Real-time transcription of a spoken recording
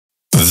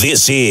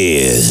This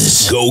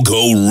is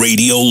GoGo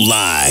Radio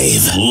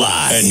Live,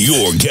 and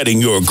you're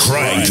getting your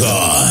crank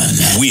on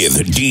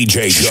with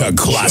DJ Chuck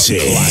Classic,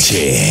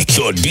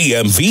 the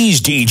DMV's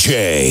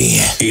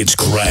DJ. It's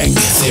Crank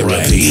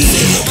Therapy.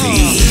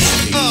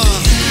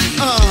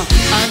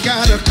 I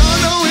got a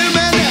condo in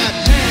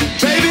Manhattan.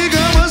 Baby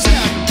girl, what's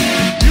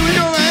happening? You and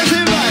your ass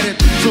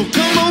invited, so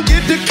come on,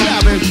 get to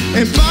clapping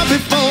and pop it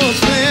for a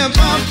plan.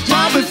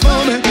 Pop it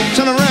for me.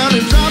 Turn around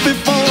and drop it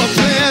for a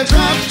plan.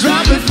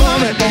 Drop it for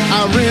me.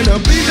 I rent a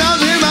beach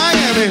house in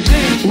Miami.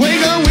 Wake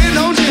up with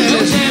no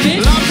janice.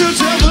 Lobster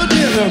tail for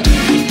dinner.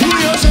 Do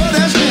your soul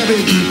that's heavy.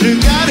 You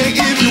got it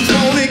if you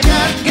want it.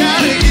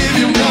 Got it if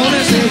you want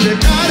it. Say you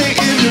got it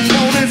if you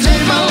want it.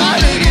 Take my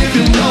wallet if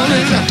you want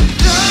it.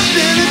 Jump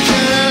in the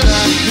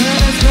Cadillac.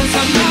 Let's put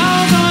some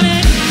miles on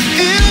it.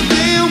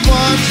 Anything you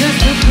want.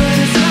 Just to put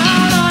a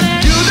smile on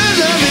it. You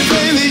deserve it,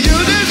 baby. You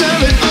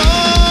deserve it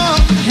all.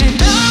 And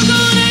I'm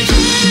gonna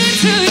give it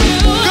to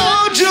you.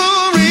 Gold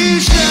jewelry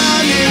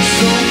shining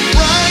so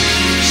bright.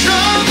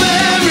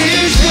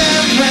 Strawberry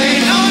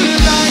champagne on the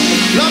night.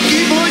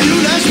 Lucky for you,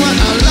 that's what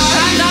I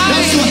like.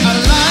 That's what I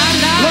like.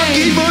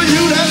 Lucky for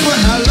you, that's what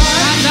I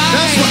like.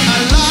 That's what I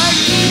like.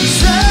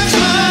 Sex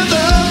by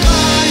the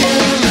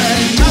fire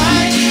at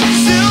night.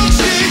 Silk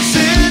sheets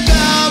and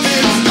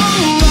diamonds,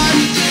 alright.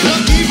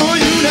 Lucky for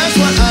you, that's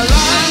what I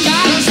like.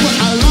 That's what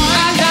I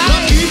like.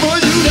 Lucky for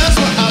you, that's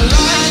what I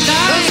like.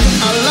 That's what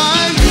I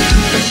like.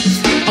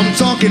 I'm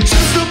talking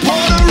trips to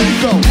Puerto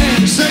Rico.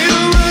 Say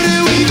the word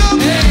and we go.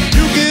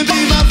 You can be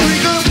my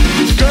freako.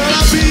 Girl,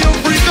 I'll be your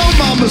freako,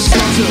 mama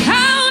sister.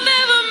 I'll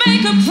never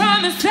make a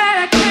promise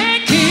that I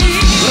can't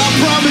keep. But I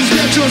promise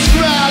that your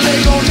smile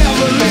ain't gon'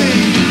 never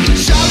leave.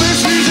 Shopping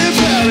streets in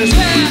Paris.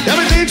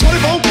 Everything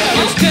 24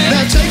 carats. Okay.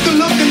 Now take a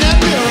look in that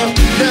mirror.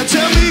 Now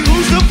tell me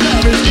who's the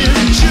fairest. Is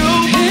it you?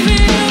 Is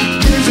it you?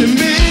 Is it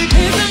me?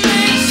 Is it me?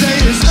 Say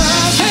it's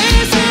us. Say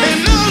it's us.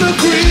 And all the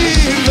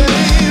queen,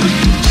 babe.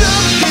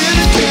 Jump in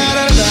the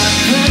Cadillac.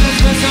 Let's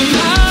put some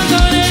miles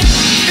on it.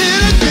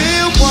 Anything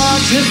you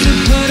want. Just to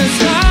put a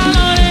smile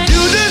on it.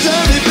 You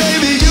deserve it,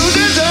 baby. You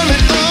deserve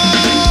it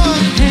all.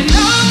 And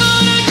I'm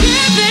gonna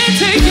give it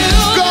to you.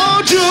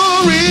 Gold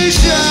jewelry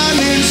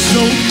shining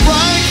so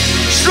bright.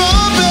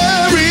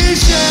 Strawberry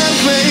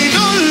champagne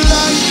on the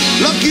light.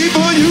 Lucky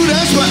for you,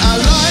 that's what I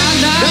like.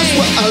 That's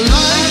what I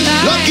like.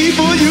 Lucky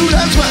for you,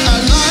 that's what I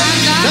like.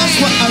 That's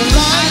what I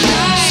like.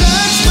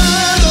 Sex by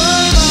the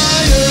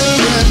fire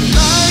at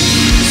night.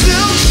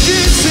 Silk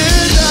sheets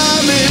and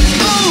diamonds,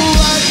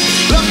 alright.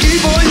 Lucky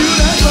for you,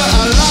 that's what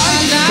I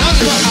like. That's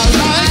what I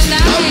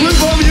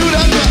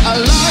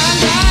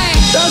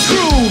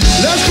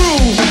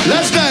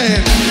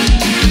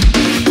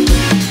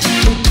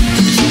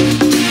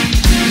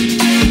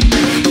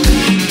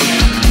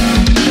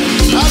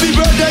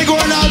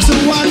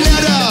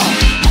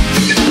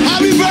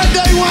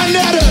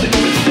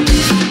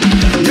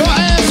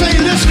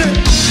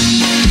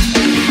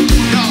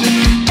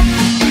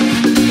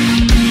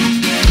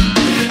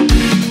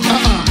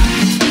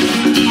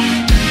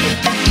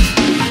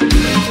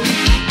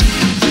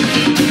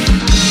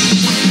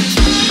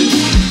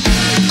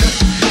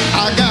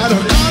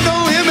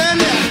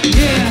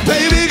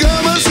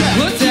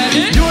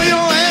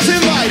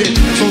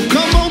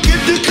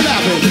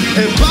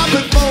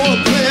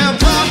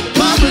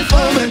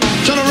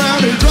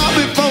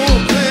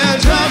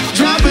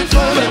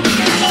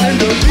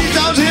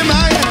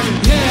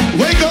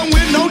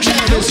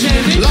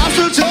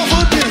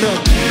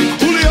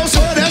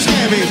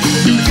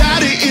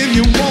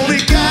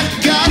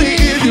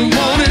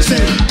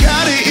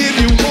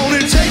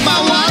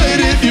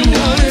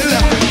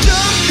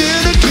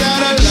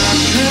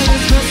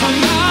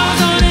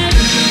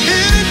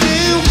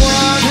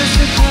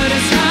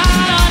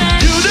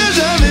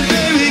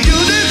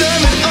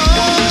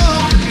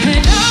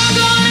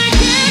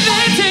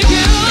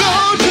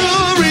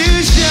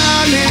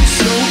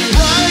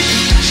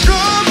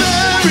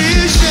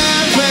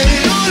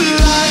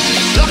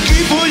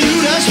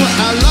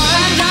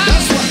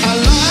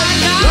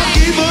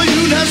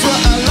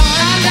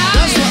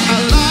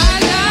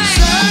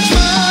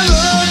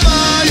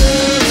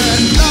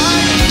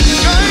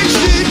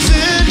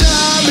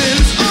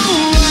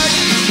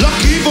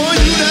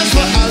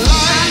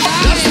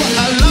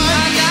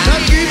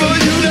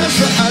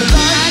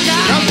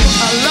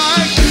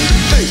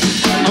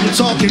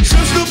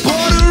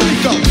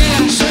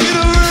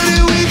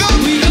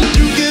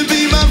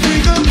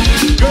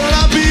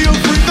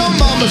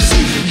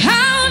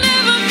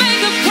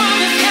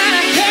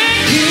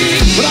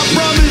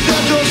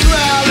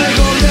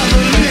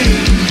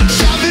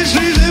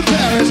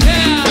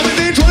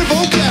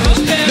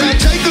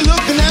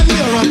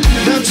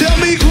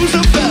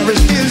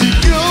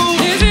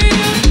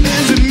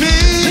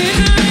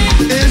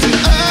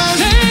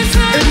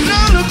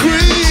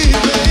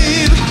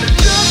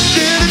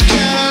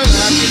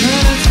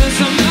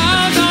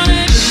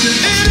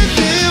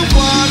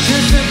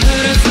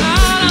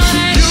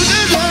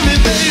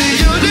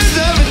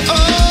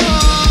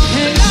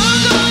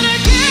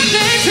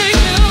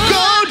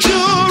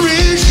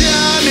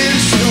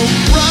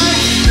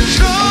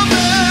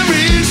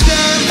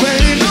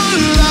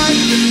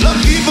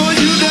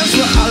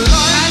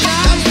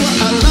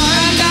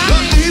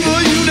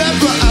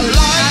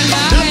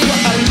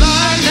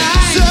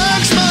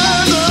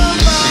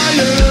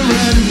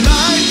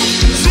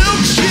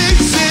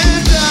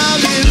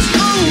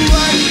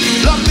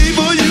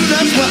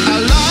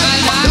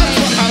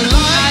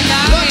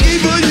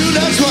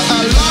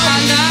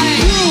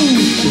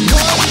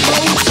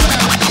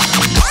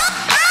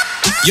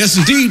Yes,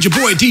 indeed, your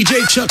boy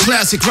DJ Chuck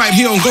Classic right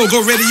here on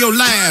GoGo Radio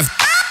Live.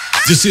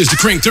 This is the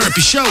Crank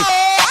Therapy Show.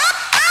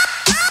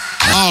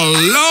 Oh,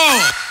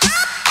 Lord.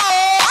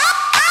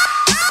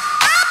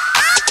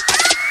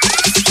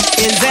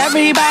 Is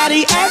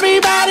everybody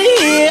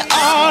here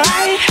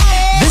alright?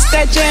 This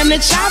that jam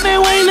that y'all been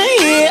waiting to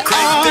hear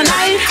all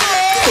night.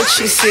 What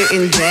she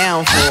sitting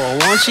down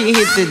for? Won't she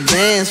hit the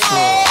dance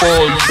floor?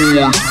 5, 4, 3,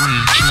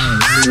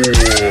 2,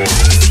 1.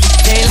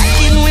 They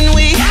like it when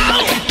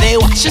they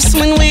watch us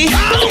when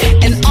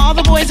and all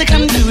the boys that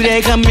come through,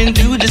 they come and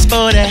do this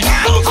for that.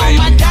 All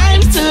my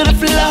dimes to the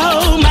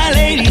flow, my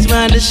ladies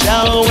run the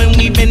show when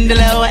we bend the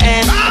lower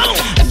end,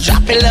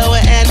 drop it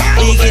lower end.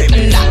 We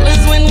getting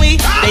dollars when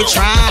they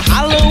try and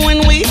holler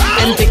when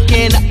and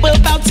picking up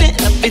about 10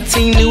 or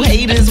 15 new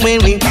haters when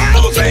we.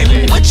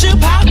 What you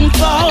poppin'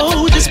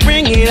 for? Just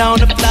bring it on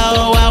the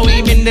floor while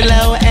we bend the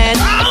lower end,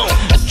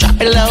 drop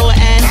it lower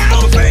end.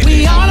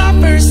 We on our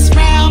first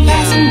round,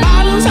 passing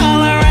bottles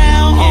all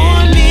around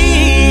on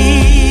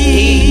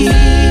me.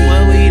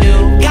 What we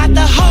do? Got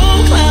the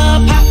whole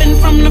club popping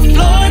from the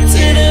floor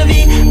to the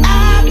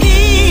VIP.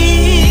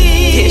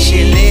 Hit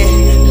shit lit,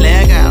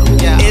 let go.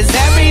 Yeah. Is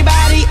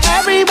everybody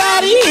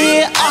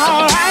here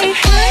alright?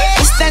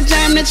 It's that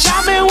jam that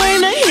y'all been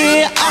waiting to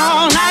hear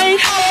all night.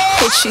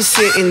 What she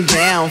sitting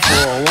down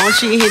for? Won't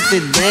she hit the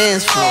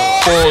dance floor?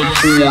 5, 4,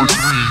 3, 2,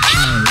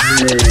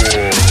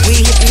 1. We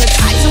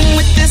hypnotize them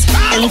with this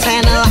and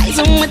tantalize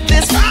them with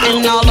this,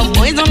 and all the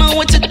boys don't know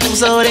what to do,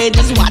 so they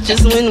just watch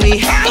us when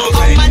we.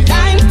 All my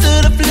dimes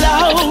to the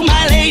flow,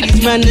 my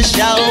ladies run the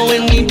show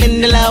when we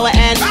bend the lower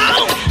end,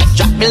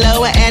 drop the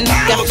lower end.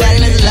 Got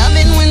fellas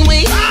loving when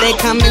they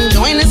come and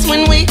join us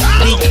when we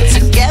get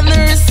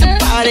together. It's a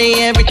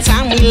party every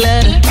time we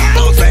let it.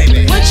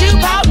 What you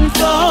poppin'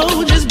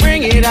 for? Just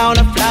bring it on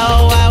the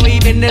floor while we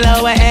bend the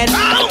lower end,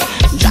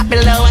 drop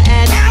it lower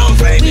end.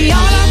 We on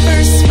our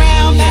first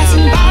round,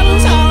 passing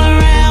bottles all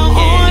around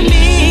on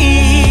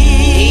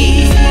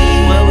me.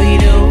 What we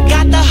do?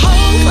 Got the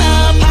whole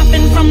club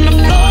popping from the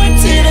floor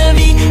to the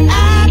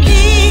VIP.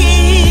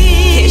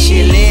 Hit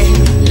shit lit,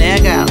 let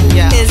go.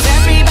 Yeah. Is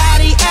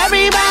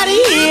everybody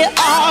here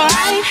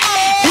alright?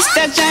 This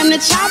that jam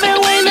that y'all been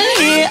waiting to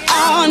hear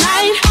all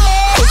night.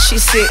 What she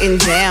sitting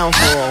down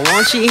for?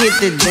 Won't she hit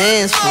the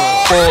dance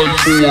floor? 5, 4,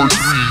 3,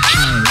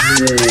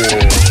 2,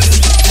 1.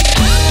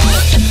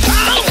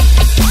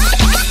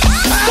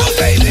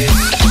 Baby.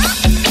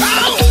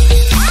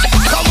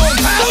 Come on,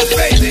 pound,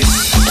 baby.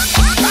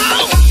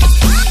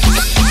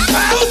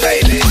 Pound,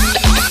 baby.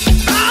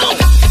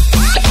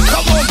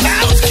 Come on,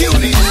 pound,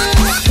 cutie.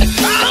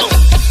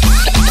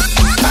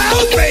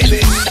 Pound,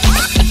 baby.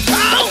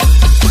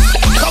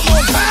 Come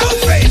on, pound,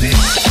 baby.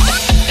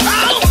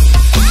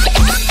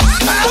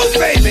 Pound,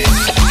 baby.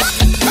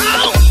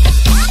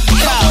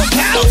 Come on,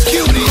 pound,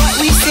 cutie. What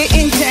we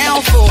sitting down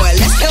for?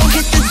 Let's go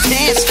hit the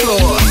dance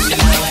floor.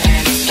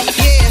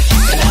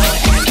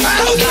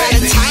 By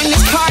the time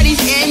this party's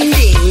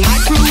ending, my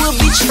crew will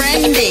be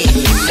trending.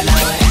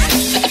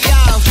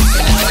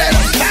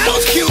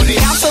 Yo,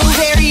 y'all so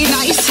very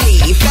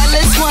nicely,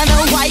 fellas wanna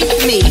wipe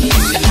me.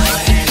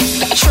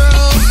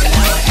 True.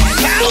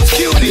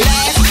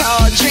 Last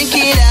call, drink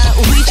it up.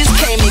 We just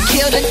came and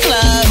killed the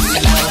club.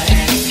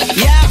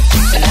 Yeah.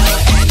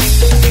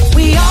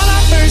 We on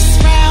our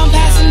first round,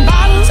 passing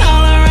bottles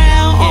all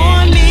around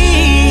on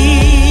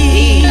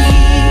me.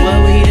 What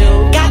we do?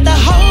 Got the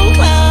whole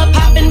club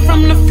popping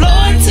from the floor.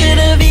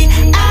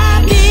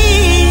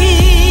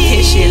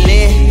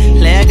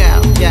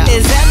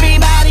 Is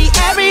everybody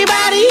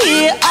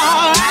here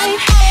alright?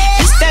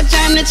 It's that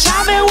jam that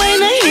y'all been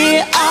waiting to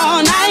hear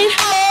all night.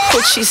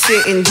 What she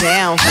sitting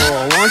down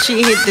for? Won't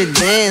she hit the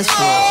dance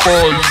floor?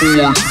 5, 4, 3,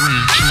 2,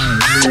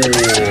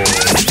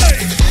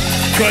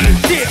 1.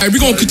 Hey, we're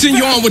gonna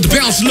continue on with the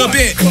bounce a little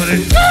bit.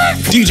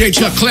 DJ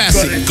Chuck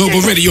Classic,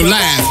 GoGo Radio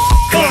Live.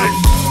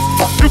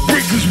 The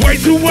price is way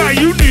too high,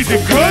 you need to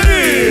cut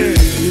it.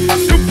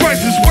 The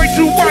price is way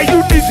too high,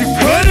 you need to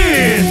cut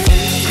it.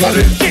 Cut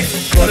it,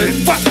 cut it,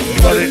 cut it,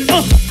 cut it,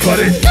 cut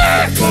it,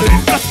 cut it,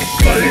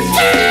 cut it,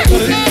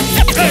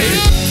 hey.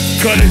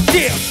 Cut it,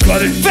 yeah,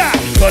 cut it, back,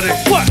 cut it,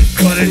 what,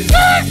 cut it,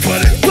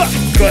 cut it, what,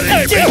 cut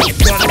it, yeah,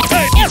 cut it,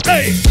 hey,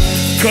 hey.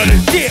 Cut it,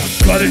 yeah,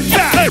 cut it,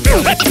 back, hey.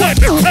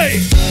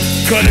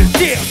 Cut it,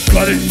 yeah,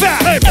 cut it,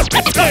 back,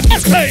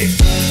 hey.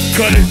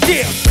 Cut it,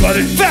 yeah, cut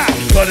it, back,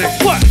 cut it,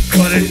 what,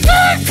 cut it,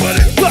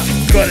 what,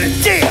 cut it,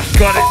 yeah,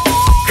 cut it,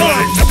 cut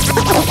it.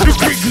 The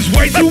price is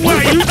way too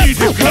high, you need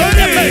to cut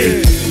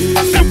it.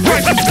 The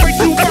price is way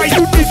too high,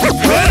 you need to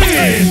cut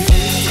it.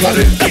 Cut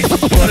it, cut it,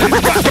 cut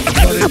it, cut it,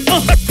 cut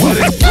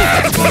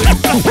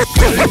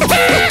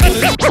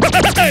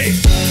it, hey.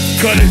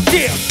 Cut it,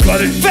 yeah, cut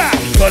it, back,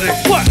 cut it,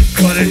 what,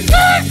 cut it,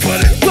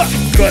 what,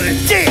 cut it,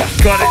 yeah,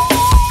 cut it,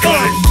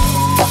 cut it.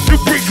 The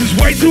price is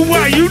way too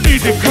high, you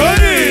need to cut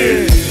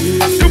it.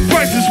 The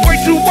price is way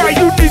too high,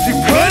 you need to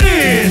cut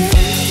it.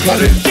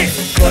 Cut it, yeah,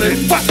 cut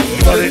it, what,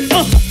 cut it,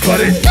 cut it,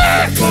 cut it,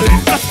 cut it,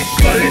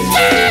 cut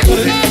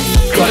it,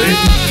 cut it.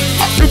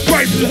 The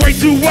price is way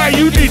too high,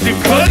 you need to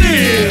cut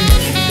it.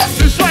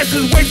 This life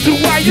is way too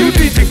why you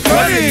need to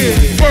cut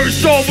it.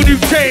 First off, when you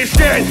chase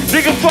that,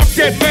 nigga, fuck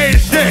that man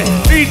shit.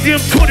 Need them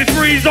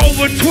 23s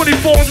over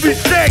 24s, we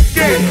stack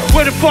that.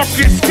 Where the fuck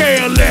is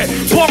scale at?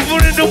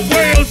 Walking in the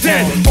whales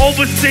at.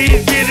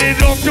 Overseas, get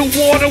it off the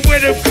water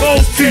where the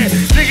coast at.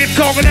 Nigga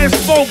talking that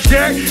smoke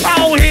jack, I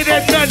don't hear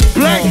that nothing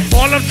black.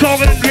 All I'm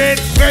talking is red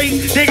straight,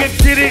 nigga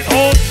get it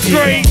all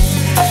straight.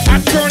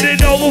 I turn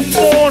it over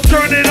 4,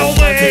 turn it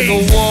over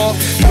 8.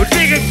 But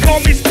nigga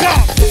call me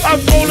stop, I'm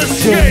roller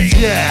skate.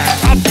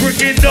 I'm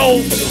freaking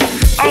dope,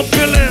 I'm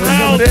feeling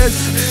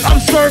house. I'm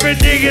serving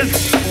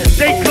niggas,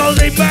 they close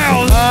their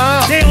mouths.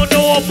 They don't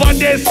know about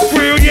that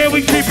skrill, yeah,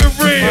 we keep it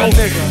real.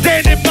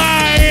 Then in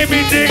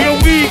Miami,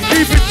 nigga, we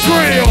keep it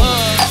trill.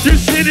 You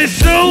see the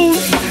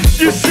shoes,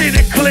 you see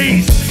the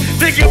cleats.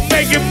 Nigga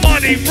making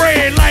money,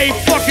 red like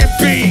fucking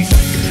beast.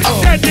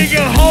 That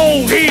nigga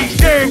whole heat,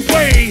 third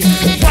way.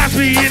 Watch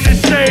me in the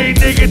shade,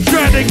 nigga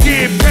trying to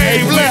get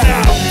paid. When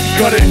I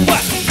cut it,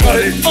 cut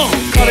it,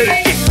 cut it,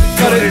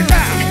 cut it,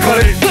 cut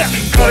it,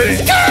 cut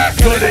it,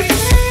 cut it,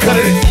 cut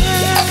it.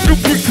 The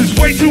bricks is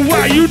way too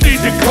high, you need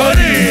to cut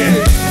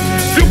it.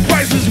 The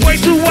price is way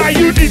too high,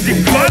 you need to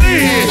cut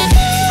it.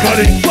 Cut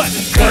it, cut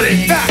it, cut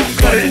it,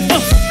 cut it,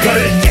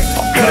 cut it,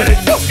 cut it,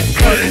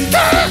 cut it,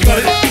 cut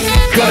it,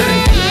 cut it.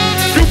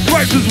 The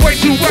price is way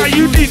too high,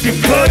 you need to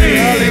cut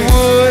it.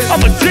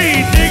 I'm a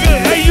G,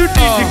 nigga, hey, you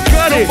need to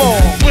cut it.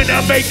 When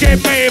I make that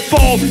man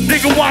fall,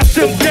 nigga, watch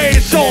them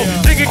dance on.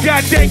 Nigga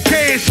got that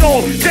cash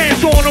on,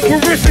 dance on a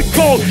Parisian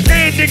code.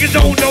 Damn, niggas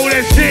don't know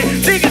that shit.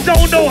 Niggas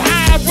don't know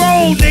how I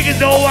roll. Niggas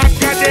know I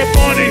got that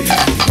money.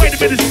 Wait a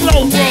minute,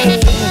 slow roll.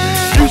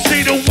 You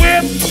see the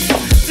whip,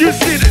 you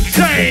see the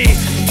chain.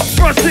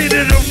 Front seat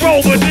of the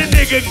rover, the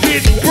nigga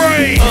get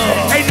brain.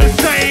 Ain't the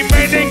same,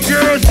 man, that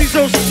girl, she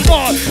so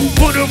smart.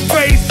 Put her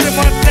face in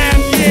my lap,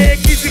 yeah,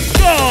 get the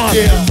car.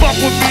 Fuck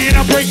with me and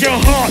I break your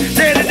heart.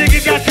 Yeah, the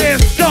nigga got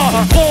that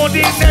star. Born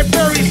in that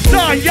very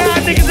star. Y'all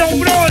niggas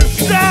don't know the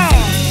star.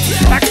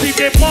 I keep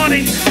that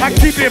money, I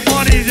keep it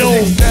money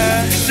though.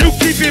 You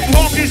keep it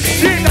talking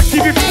shit, I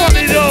keep it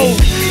funny though.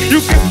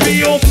 You can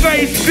be on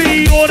Face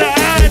B or the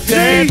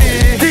ID.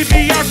 Keep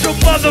me out your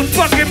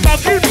motherfucking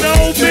mouth, you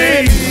know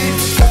me.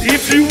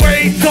 If you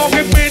ain't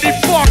talking money,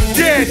 fuck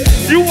that.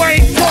 You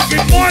ain't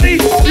talking money,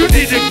 you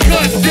need to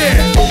cut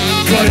that.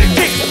 Cut it,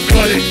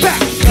 cut it,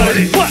 cut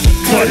it, cut it,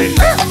 cut it,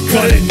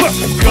 cut it,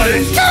 cut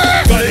it,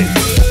 cut it,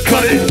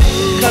 cut it.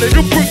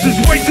 Your price is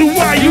way too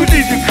high, you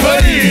need to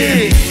cut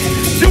it.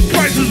 Your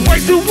price is way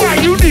too high,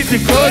 you need to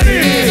cut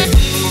it.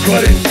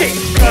 Cut it,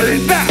 cut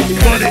it,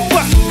 cut it,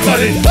 cut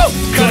it,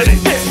 cut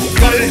it,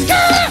 cut it,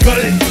 cut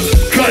it,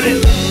 cut it.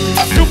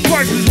 Your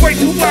price is way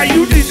too high,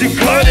 you need to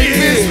cut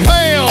it.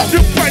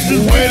 Your price is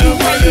way too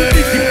high, you need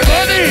to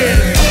cut it.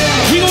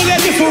 We gon'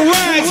 let this one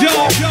ride,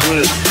 y'all.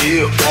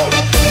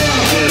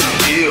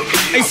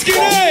 Hey, Skinny!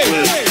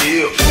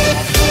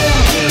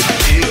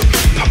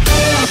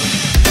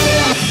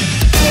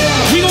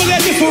 We gon'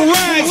 let this one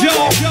ride,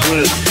 y'all.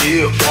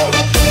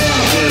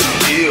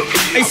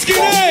 Hey,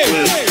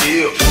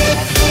 Skinny!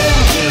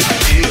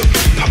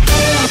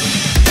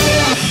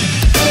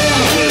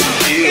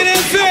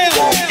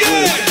 NFL,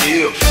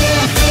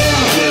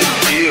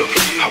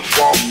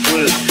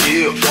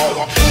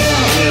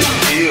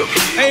 yeah!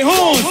 Hey,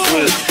 Horns!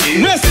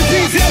 Rest in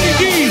peace,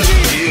 LED!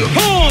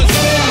 Horns!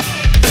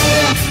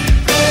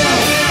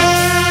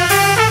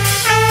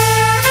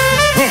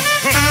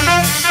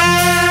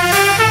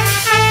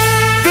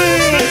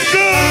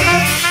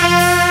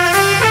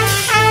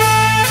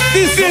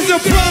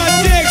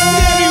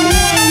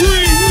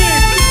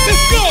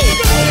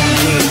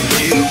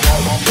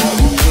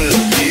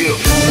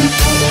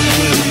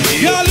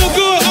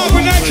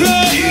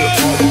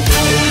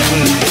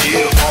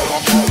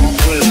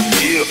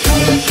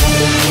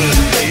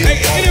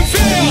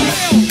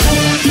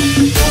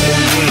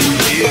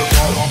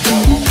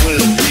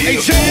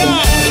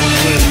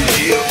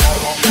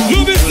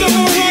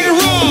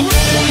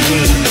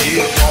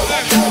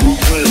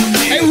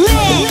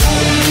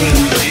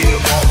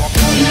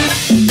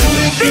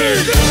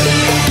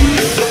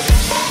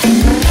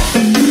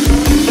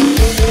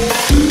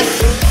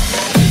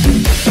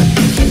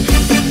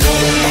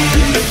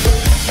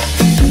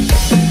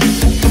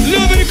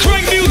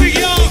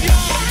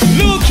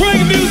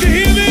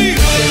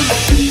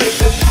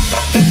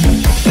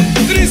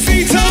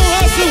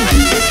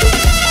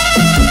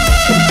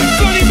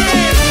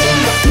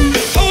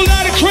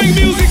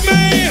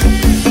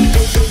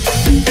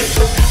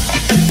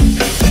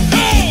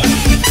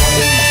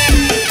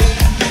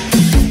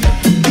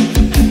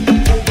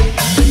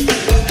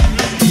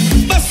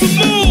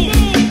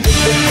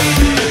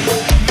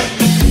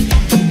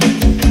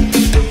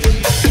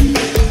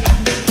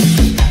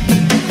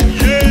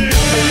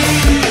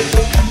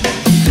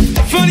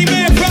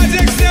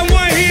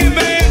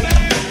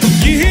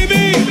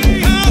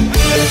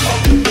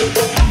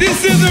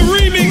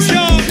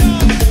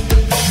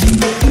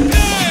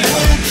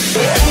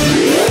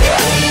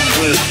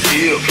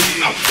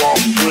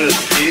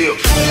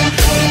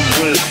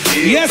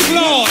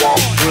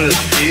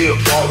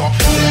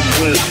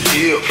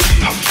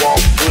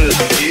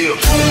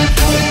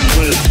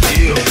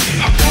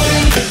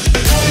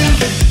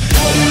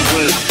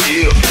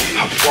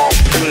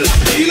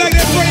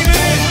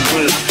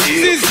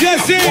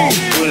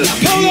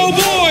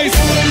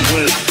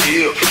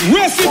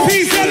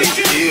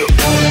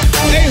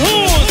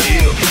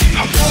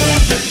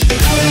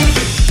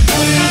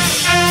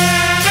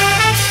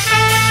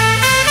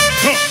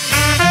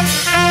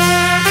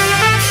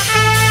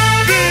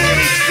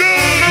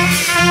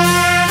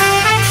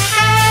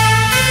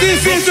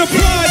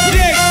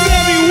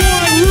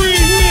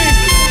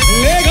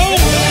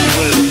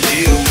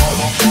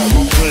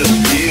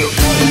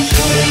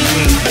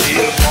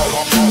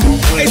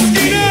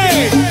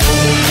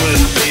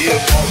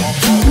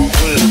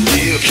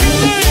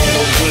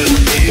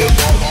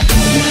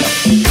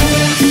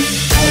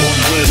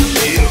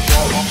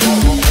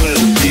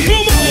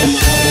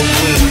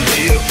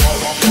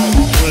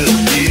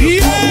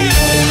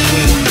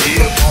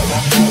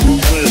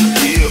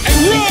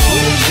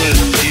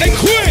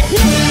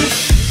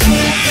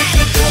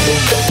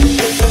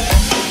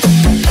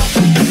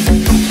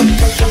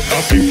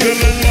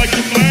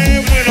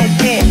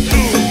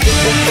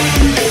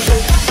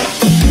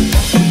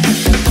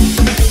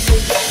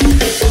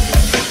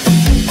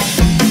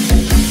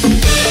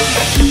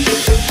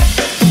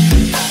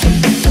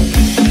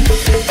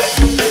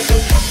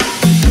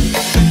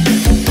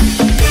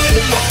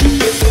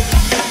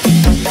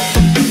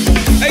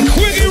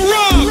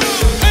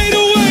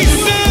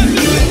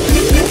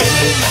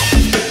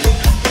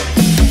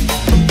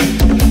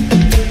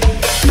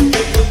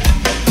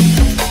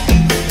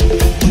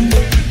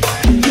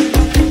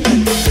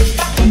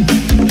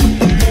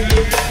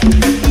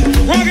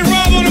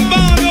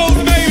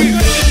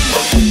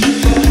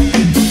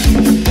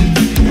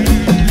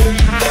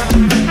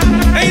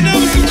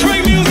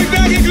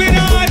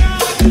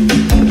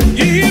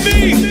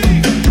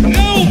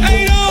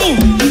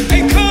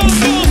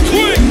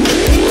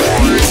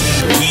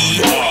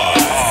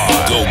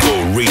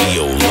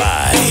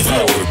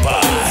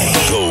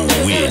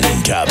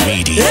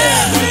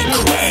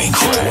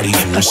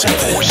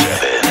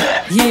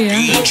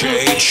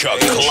 DJ Chuck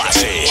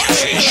Classic.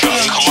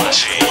 Chuck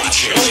Classic.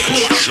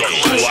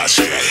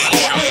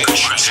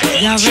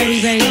 Y'all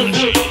ready, baby?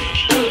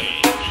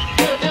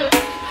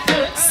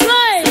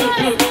 Slay!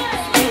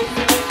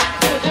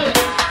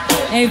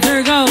 Hey,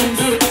 Virgos.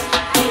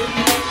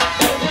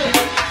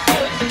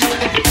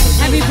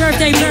 Happy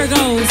birthday,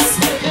 Virgos.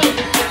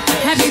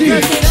 Happy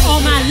birthday to all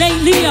my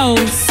late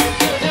Leos.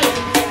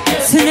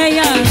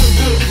 Tanea,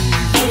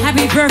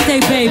 happy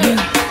birthday, baby.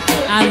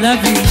 I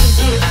love you.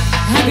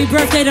 Happy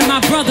birthday to my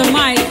brother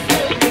Mike.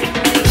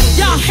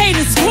 Y'all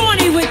haters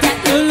corny with that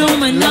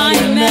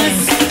Illuminati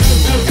mess.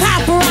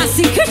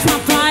 Paparazzi, catch my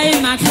fly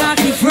in my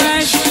cocky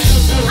fresh.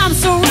 I'm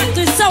so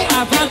reckless, so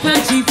I rock my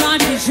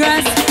Givenchy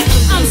dress.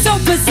 I'm so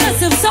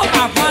possessive, so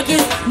I rock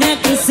his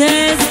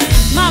necklaces.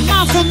 My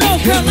mom from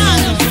North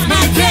Carolina,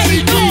 my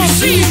daddy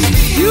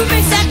Northeast. You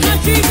mix that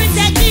country with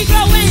that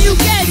Negro and you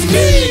get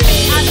me.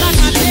 I like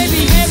my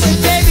baby hair with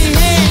baby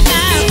hair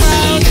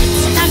afros.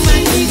 Like my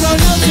Negro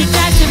knows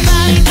exactly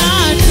my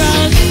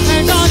controls.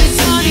 And all this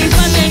money,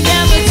 but they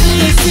never to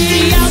the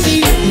city. I'll be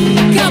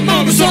got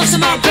more results in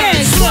my bed.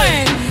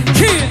 Swag,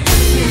 kid.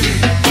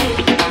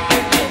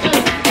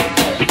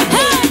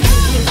 Hey,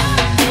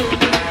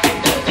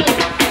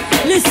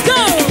 let's go.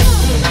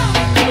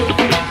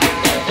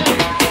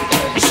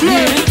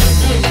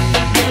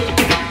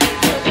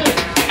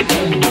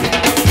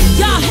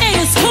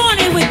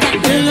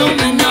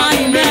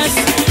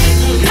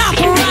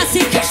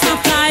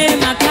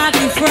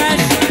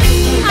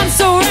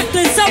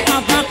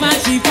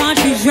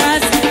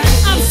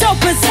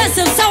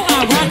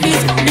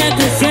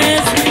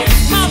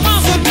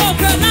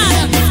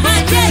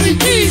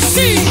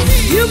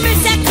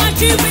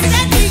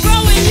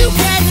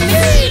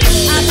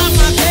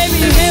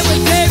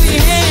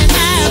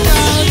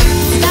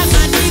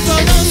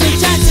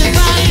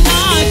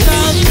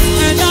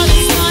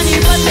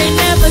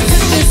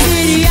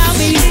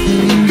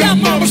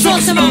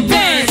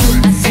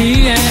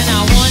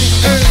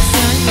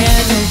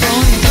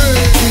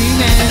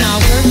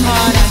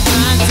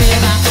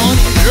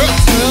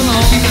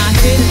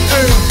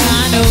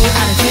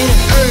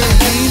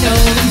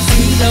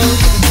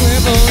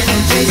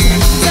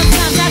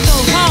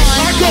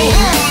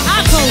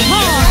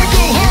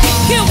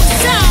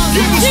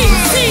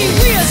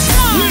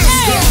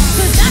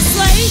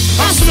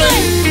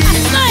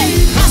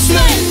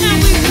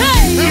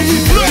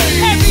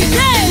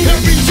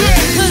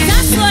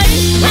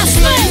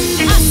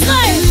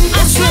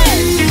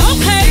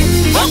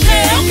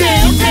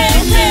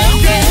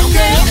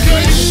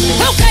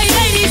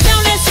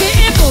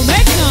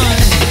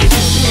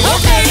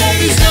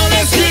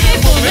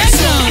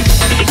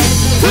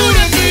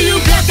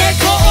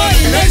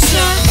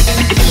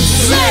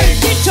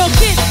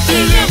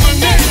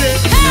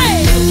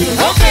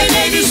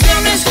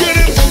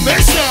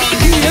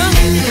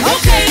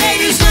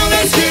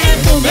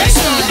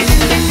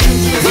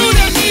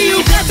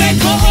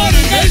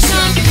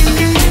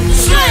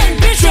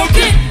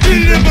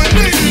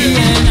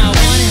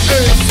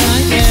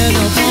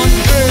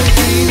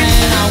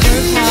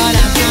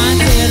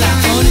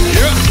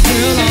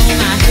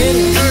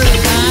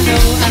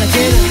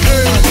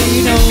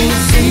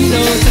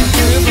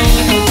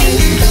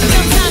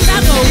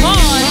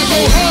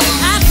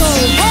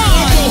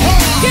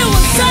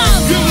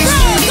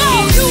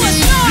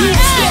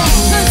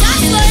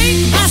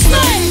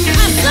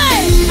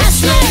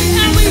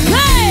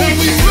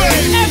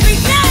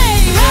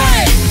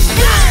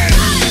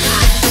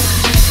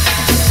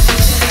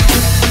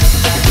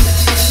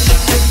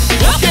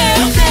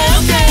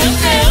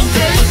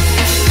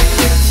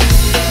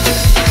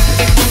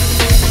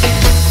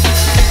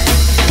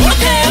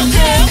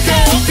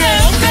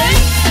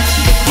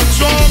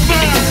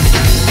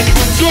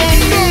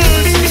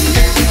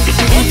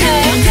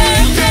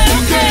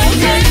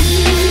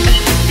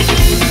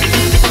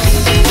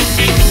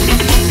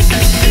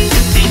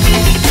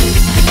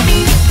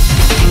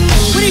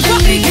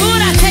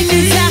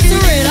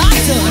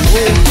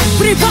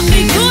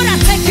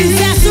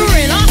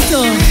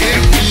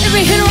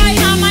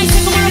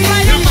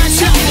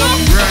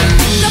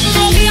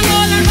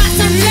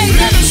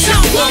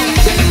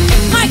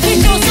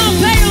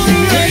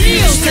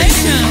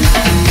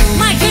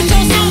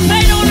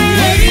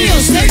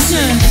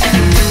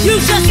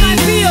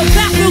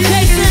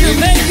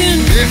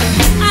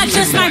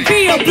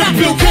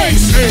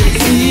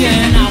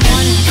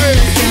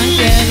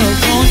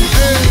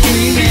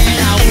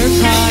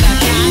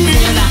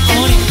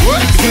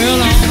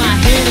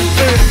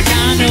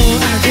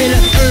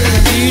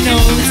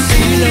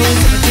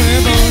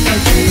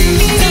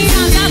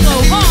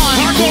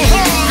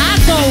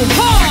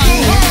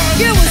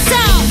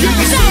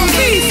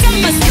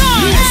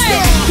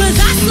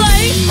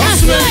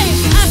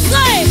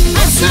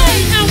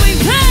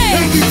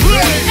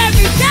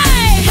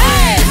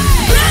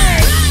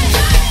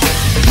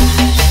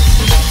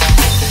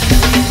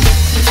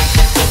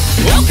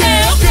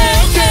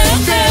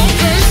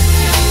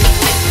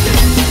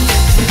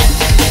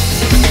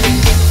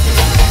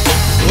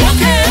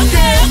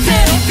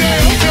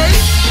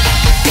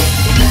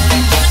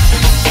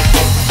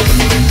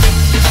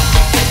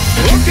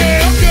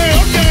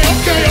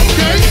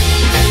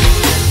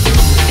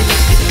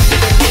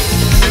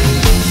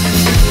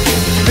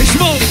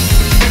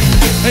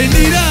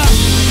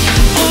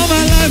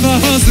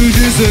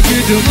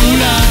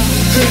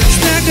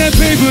 that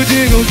paper,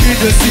 then go get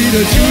the seed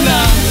of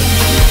July.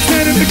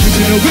 Stand in the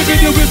kitchen, whipping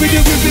you, whipping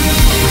you, whipping you.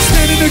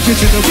 Stand in the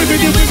kitchen,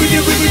 whipping you, whipping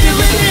you, whipping you,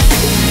 whipping you.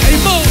 Hey,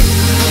 Mo,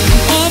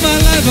 all my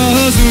life I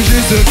hustle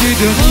just to get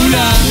the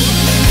moolah.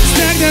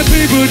 Stack that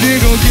paper, then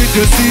go get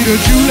the seed of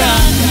July.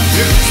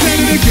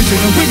 Stand in the kitchen,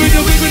 whipping you,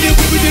 whipping you,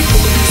 whipping you.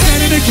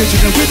 Stand in the kitchen,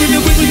 whipping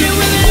you, whipping you,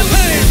 whipping you.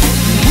 Hey,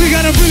 we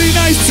got a really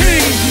nice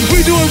team. We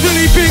doing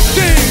really big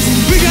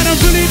things. We got a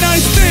really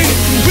nice thing.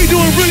 We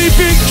doing really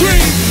big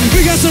dreams.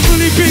 We got some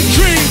really big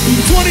dreams.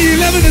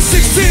 2011 to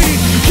 16,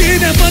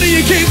 getting that money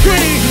and getting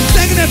green.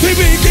 Stacking that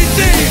paper and getting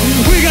things.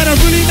 We got a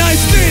really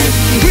nice thing.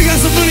 We got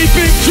some really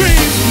big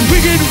dreams.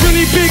 We getting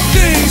really big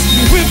things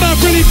with my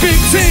really big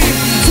team.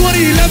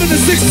 2011 to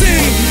 16,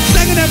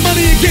 stacking that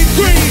money and getting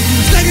green.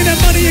 Stacking that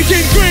money and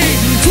getting green.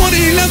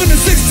 2011 to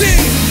 16.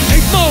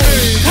 Hey Mo,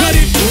 cut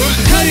it,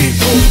 cut it,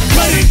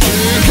 cut it,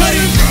 cut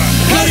it,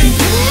 cut it,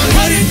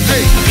 cut it,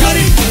 cut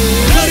it,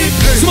 cut it.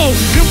 Smoke,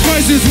 them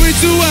prices way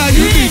too high.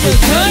 You need to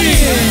cut it.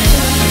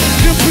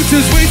 Them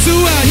pictures way too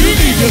high. You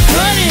need to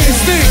cut it.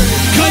 Stink,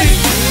 cut it,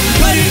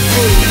 cut it,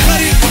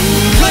 cut it,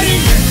 cut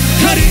it,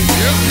 cut it,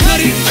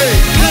 cut it,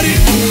 cut it,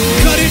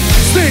 cut it.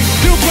 Stink,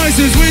 them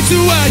prices way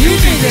too high. You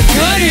need to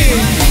cut it.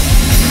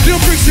 Them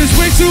bricks is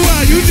way too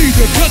high. You need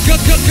to cut.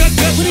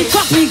 When he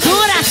fuck me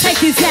good, I take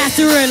his ass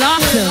to real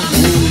often.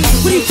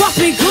 When he fuck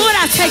me good,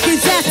 I take his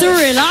ass to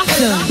real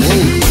often.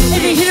 If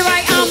he hit it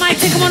right, I might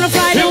take him on a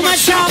flight on my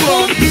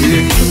chopper.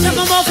 Took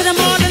him off in the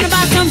morning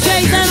about some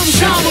J's and I'm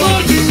sharper.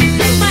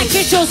 Might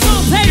get your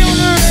song played on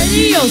the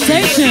radio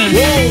station.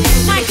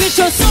 Might get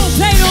your song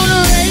played on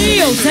the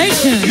radio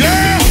station.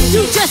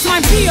 You just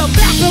might be a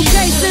Blackwell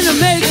case in the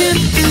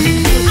making.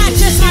 I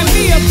just might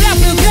be a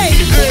Blackwell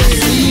case.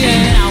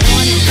 Yeah, I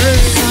want it.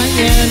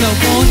 Yeah, no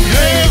phone.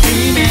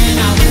 Dreaming,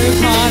 I work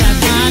hard, I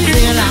grind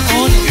till I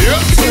own it.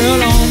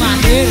 Swirl on my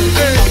head.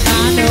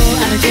 I know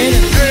how to get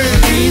it.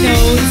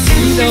 Reno's,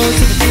 Cedos,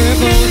 to the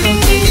turbo.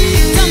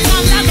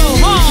 Sometimes I go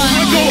hard.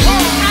 I go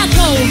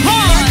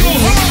hard.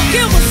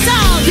 Give a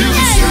song.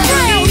 Hey,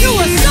 real, you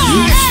a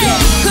star. Hey,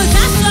 cause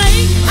I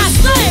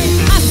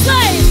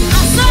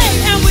slay,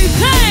 and we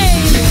play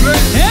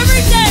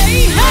every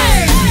day.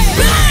 Hey,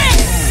 bang!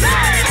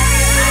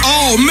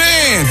 Oh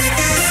man!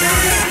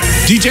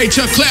 DJ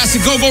Chuck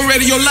Classic, GoGo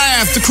Radio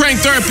Live, the Crank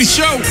Therapy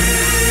Show.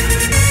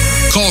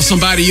 Call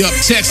somebody up,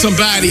 text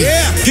somebody.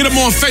 Hit them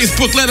on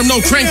Facebook, let them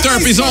know Crank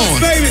Therapy's on.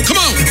 Come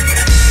on.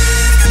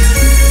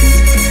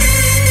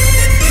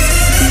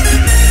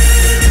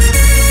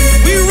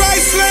 We right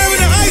slam in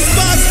the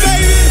icebox,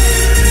 baby.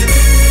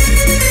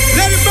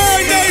 Let it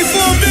marinate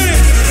for a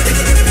minute.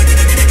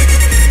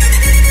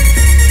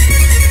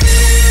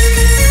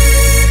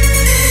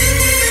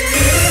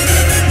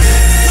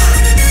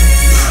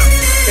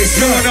 It's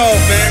going on,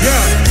 man.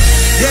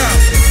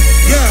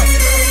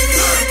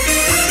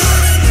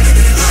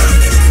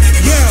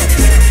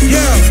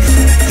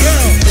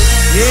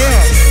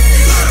 Yeah.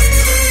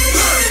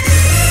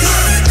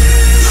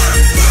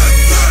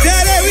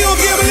 Daddy, we gonna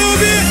give him a little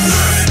bit.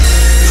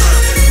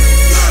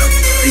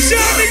 These y'all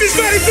niggas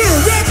ready for a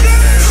rap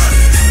now?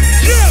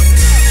 Yeah.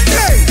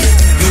 Hey.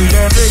 Do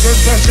y'all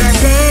niggas bust that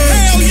gun?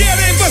 Hell yeah,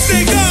 they bust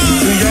their gun.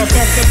 Do y'all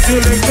fuck up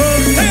till they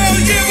come?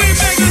 Hell yeah, we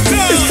make a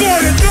gun. It's for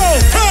the go.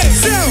 Hey,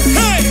 south,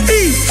 hey,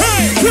 east,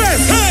 hey,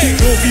 west, hey.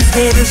 Movies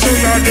go to show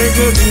y'all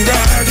niggas who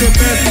ride the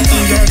best.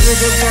 Do y'all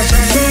niggas bust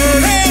that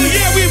gun? Hell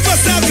yeah, we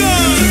bust our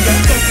gun. Do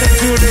y'all fuck up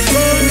till they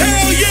come?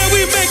 Hell yeah,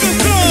 we make a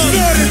gun. It's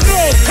for the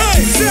go. Hey,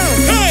 south,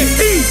 hey,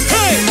 east,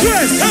 hey,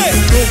 west, hey.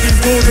 Movies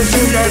go to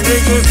show y'all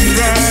niggas who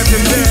ride the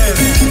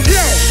best.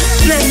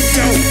 Yo,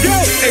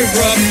 hey,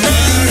 rough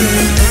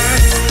riders.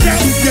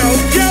 Yo,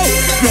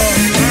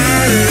 rough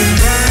riders.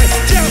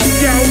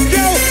 Yo,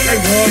 hey,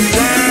 rough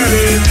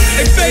riders.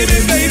 Hey, baby,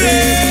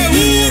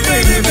 ooh,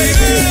 baby.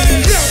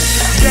 Yo,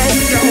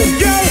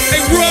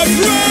 hey, rough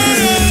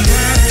riders.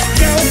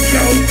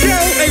 Yo,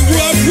 hey,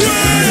 rough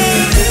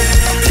riders.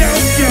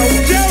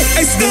 Yo,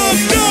 hey, Snoop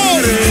Dogg.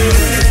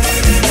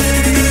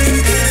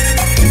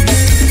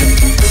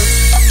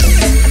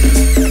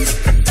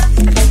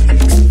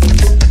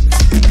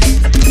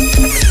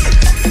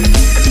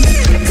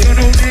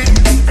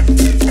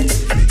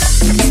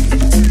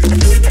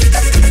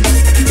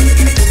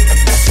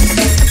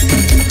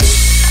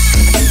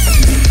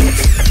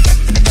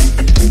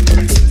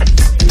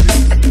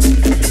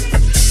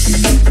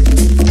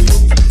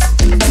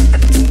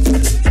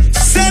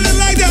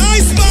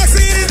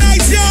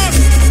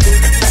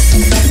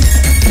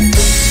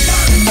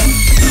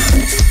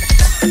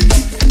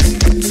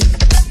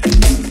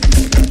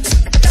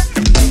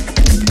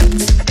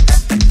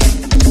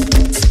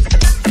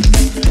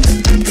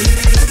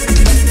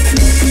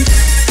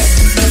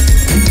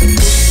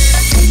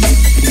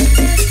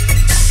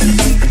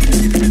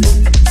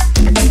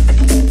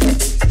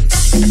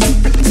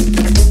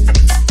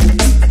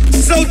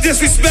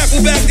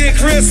 Disrespectful back there,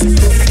 Chris.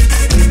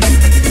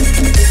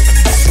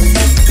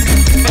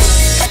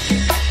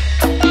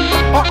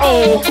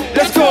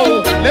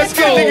 Let's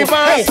go. Hey,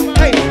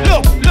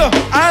 look,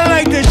 I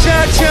like the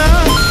cha-cha.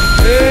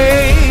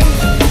 Hey,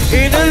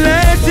 in the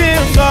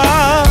Latin bar.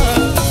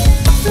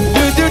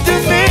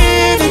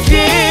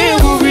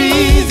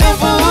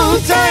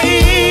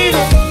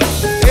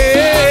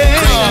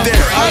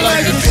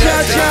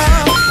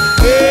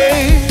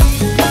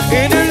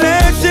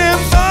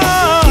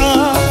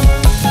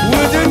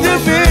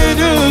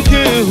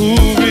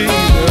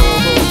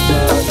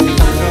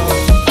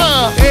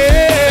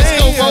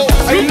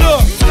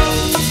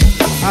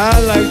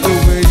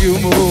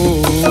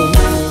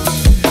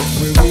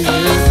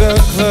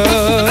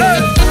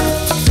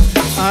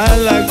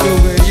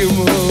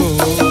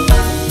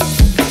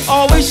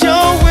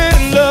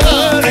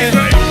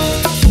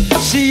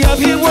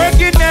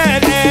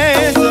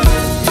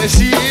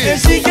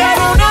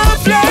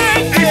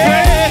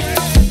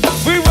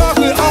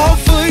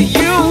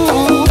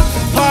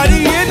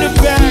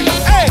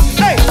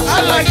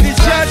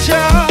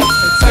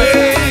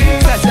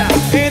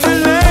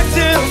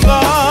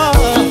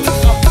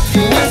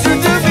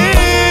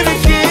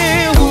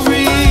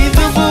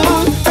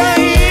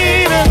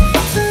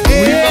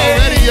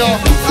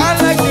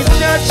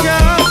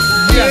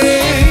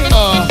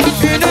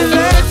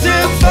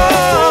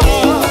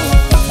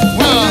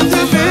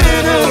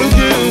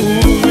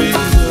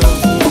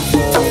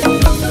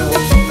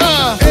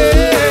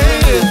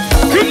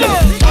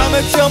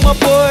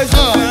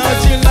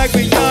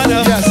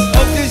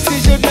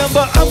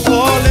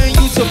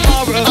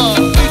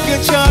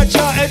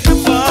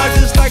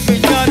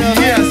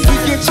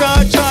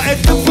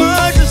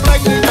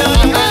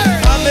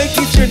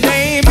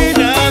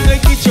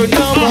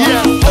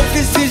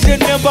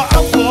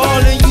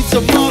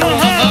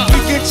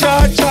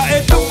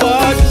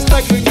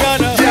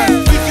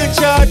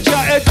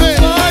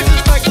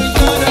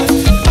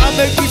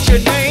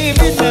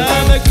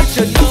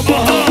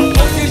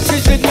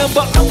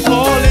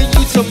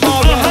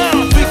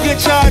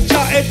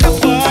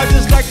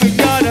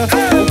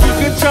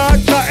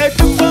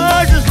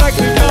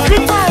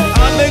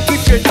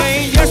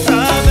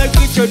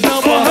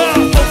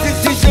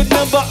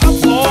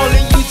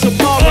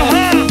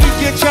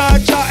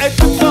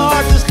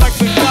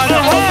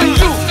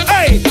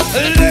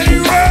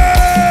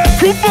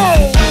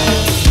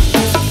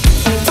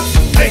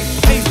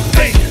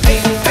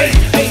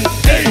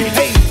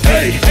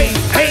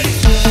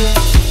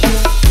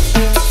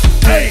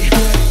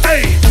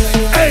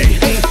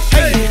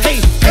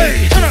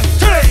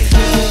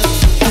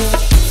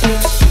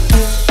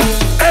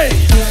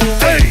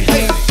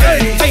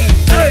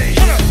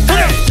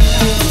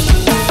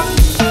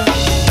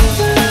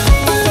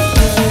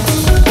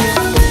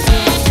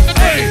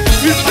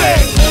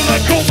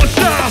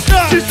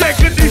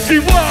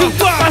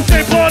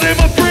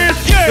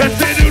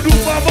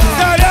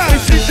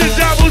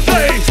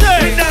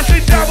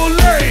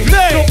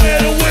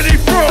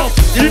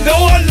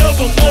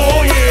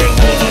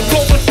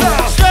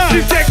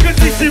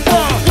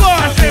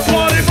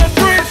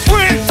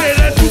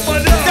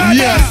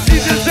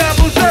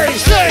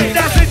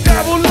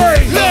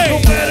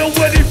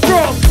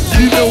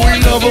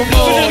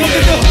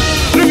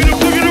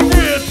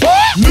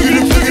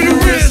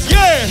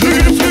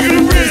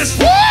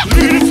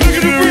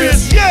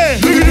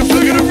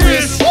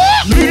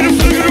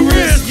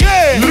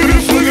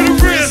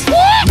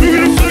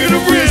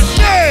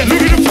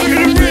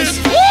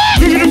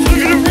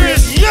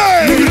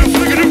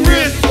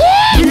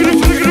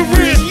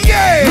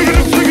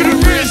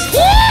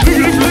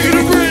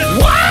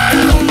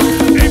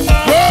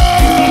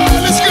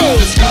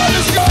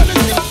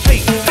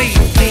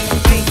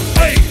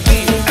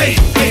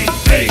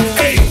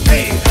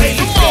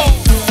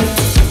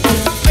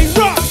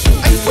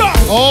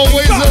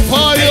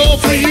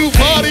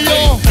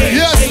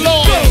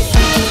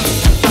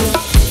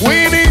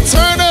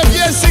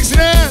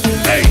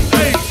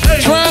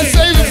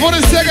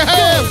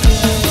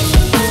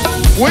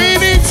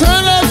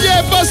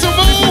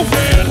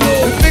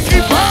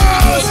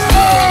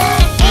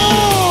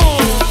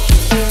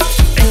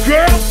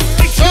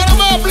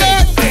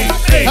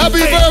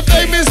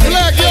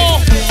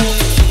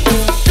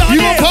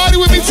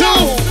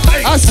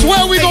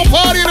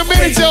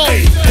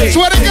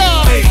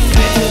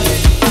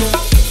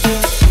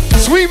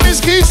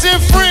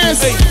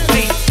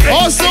 dance.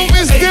 Also,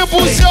 Miss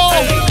Dimples,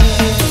 y'all.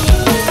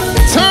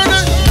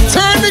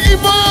 Turn Nicky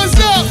Barnes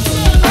up.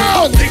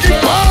 Oh, Nicky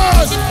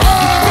Barnes.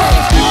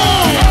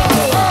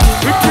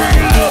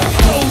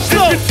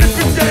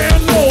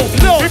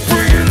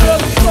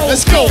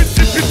 Let's go. Dip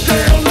it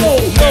down low.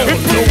 And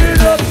bring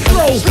it up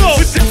slow.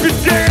 Dip it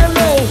down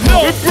low.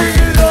 And bring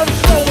it up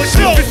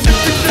slow. Dip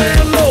it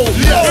down low.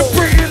 And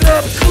bring it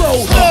up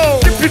slow.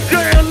 Dip it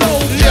down low.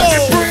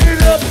 And bring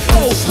it up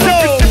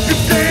slow. Dip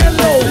it down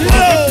low.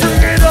 And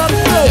bring it up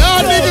slow.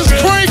 Y'all niggas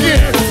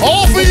cranking.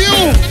 All for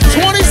you.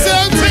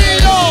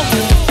 2017, y'all.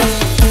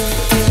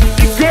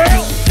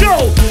 Girl,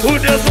 yo, oh,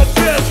 that's my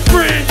best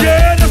friend.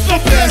 Yeah, that's my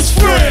best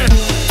friend.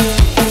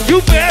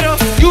 You better.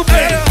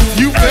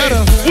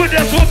 Well,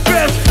 that's my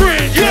best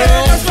friend.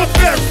 Yeah, that's my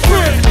best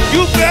friend.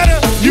 You better.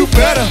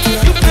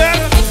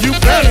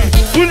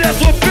 Well,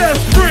 that's my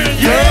best friend.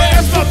 Yeah,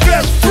 that's my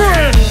best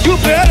friend.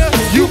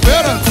 You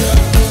better.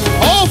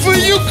 All for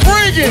you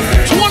cranking.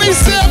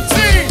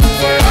 2017.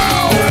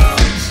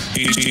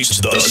 It's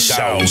the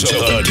sounds of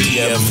the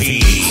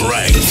DMV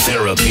Crank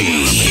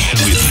Therapy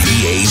with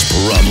VA's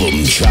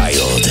Problem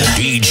Child,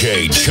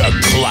 DJ Chuck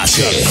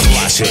Classic.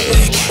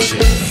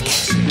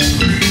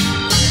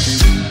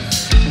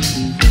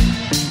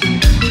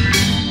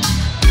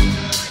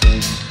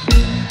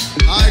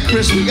 All right,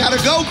 Chris, we gotta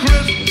go,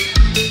 Chris.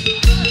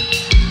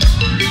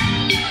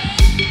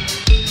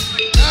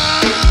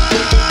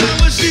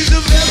 Well, she's a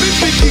very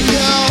picky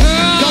girl.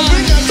 Don't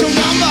bring her to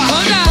mama.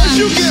 First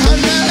you get her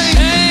name,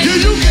 then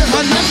you get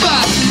her number.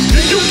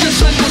 Then you get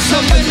some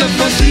in the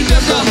pasita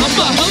da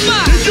humba.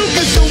 Then you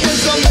get some in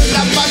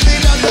the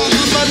pasita da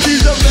humba.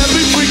 She's a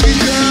very freaky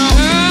girl.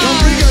 Don't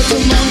bring her to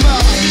mama.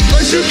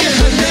 First you get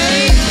her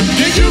name,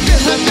 then you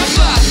get her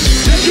number.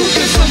 Then you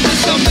get some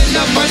in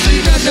the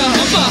pasita da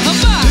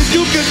humba. Then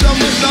you get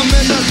some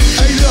in the.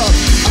 Hey look,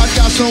 I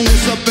got some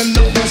what's up in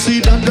the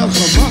pasita da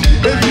humba.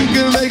 If you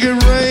can make it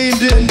rain,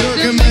 then you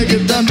can make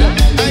it thunder.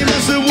 Ain't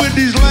messing with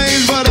these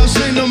lanes, but I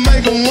seem to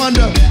make them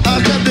wonder.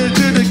 I stepped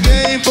into the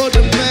game for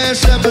the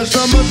past 7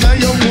 summers. Now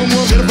your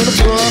woman hit it from the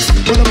front,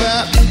 from the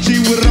back. She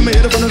with it, I'ma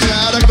hit it from the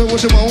side. I can put what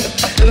she want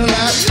in the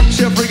lap.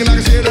 She a freaking, I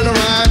can see it in the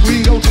ride.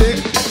 We can go tick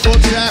or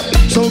tap.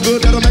 So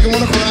good that'll make her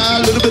wanna cry.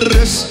 A little bit of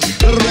this,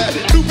 a little of that.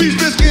 2-piece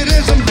biscuit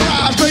and some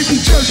fries, straight from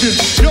churches.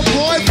 Your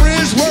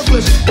boyfriend's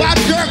worthless. Why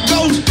jerk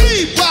goes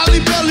deep? Probably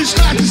belly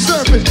slack the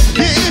surface.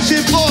 You're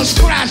itching for a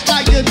scratch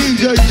like your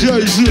DJ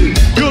Jay-Z.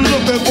 You're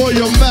looking for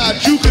your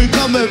match. You can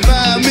come and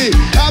find me.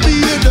 I'll be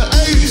in the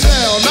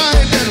A-Town.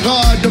 I ain't that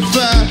hard to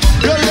find.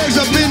 Your legs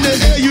up in the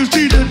air. You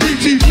see the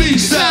DTV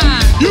sign.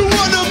 You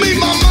wanna meet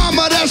my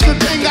mama? That's the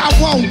thing I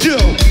won't do.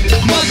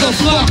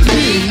 Motherfuck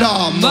me.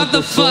 Nah,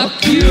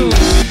 motherfuck you.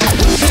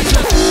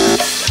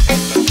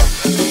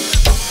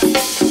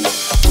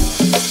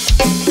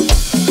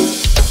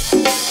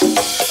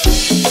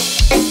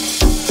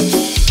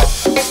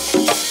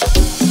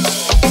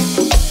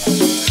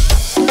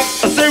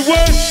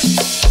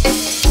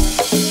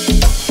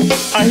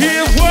 I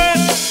hear what?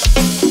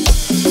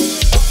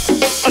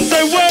 I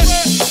say what?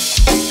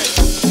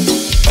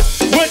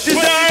 What did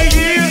I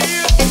hear?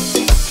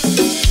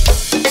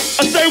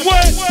 I say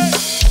what?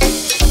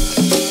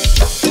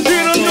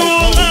 Did I know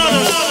a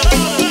lot?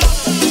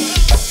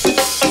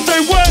 I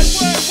say what?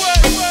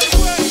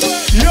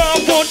 Y'all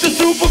want the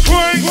super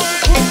crank?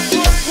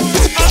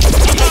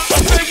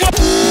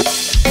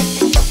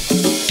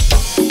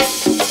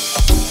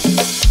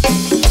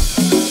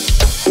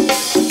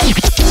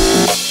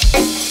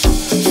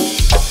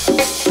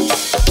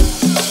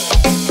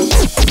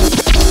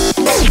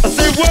 I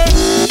say what?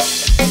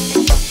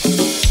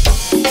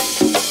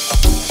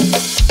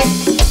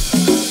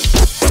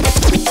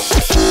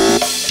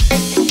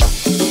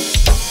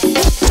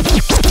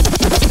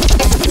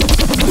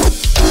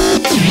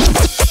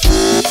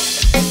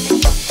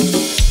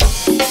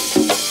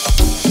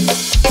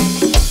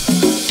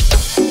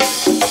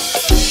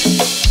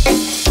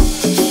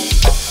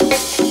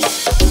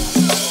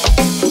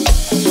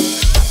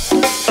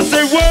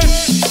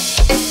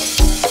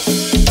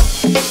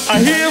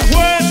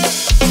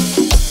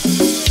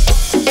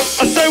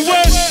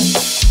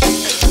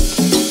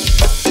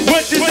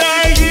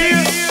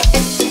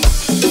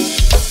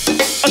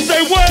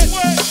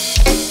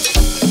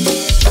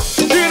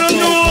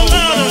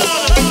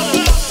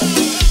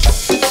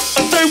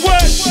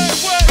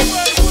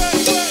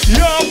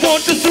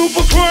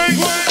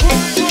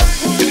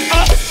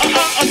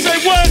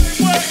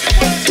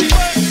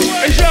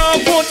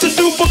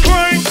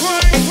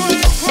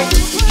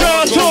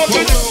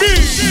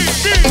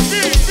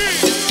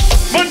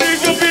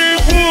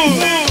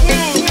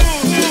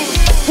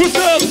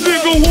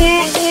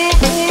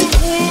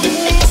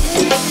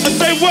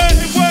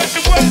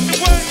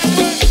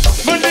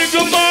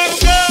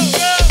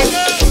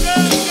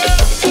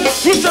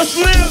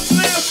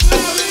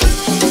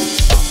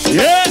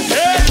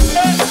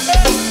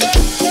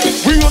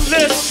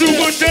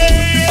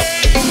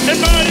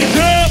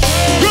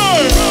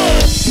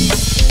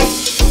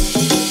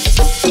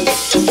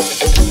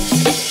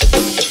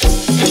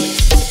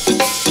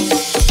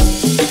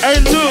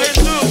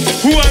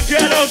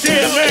 out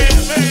there, man.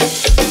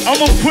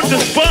 I'ma put the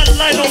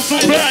spotlight on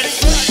somebody.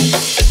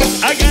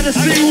 I gotta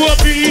see who up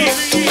in here.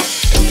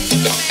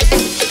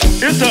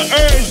 It's a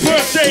Earth's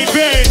birthday,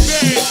 babe.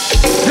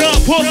 Y'all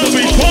supposed to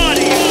be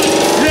party. You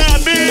know what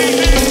I mean?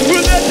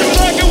 We'll let you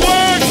like it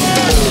work.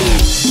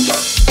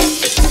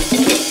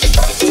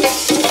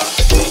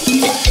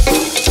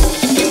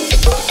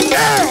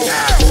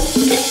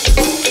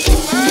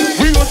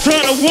 We gon'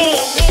 turn a war.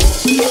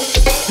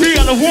 We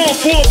got a war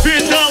for a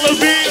 $1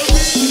 bill.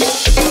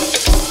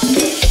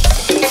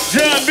 You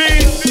know what I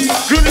mean?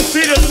 Good to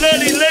see the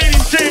ladies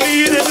came in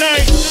here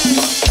tonight.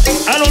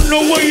 I don't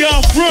know where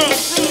y'all from.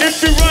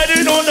 If you write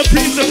it on a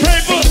piece of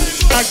paper,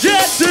 I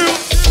got to.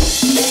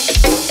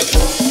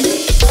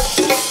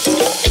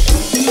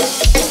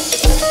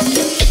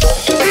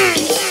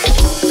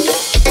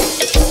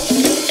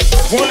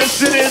 Wanna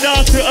send it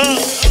out to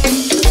us.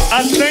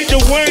 I think the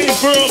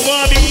Waynesboro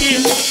Bobby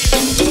is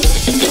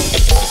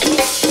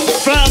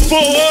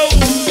 540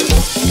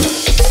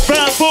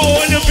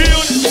 in the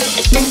building.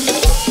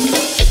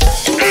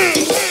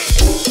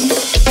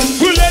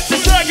 We'll let the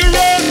tiger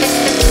run.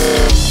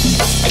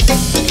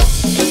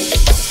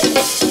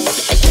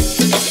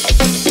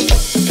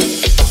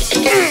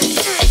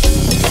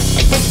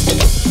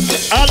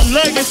 I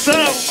like it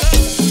sound.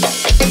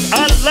 I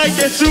like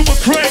that super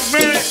crank,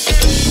 man.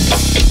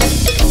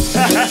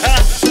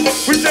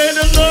 We say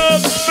the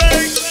love is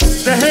fake,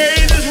 the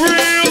hate is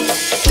real.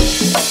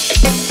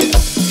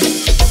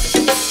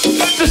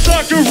 Let the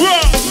sucker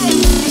rock,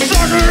 the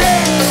sucker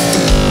rock.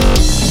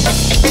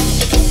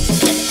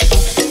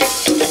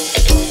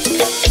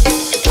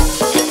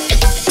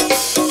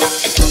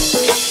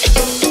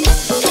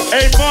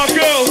 Hey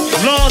Marco,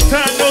 long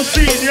time no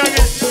see,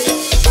 youngin'.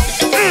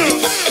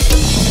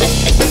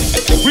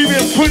 We've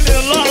been putting in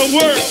a lot of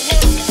work.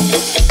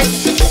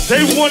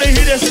 They wanna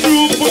hear that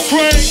super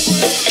crank.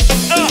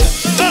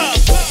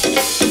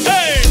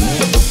 Hey,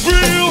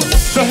 real,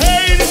 the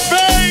hate is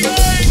fake.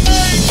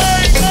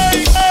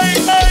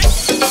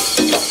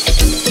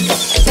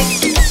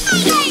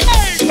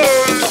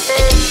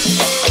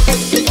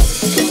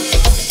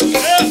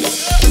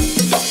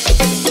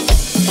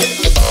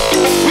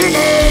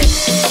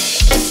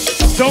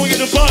 Don't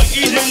get about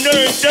eating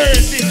nerd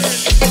Thursday.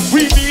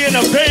 We be in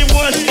a Bay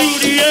One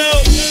studio,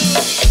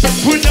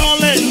 putting all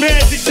that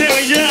magic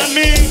down, you know what I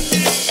mean?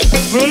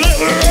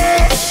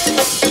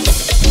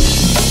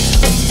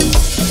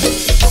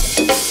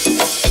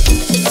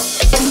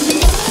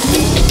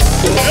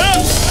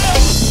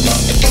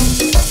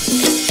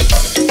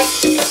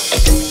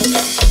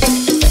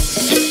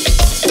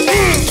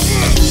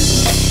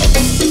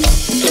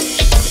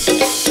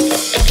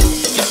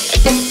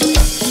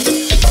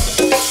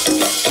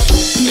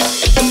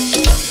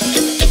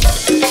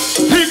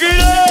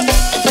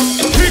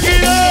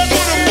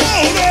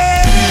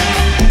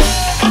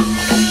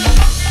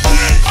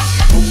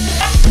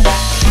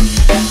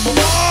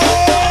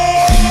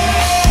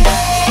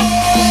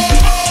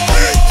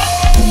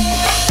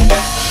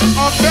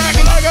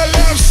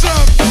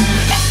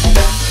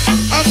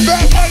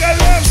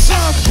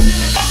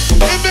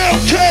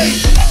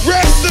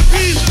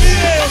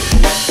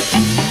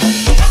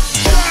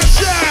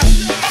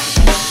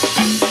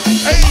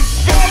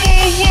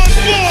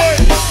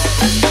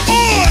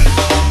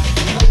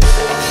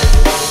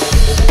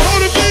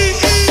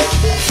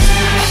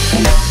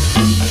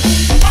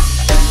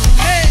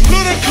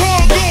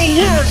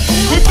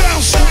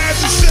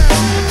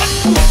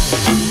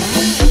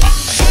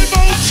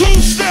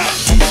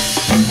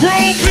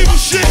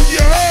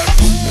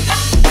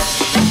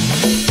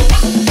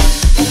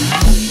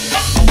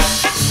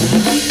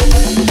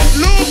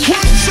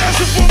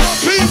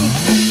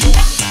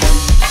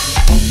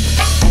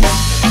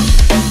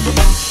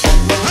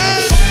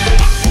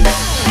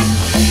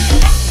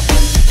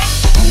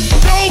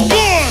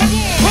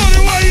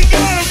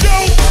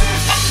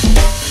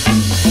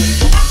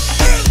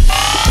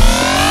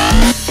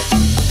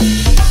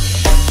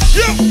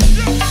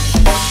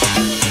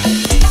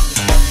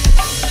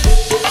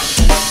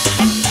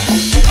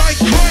 Like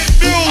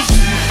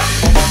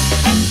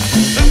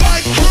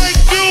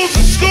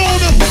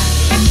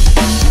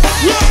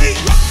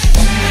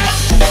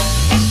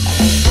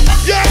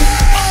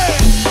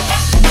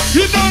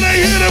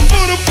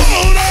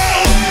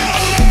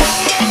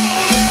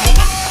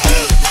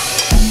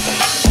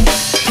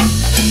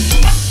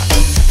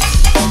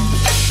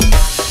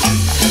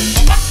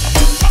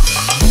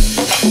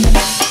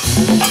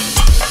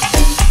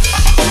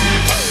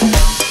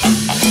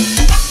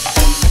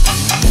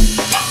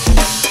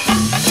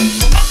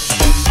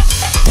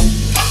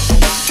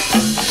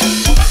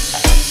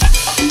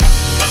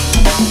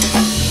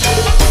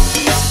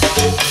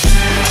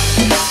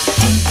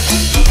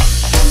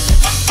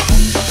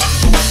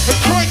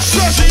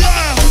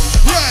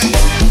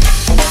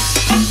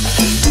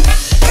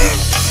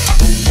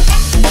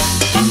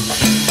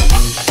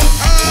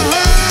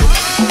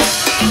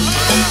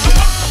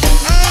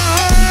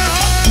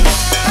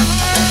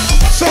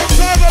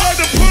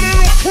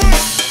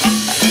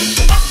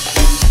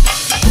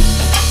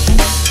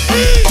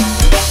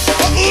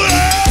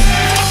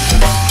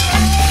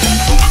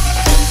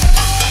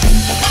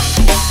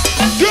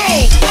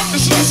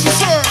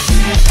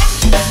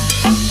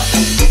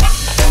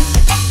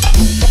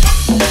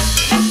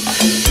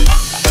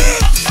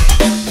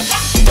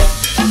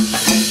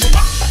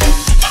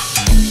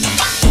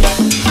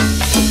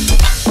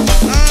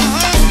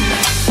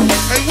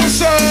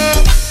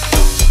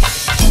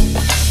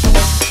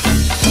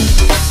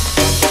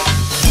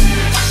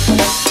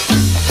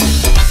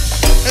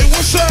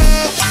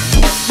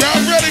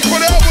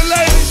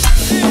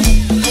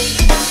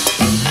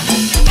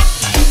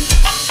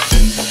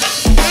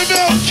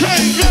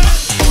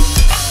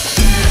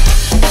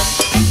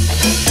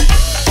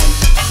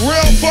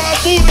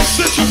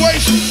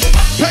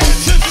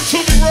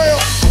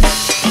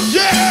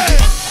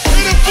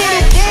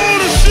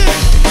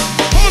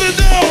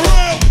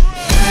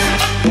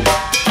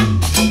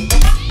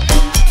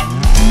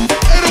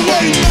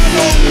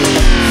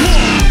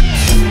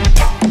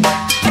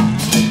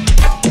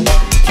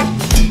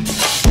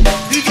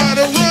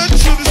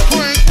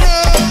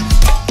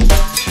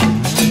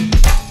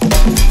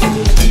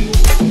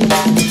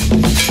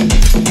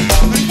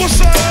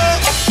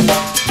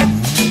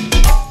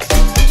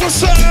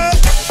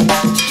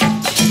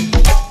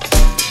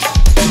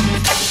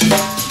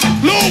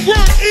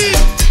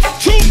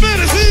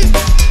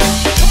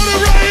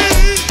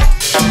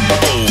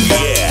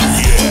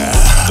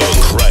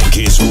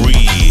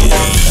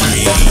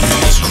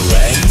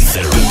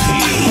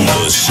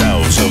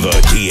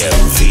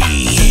DMV.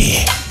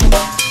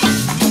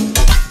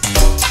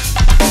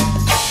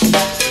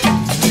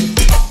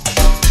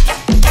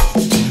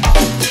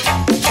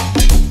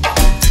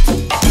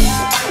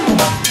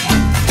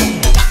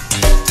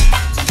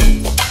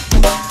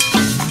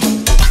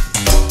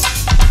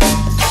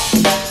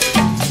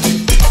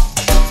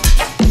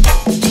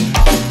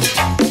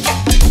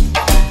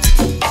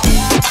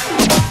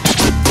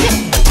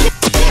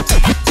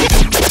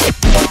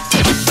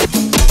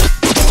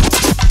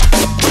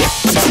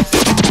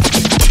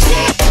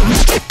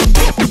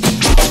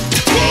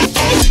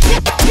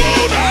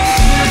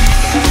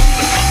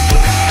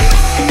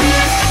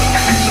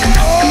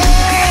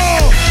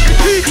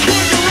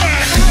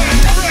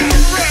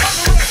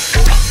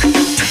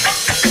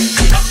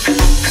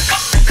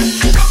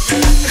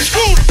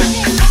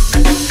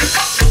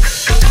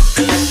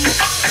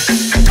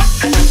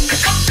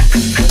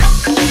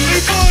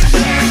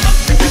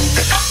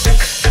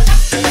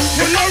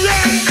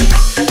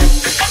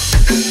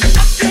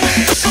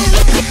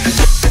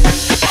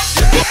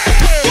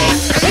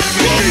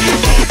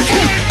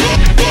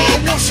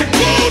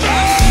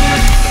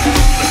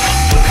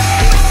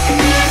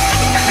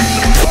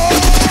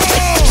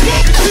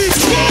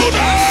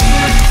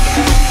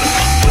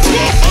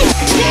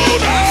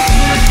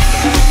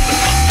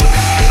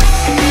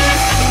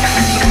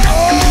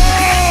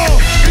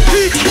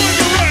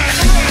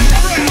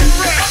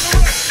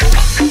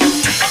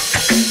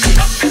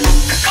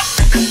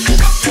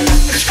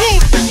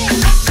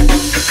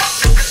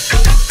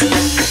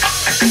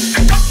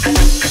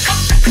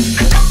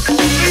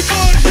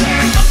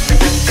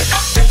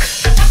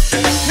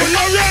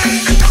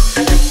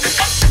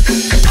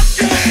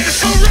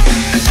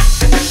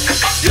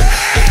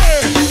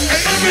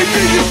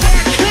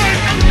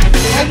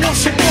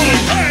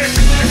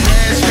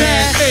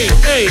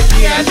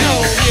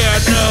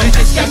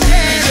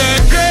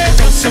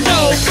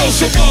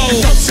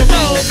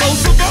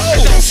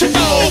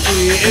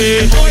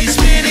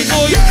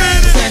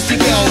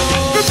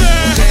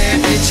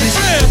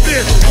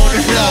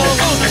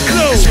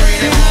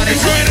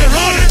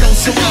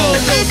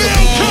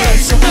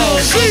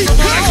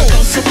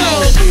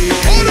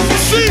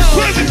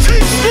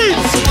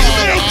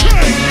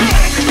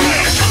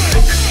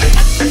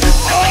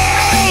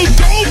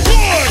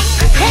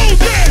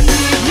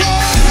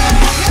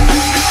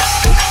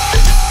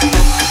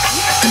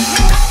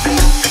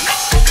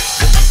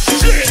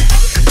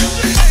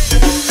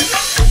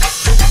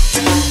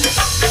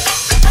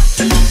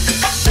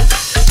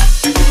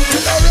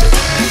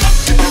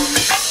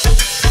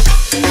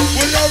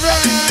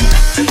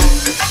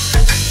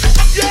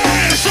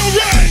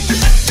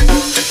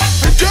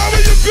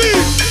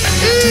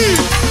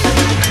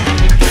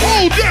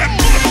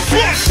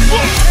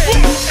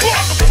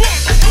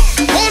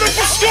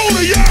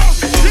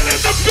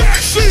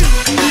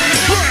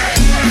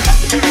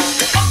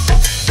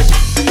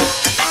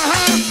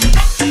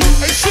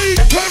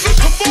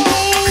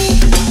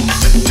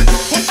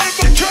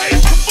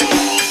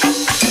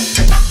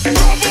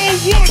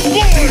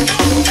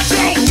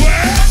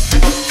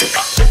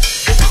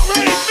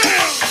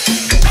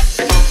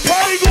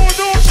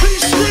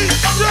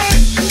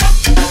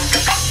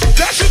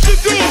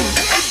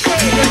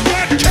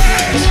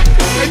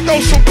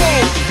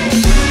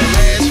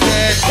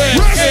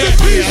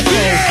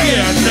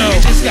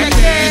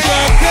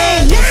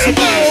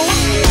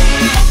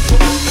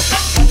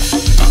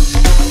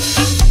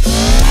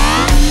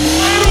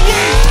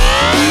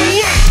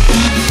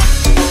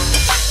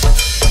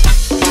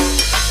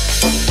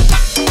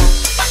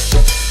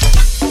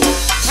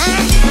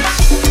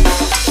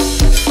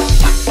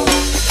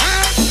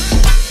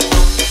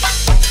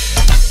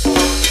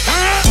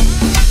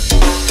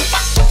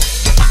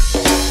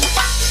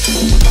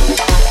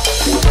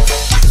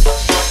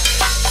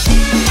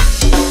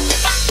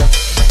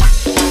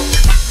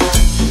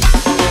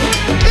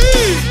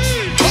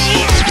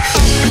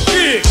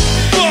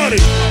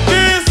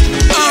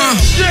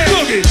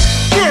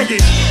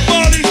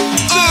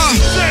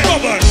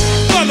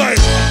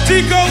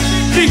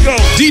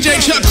 DJ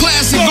Chuck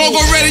Classic,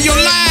 GoGoRadio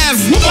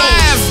live.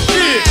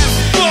 Big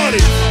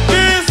party,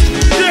 dance,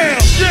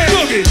 jam,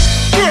 boogie,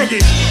 worgie,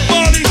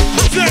 party,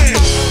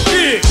 dance,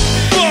 big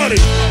party,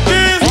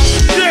 dance,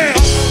 jam,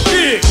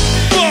 big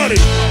party,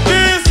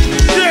 dance,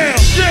 jam,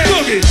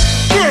 boogie,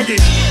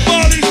 worgie,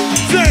 party,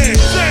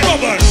 dance,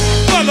 Robert,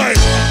 Bud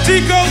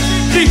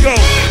Tico,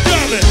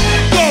 Diamond,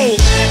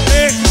 Gold,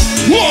 X,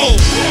 whoa,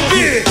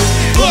 big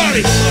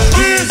party,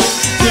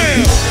 dance,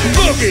 jam,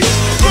 boogie,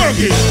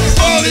 worgie,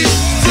 party,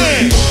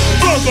 dance,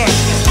 Robert,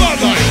 Bud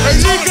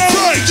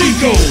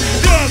Tico,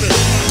 Diamond,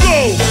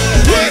 Gold,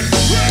 X,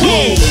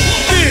 whoa,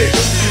 big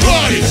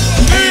party,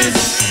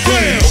 dance,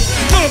 jam,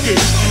 boogie,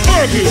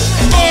 worgie,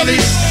 party,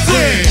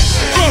 dance,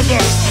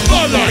 Robert,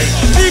 Bud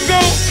Tico,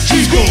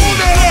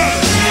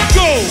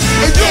 go,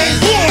 and don't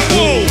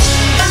go.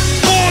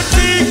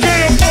 14K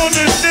up on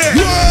the neck,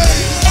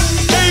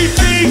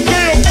 18K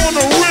up on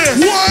the wrist.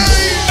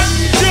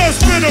 Just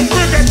been a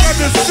brick, I got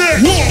the set.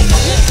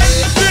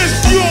 This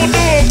you don't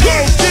know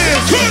about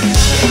this.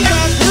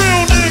 Got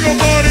real nigga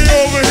money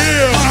over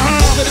here.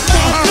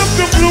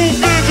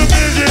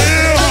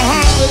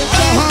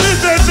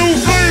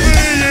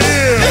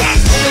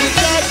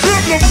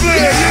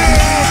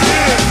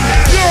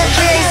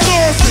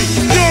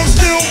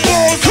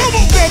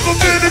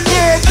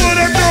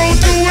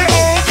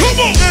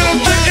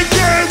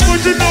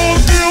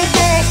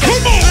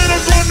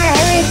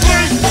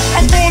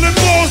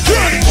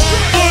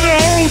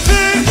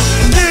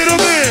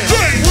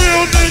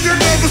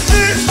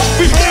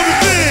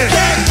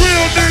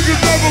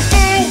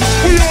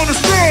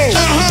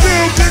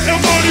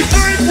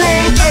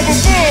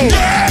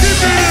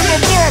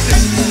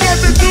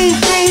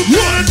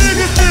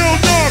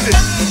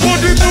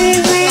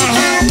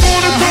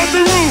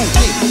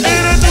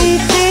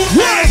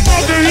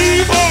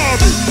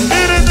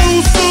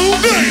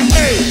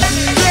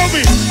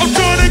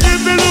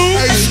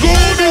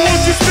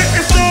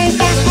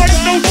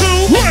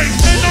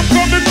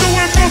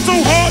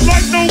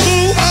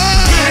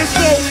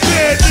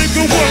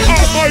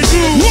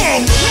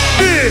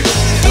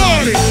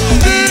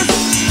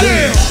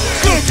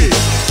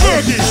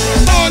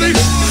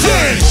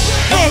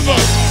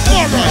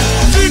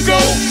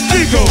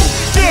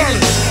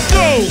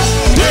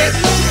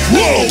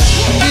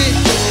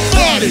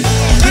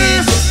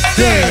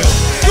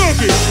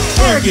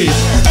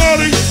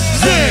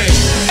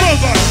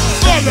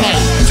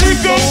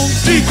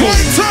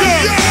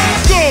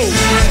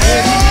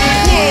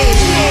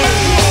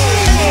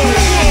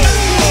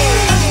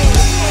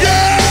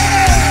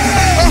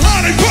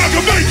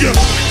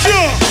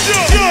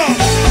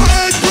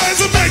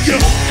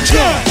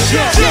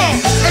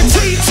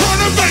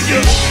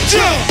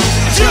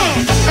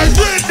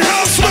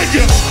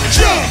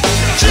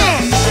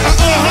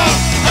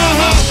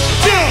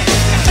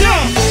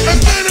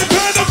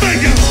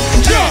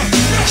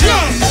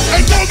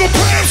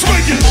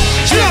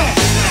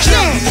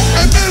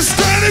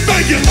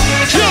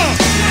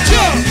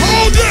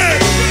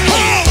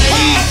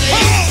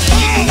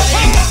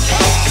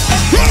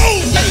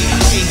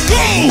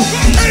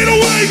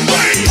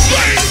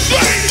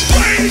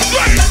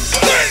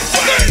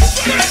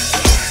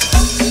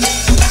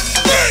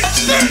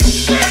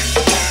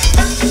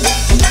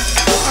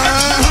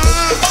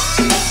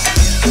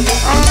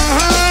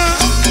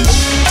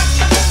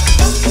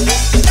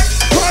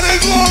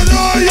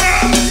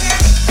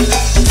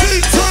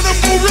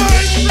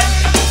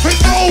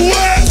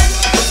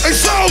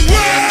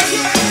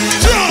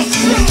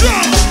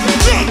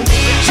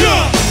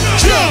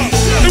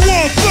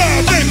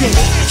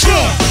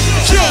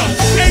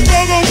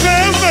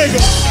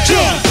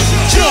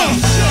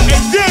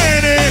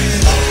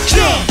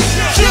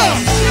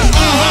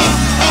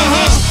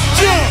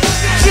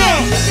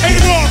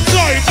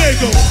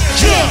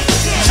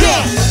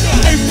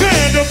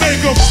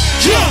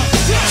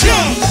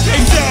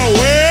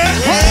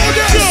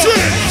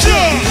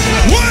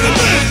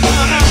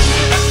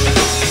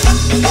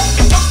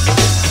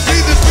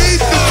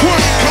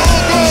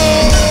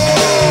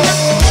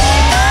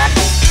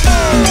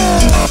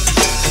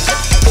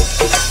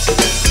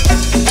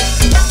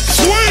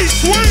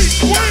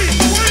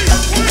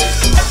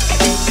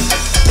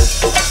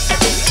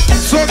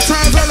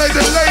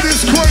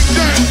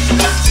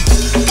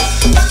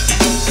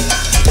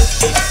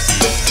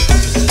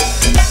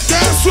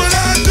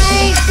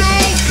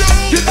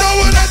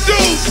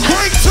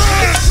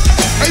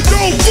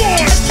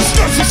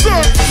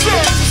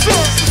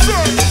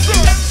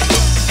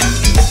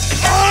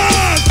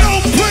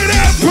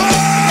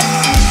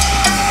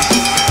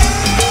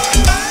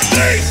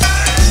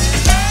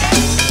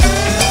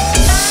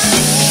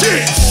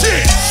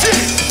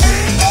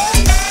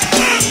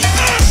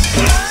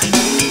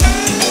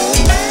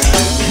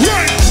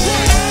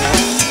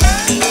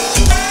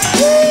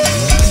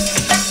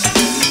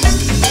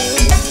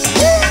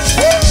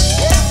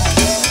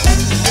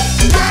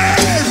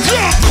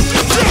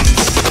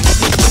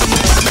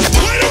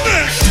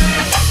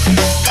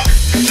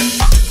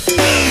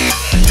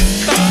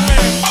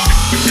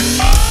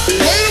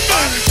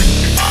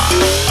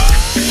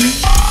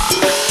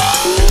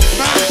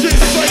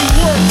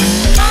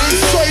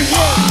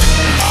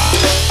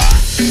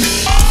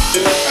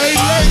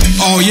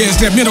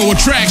 That mental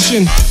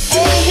attraction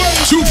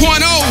 2.0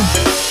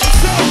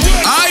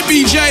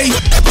 IBJ.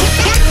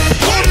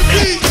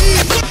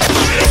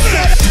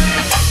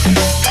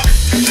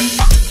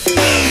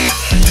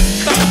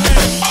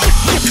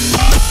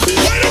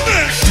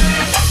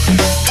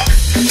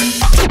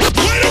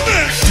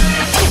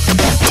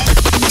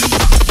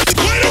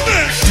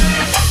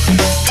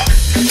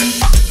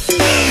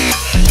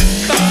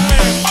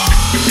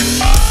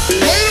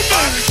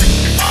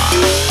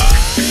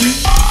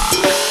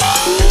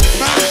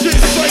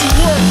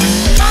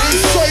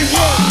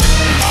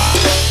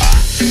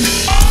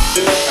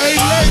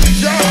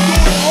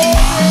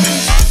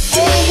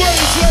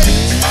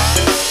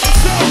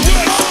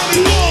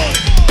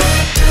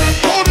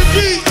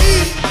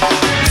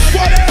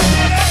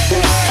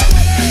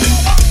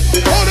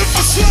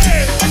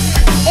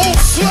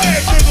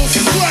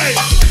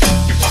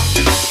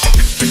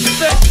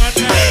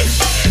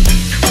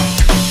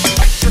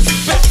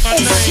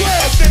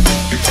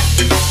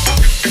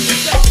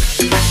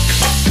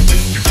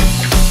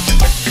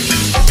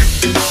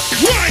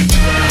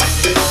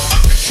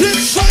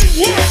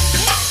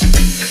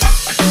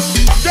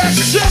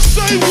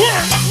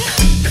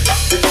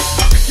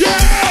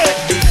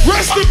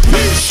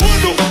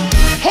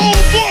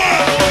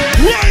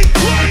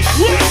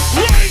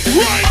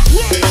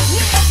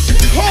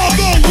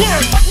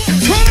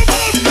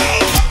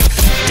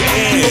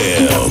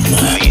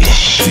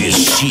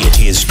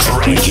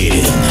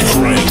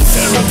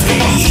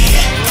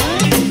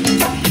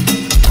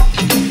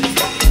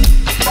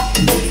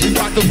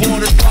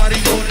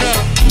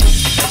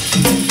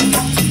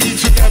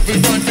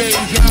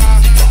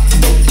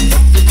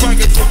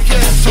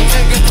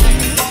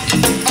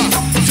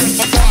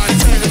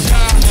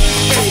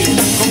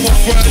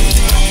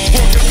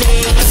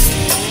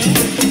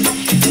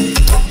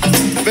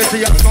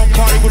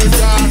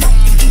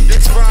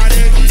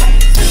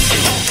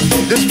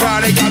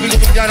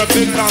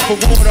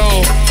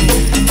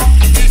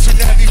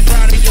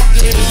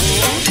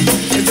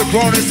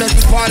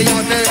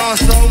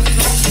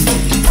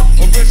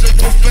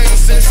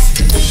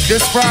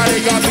 This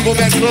Friday, got me go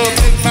back club,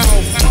 big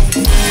mouth.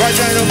 Right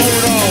down the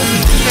moon on.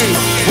 Hey,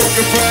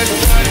 working Friday.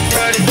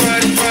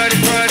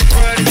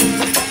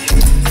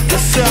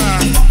 Yes, sir.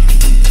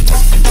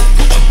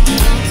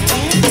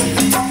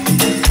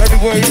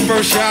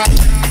 first, y'all.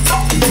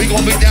 We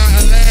gon' be down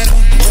Atlanta.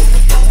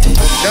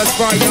 That's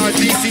right, y'all.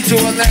 DC to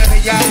Atlanta,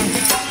 y'all.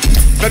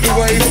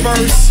 February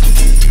 1st.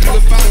 You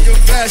can find your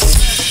best.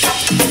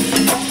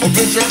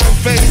 Original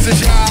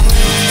faces, y'all.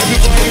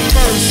 February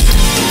 1st.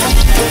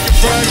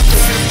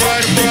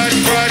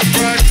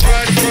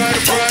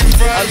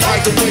 I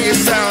like the way it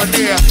sound,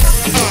 yeah.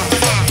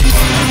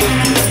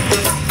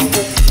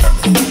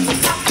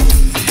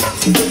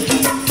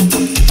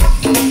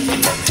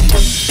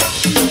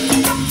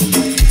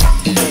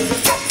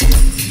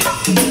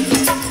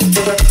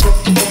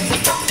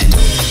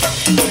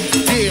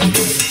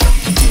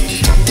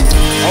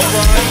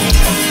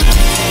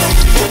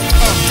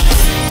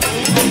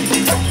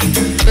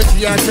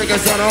 Yeah, check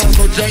us out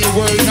also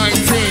January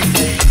 19th.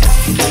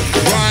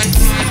 Right?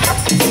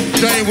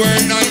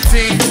 January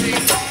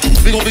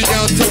 19th. We gon' be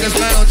down Tucker's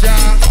Lounge,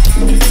 y'all.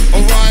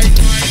 Alright.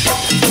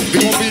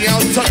 We gon' be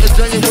down Tucker's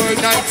January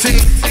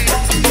 19th.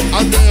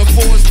 Out there in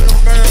Forestville,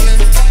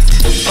 Maryland.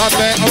 My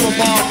bad, Upper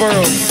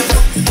Marlboro.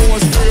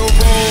 Forestville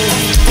Road.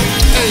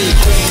 Hey.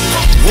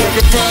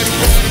 Working Friday.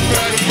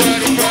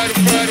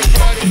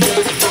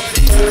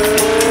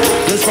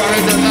 This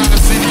Friday's a lot of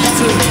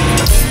CD2.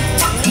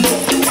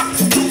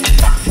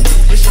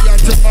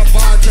 To my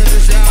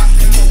bartenders, y'all.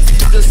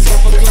 Just some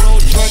a good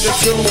old drink or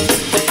two.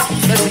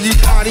 Making you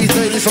parties,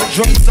 ladies, some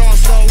drinks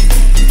also.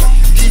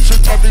 Each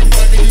and every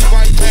Monday, we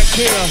right back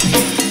here.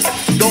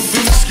 Don't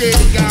be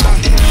scared, y'all.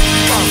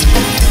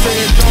 Say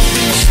it, don't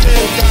be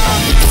scared,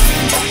 y'all.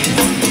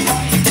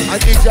 I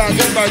need y'all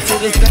get back to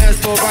this dance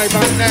floor right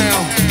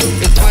now.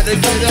 It's about to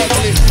get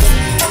ugly.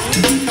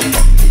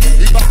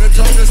 We about to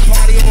turn this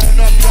party on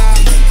up, y'all.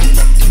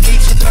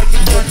 Each and every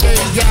Monday,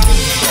 y'all.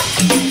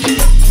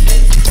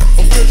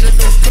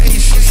 Original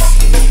faces,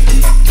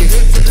 get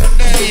hit to the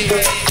name.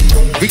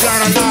 We got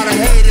a lot of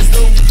haters,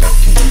 dude.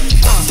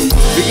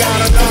 We got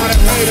a lot of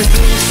haters,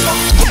 dude.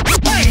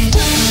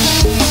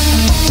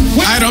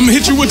 Alright, I'm gonna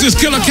hit you with this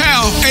Killer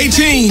Cow,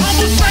 18,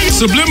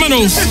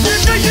 Subliminals.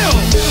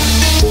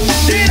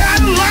 Did I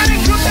line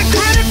it with the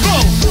critical?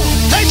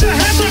 They should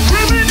have the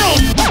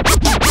criminals.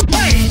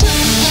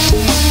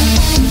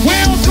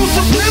 Well, to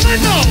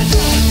Subliminals.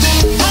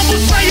 I'ma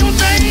say your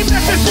name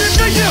if it's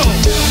into you.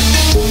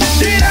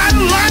 Did I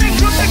line it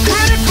with the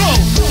critical?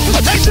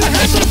 They should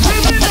have the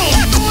criminals.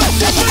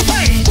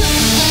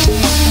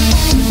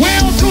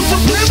 Well, to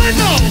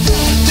Subliminals.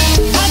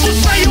 I'ma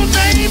say your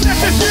name if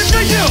it's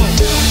into you.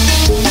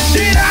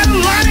 Did I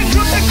line it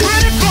with the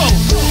critical?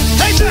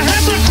 They should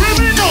have the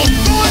criminals.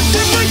 Going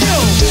to you.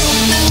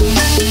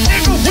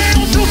 Nigga,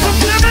 well, to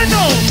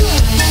Subliminals.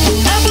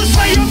 I'ma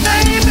say your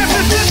name if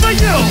it's into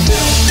you.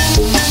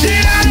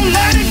 Did I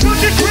line it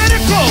with the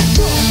critical?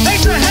 They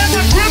should have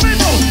the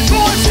criminals.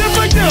 Going to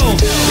you.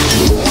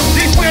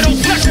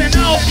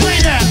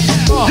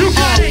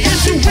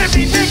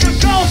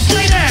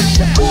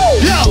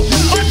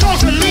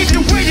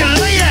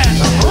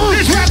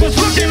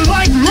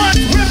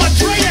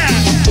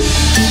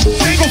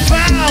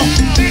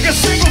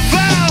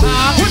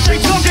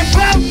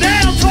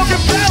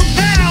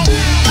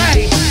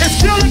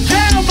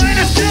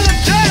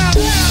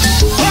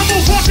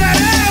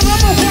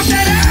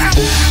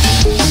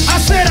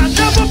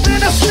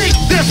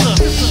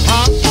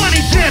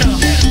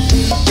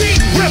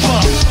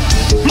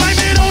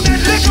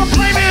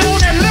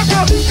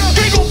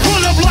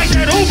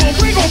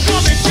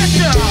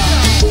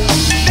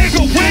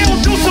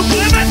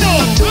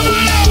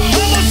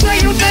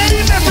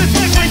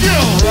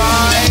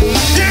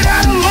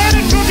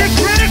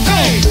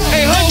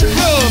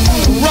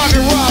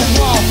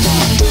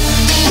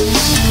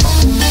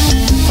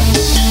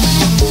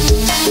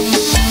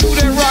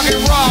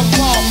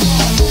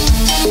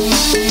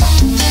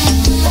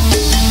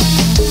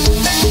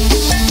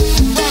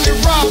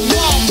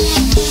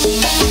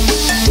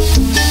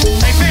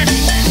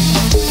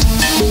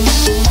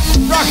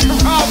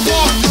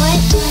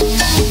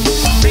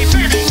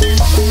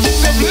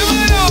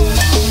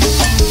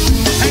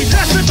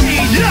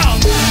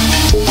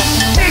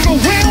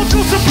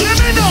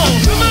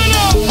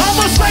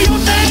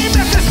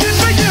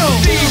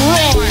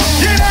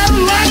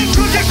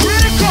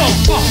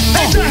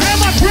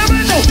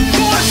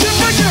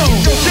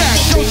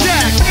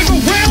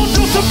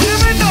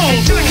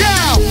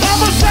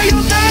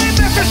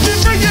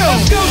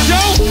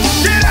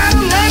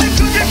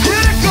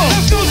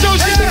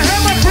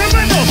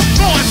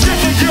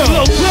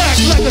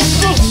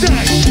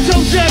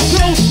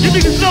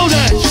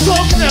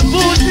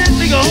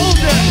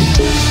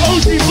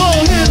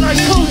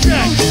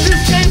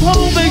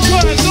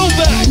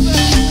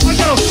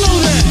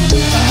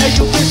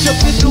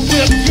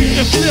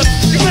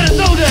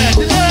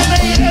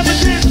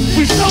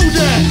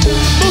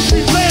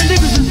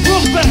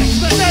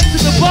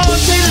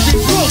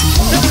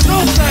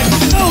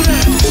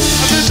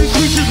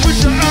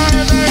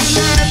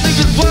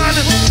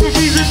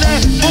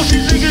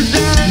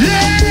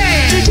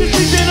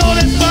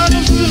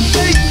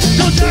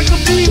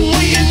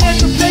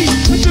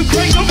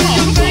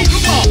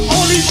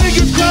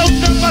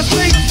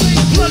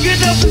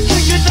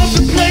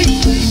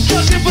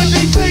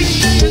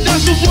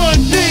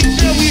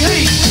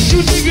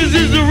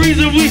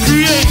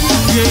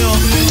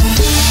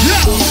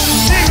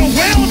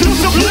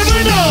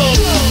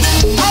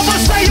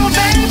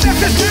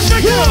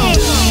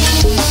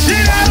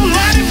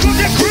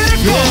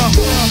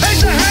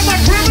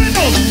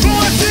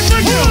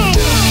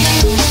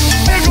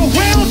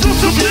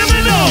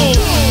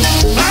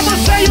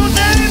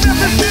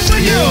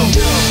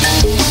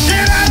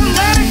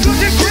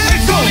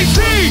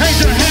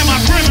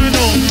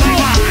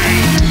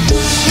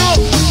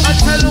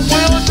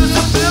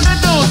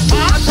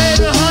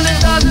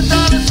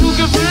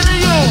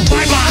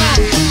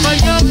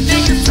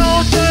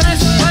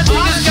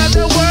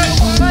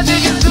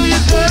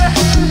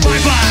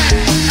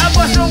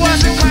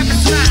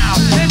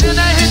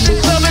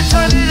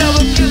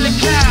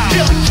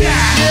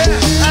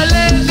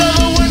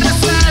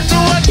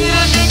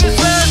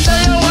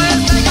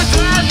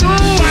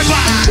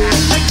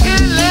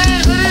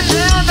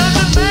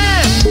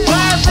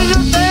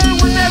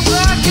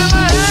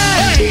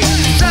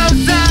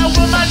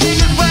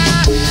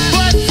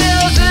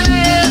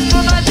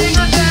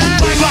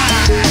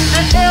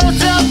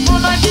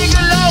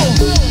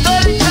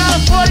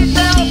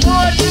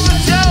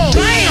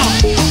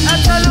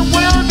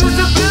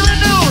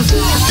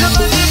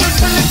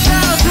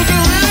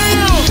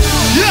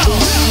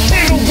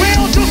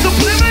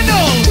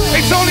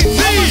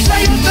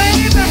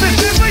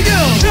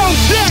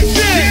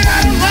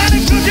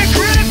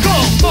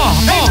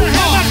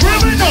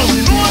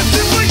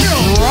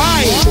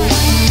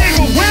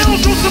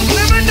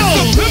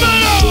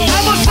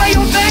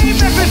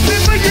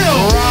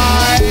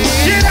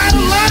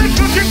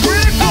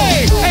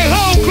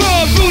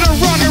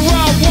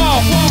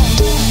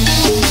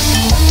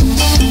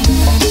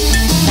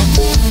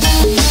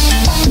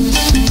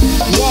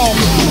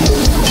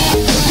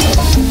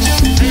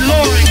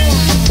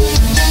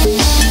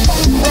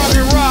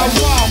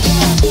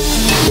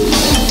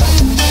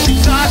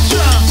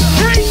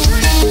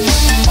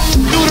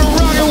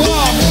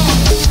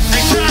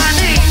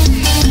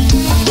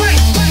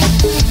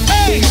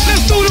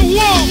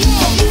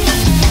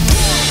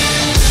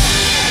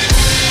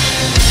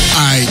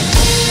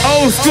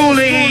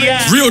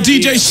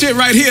 DJ shit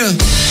right here.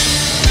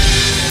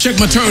 Check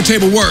my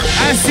turntable work.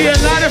 I see a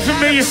lot of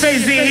familiar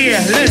faces in here.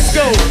 Let's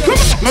go.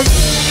 Come on.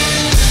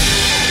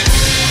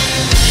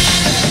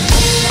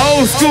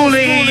 Old school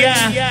in here.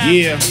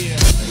 Yeah.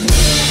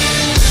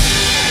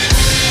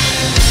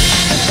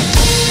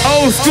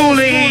 Old school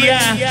in here.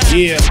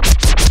 Yeah.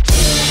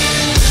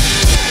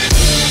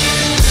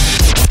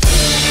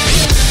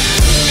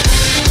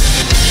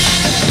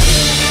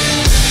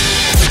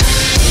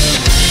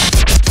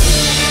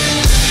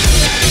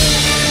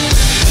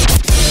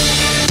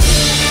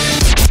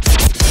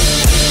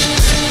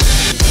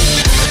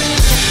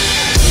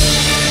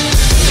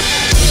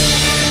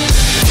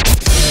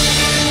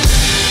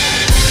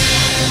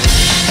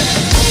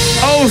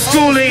 Old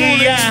school in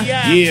here.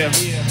 Yeah.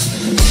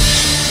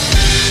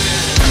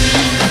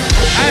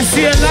 I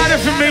see a lot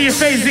of familiar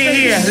faces in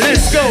here.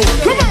 Let's go.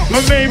 Come on.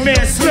 My main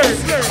man Slurp.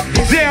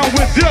 Down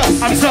with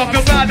us. I'm talking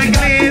about the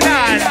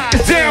Clientele.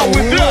 Down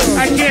with us.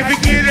 I can't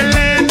forget the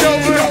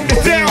Landover.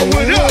 Down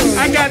with us.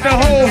 I got the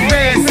whole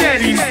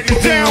Facez.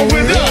 Down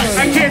with us.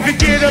 I can't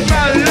forget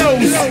about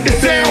Lowe's.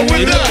 Down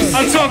with us.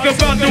 I'm talking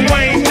about the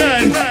Wayne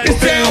Nunn. It's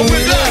down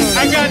with us.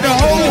 I got the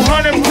whole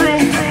 100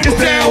 proof. It's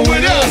down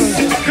with us.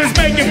 Cause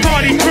making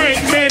party crank,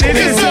 man, it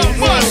is a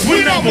must.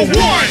 We number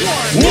one.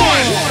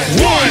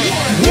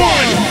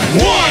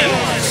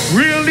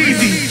 Real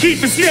easy,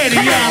 keep it steady,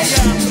 y'all.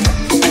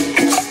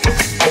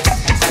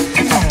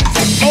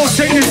 Oh,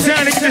 take this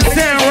down and get the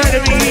sound right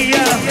up in here,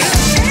 y'all.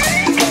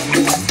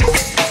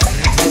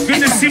 Good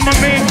to see my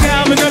man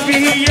Calvin up in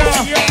here,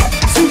 y'all.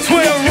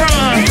 212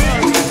 Ron.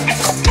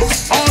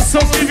 Also,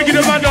 don't forget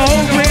about the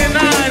whole Clan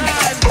 9.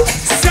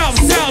 South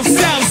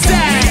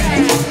side.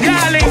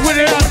 Y'all ain't with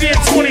it out there,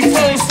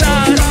 24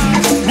 stars.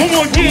 One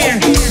more again.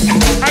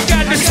 I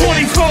got the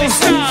 24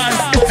 stars.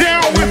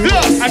 Down with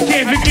us. I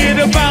can't forget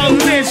about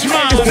Lynch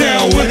Mom.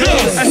 Down with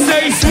us. I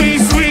say sweet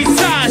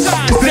Tosh.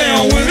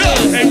 Down with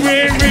us. And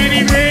red.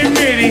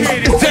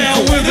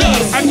 Down with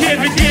us. I can't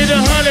forget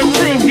 100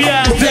 proof,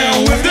 yeah.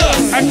 Down with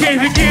us. I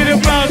can't forget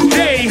about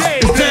Dave.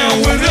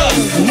 Down with us.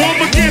 One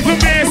more again for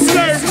man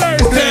Slurp.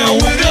 Down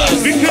with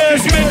us.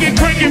 Because making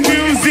cranking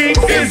music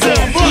is a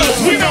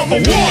must. We number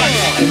one.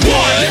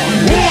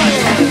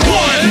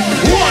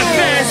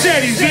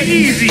 Facez, be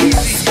easy.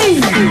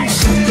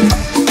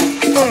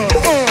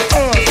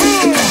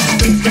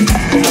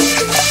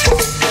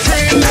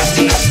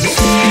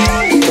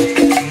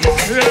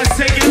 Let's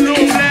take a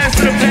little blast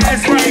for the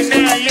past right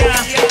now, yeah.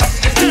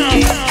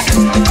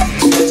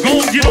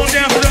 Gonna get on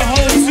down for the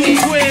whole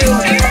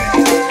 212.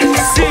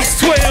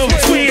 612,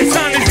 twins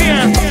on the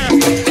down.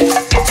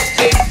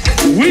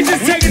 We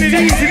just taking it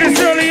easy this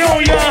early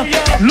on, y'all.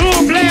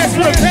 Little blast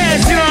for the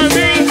past, you know what I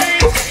mean?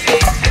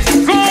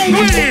 Go on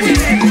with it.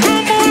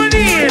 Come on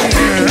in.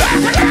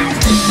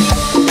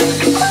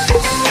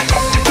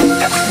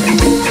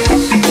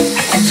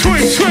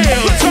 Twin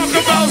Trail, talk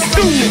about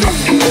Stu.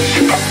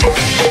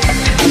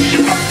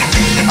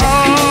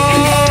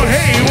 Oh,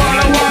 hey,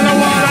 walla.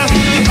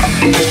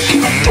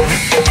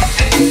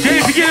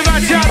 Can't forget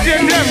about y'all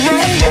there, that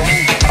row.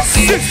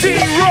 16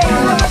 row.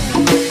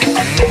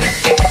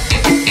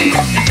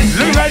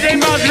 Look like they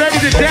about ready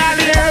to die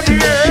there up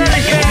here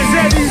early, guys.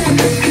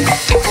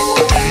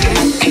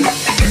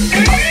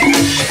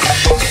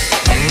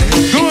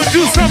 Gonna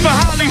do something for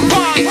Holly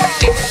Pop.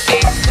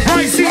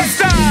 Pricey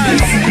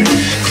Stars.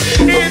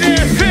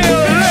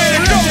 NFL, let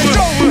it over.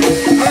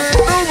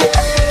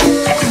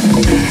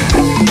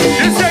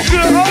 This that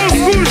good old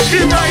school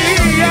shit right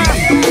here, y'all.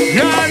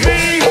 You know what I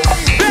mean?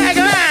 Back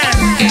line.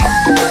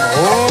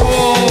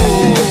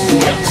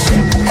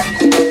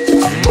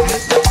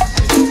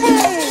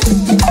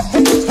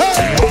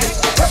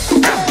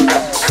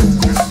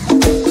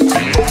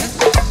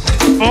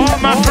 For all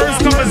my first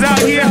comers out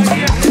here,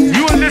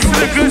 you will listen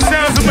to good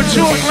sounds of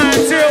mature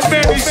Clientele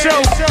baby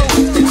show.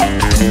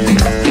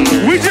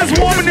 We just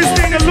warming this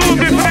thing a little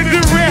bit for the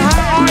good red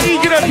hot RE.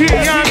 Get up here,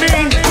 you know what I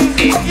mean?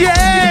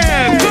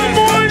 Yeah, come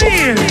on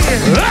in.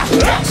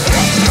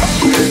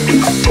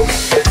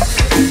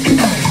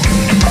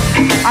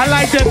 I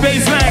like that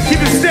bass line,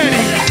 keep it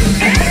steady.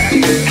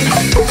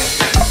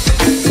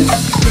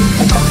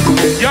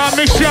 Y'all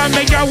make sure y'all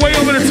make your way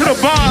over to the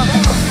bar.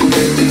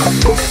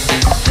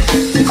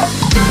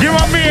 Get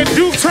my man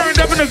Duke turned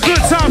up in a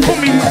good time for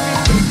me.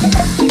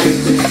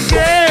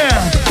 Yeah,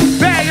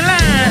 back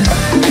line,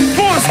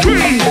 4th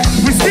Street,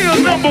 we still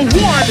number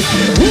one.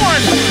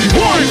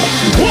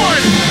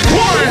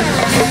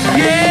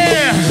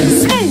 Yeah,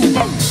 smooth.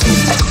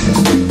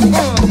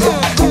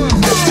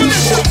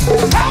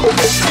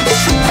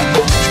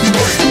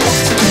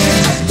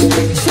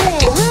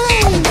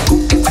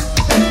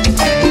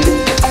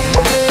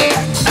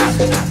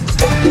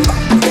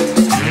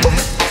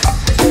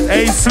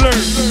 Hey Slurp,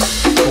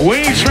 we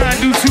ain't trying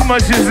to do too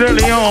much this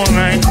early on,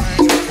 man.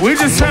 We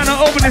just trying to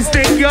open this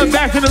thing up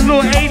back to the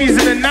little 80s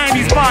and the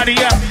 90s party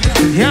up.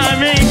 You know what I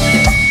mean?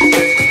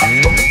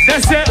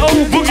 That's that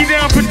old Boogie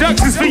Down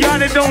Productions for y'all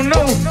that don't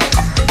know.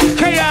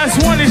 Chaos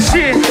One and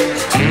shit.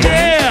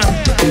 Yeah.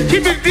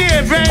 Keep it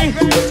there, man.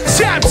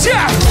 Chop,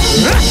 chop.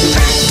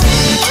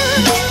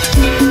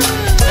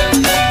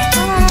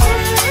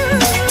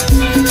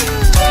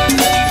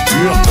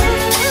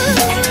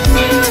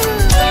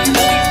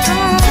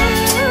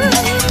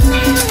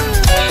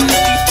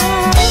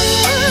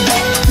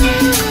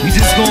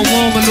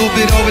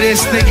 there,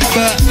 stinky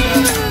butt.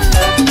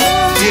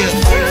 Yeah.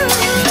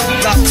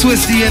 Lock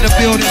Twisty in the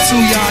building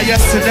too, y'all.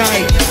 Yes,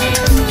 tonight.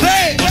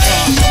 Play.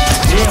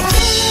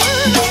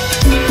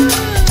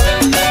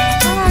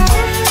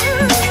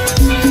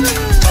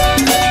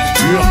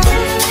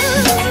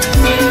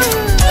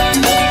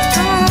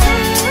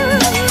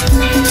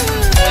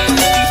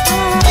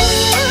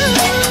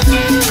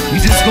 We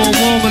just gonna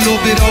warm a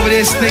little bit over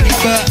there, stinky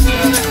butt.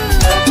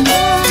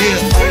 Yeah.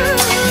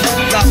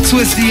 Lock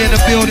Twisty in the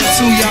building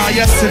too, y'all.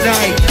 Yes,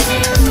 tonight.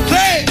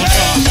 Play.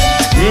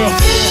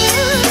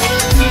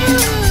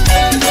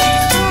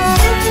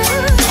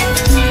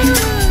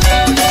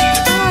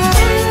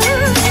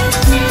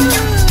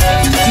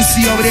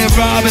 See over there,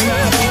 Robin.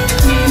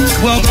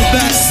 Welcome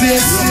back,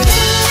 sis.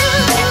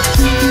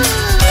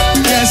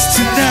 Yes,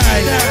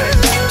 tonight.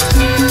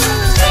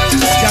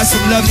 Got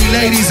some lovely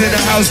ladies in the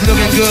house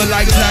looking good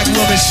like a black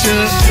woman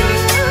should.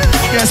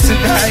 Yes,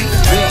 tonight.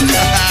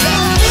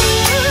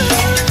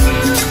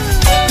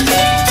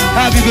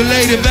 Happy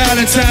belated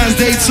Valentine's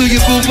Day to you,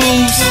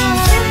 boo-boos.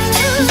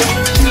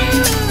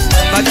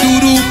 My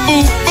doo-doo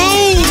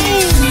boo-boo.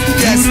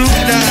 Yes,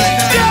 tonight.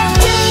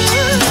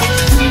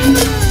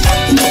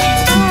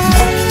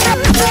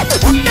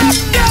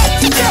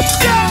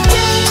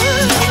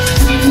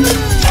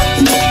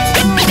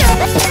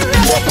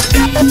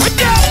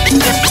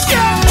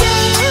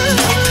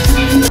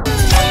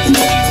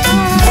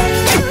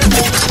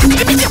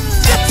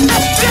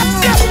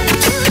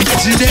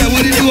 Jeanette,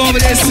 what do you do over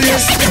there,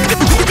 sis?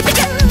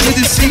 Good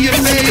to see your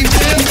baby.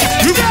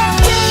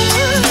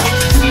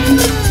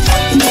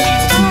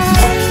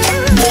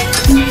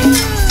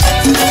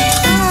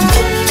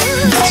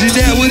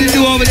 Jeanette, what do you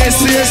do over there,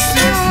 sis?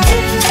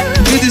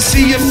 Good to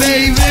see your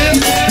baby.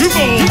 You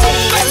go.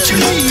 What you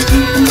need?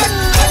 What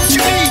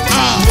you need?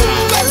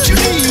 What you need? What you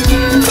need? What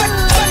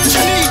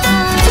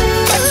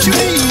you need? What you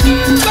need? What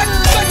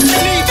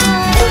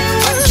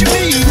you need? What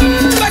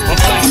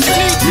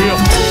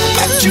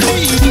you need? What you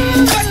need?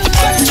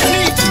 What you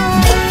need?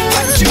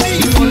 What you need?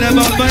 You gonna let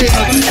my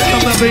baby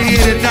come over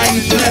here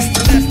tonight?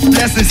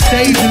 Bless the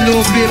stage a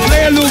little bit.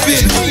 Play a little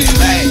bit.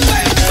 Play.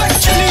 What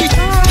you need?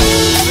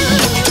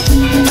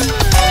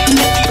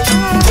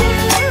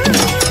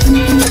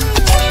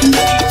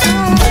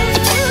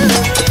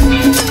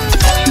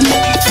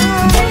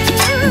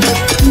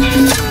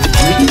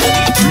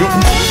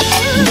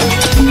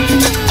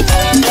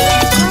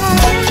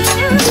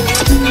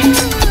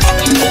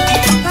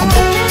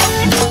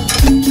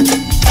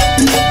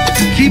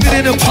 Keep it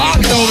in the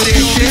pocket over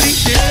there,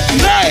 Kitty.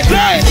 Play,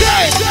 play,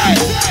 play, play.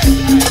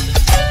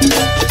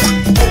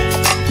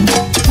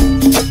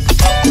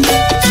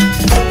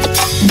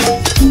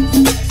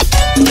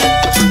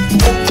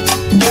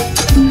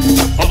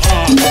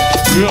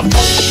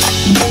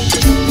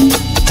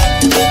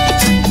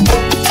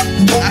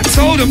 I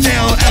told him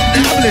now,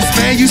 Annapolis,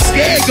 man, you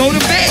scared, go to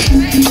bed.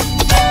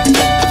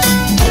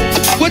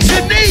 What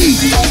you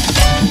need?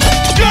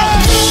 Go!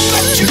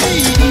 What you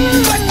need?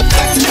 What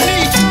you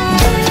need?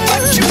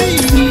 What you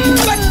need?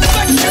 What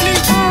you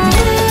need?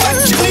 What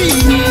you need?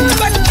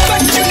 What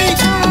you need?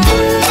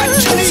 What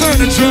you need? Turn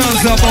the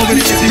drums up over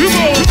there.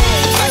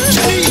 What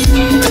you need?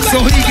 So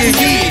he can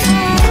hear.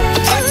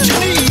 What you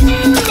need?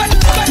 What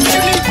you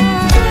need?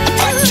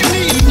 What you need? What you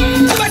need?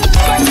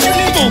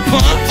 Come on,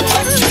 Pop.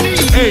 What you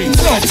need? Hey,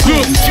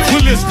 good.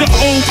 Well, it's the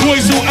old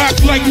boys who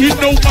act like you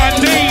know my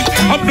name.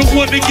 I'm the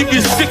one that give you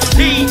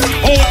 16.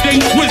 All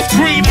day twist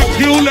green, I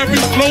kill every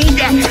flow.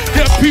 Got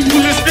deaf people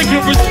listening,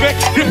 give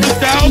respect, different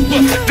styles,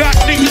 but not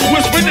niggas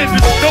whispering. And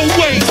there's no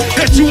way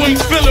that you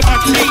ain't feeling my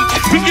team.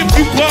 We give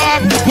you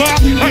pop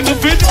like a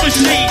vending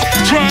machine.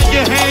 Trying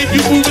your hand,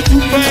 you moving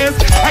too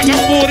fast. I got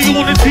 40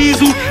 on the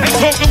diesel, ain't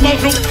talking about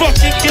no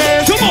fucking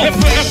gas. Come on, and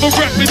forever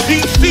reppin'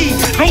 DC.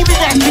 Know the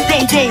rock to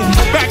go.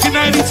 Back in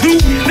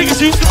 '92, niggas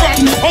used to rock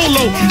the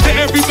polo. To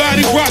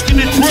everybody rocking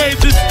the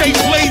dreads and stay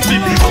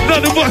blazing.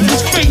 None of us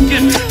is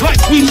faking like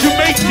we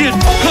Jamaican.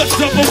 Cause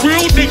I'm a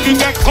real nigga,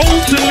 got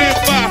codes to live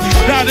by.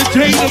 Not a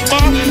day to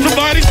buy.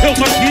 Somebody tell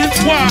my kids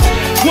why.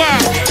 Why?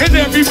 And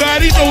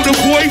everybody know the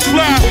boy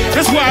fly.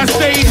 That's why I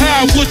stay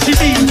high. What you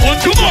need? One,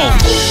 come on.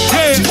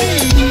 Hey.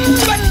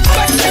 What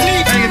you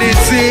need? Hanging in,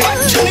 see?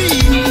 What you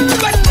need?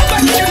 What you need?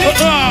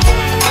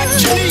 What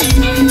you need?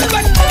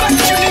 What you need?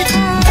 What you need?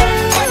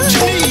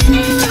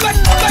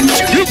 What you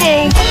need? You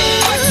go.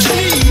 What you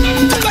need?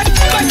 What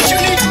you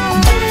need?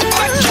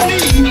 What you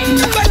need?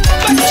 What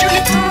you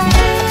need?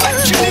 What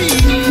you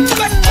need?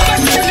 What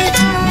you need?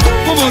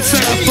 One more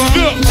time,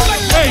 Look,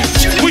 hey,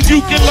 when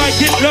you can like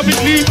it, love it,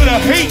 leave it, or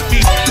hate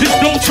me. Just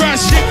don't try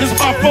shit, cause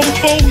my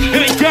fofo,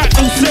 it ain't got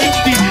no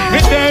safety.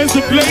 And there's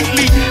a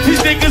blatantly,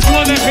 these niggas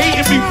wanna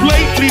hate me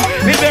blatantly.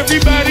 And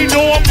everybody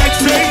know I'm like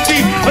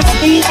safety, a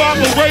smooth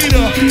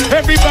operator.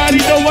 Everybody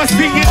know I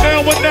see it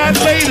now and not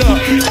later.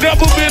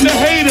 Never been a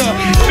hater,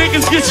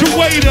 niggas get your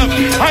weight up.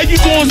 How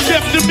you gonna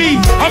step to me?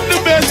 I'm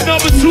the best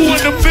number 2 in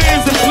the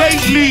fans of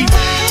lately.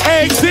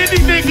 Ask any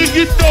nigga nigga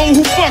you know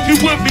who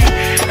fucking with me.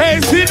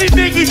 Ask any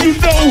nigga you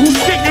know who's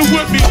sticking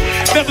with me.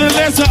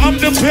 Nevertheless, I'm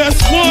the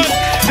best one.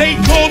 They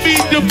call me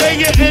the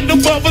mayor and the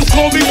mothers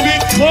call me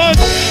Big Pun.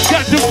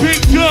 Got the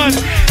big gun,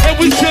 and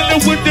we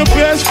chillin' with the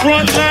best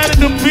front line of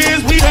the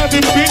biz. We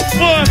having big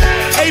fun.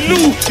 Hey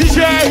Lou, did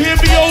y'all hear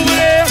me over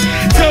there?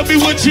 Tell me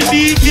what you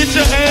need, get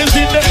your hands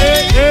in the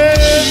air.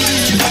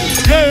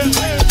 Yeah,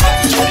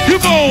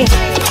 come on.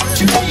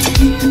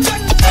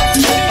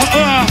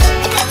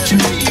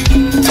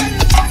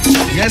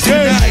 Yes,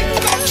 tonight.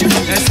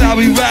 That's how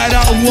we ride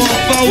out 1-4.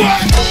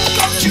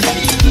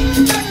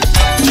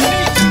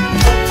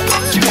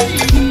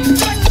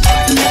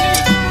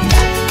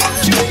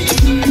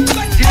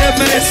 Yeah,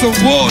 man, some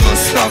water or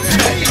something.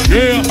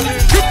 Yeah.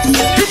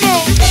 Come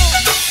on.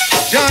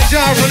 John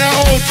from that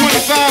old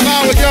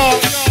 25-hour, y'all.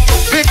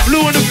 Big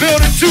Blue in the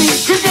building, too.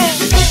 Come on.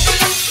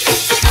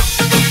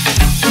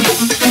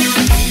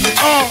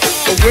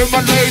 With my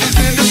ladies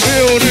in the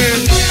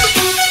building.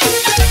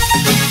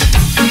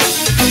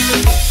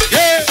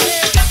 Yeah.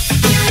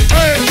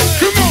 Hey,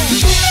 come on.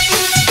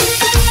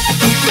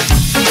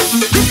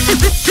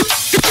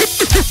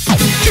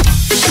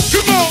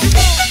 Come on.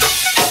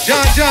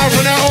 John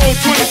from that old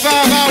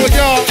 25-hour,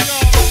 y'all.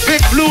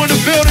 Big Blue in the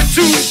building,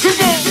 too. Come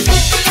on.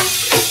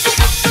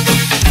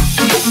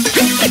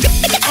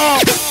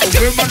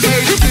 With my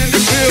ladies in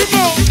the building. Come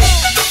on.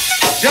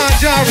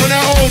 John from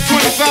that old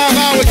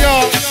 25-hour,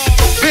 y'all.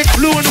 Big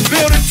Blue in the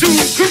building, too.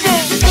 Come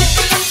on.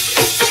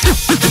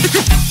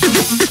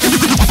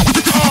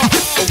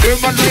 With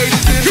my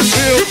ladies in the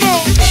building. Come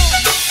on.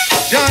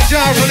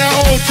 John from that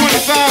old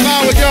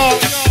 25-hour, y'all.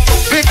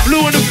 Big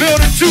Blue in the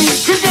building, too.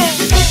 Come on.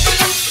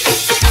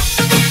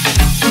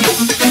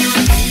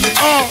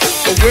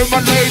 With my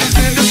ladies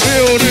in the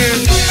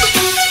building.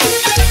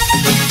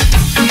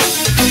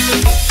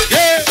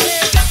 Yeah.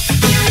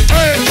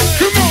 Hey,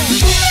 come on.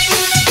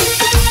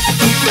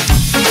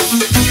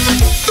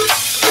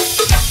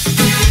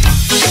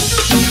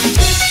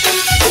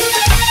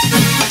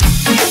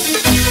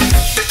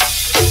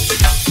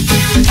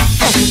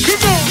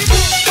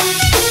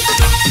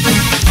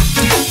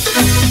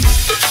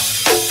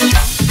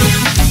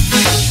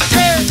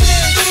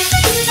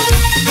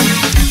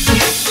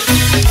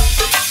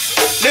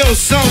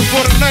 Something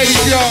for the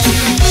ladies, y'all.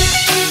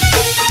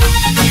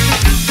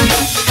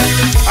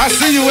 I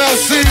see you,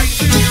 LC.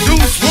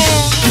 Deuce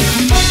One.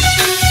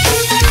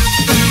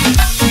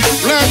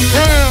 Black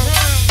Brown.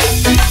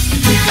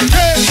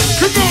 Yeah,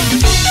 come on.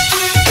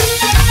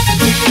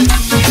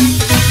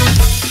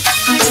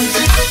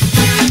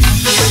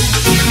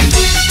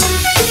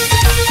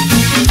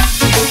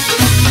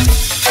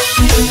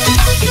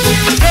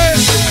 Yeah,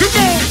 come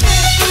on.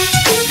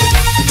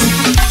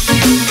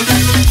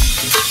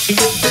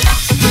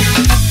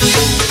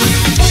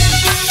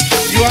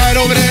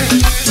 Over there.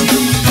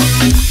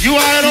 You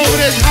alright over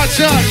there, hot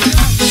shot.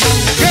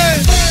 Yeah.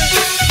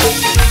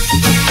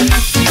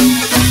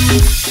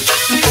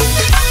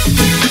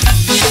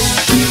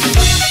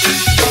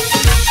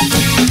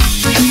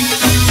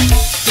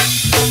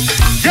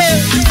 Yeah.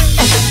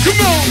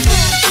 Come on.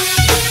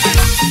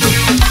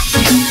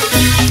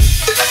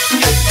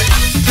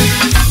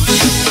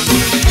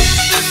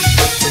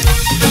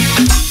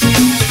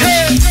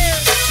 Yeah.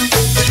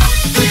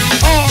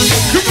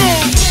 Come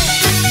on.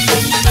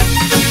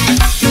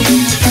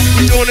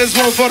 Doing this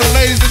one for the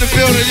ladies in the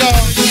building, y'all.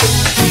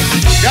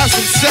 Got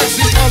some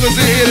sexy mothers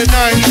in here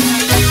tonight.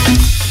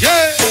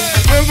 Yeah,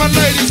 where my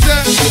ladies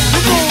at?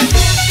 Come on.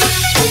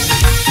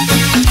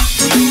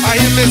 I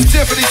hear Miss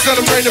Tiffany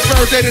celebrating her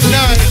birthday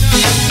tonight.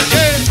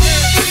 Yeah.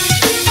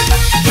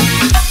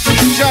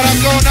 Shout out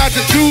going out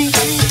to two,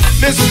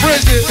 Miss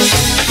Bridget.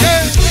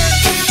 Yeah.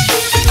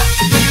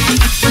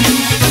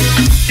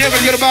 Can't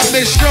forget about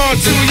Miss Shawn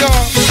too,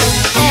 y'all.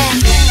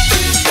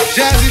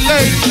 Jazzy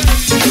Lady,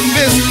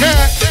 Miss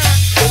Cat.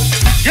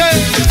 Yeah,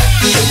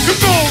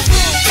 come on.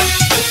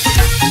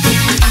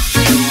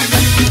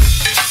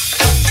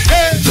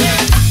 Yeah.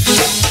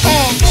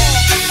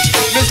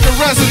 Mr.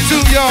 Russell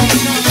too, y'all.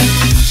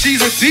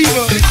 She's a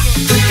diva.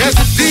 That's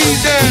a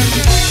DJ.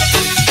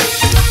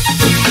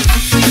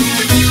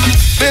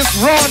 Miss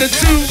Rhonda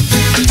too.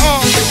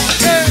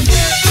 Yeah.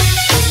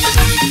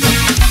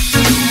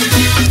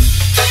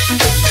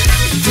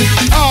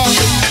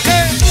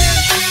 Yeah.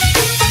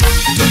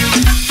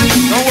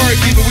 Don't worry,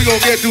 people. We gonna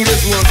get through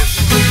this one.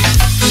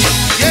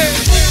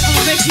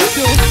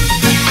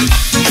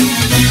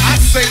 I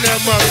say that,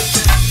 mother.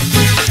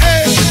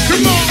 Hey,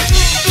 come on.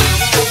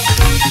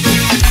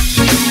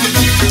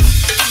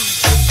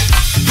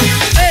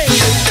 Hey.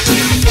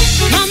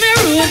 Come here,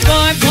 rude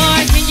boy,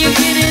 boy, can you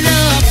get it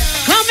up?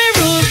 Come here,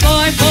 rude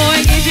boy,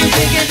 boy, if you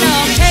pick it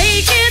up.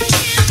 Take it,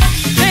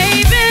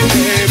 baby.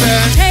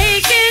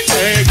 Take it.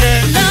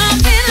 Love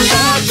it,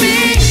 love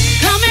me.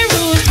 Come here,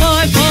 rude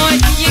boy, boy,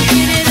 can you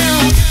get it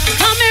up?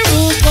 Come here,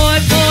 rude boy,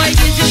 boy,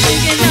 can you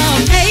pick it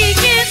up? Take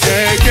it.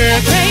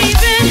 Baby,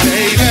 take it.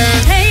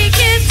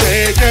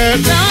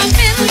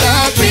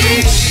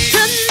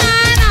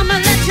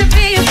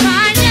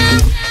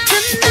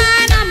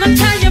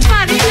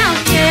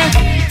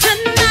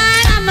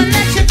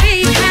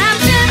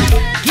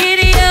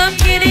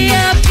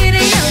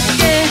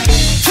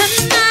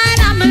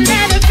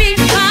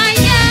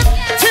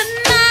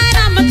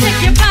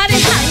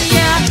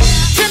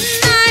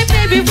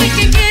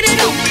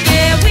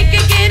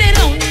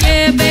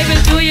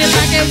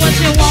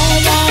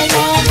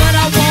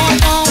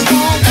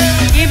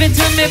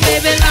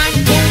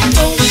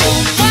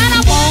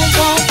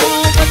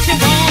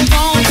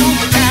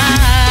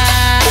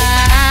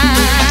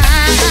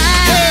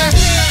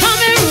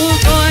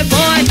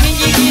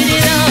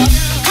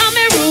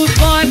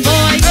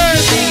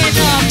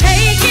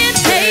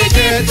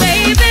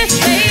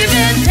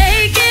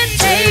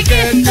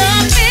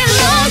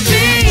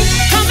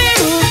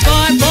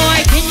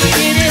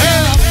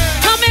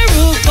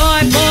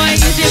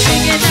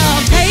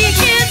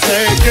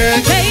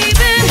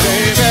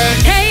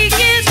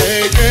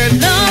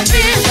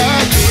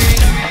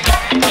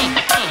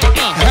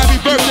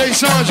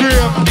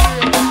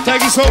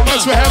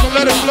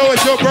 Apollo,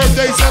 it's your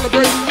birthday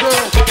celebration,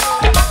 girl.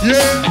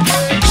 Yeah.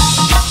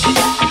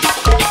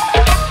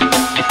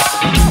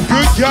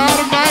 Good God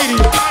Almighty.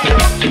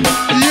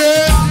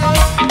 Yeah.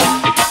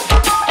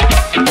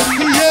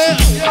 Yeah.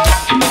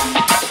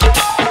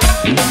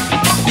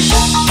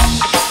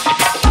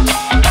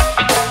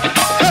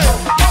 Hey.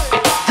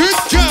 Good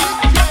God.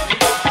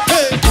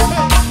 Hey.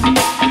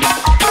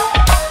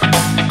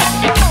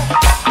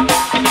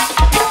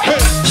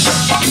 Hey.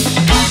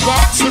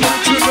 Box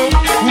original,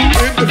 who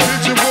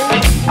individual.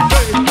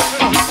 Hey.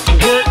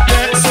 Work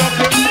that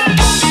sucker.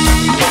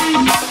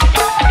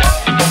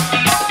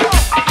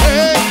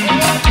 Hey.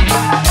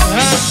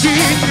 I'm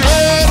getting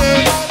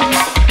ready.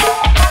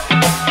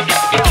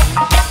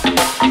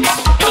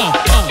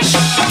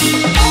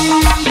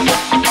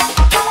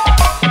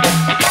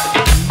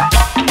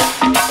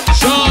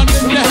 Sean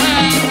in the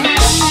house.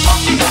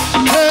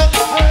 Hey.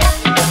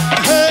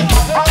 Hey.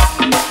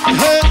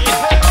 Hey.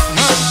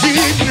 I'm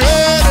getting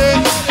ready.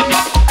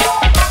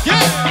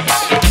 Yeah.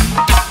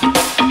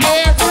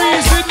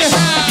 Aries in the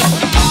house.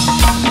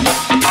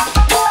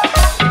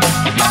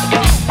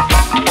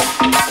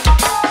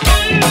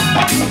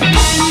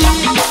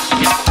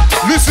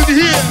 Listen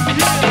here.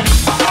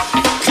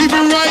 Keep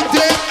it right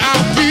there.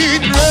 I'm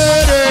getting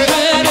ready.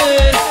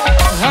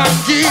 I'm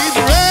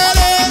getting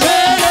ready.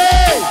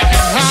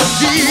 I'm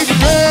getting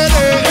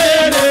ready.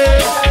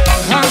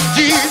 I'm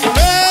getting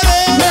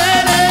ready.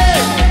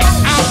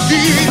 I'm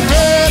getting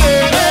ready.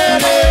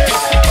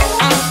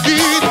 I'm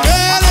getting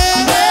ready.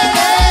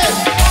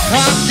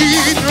 I'm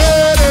getting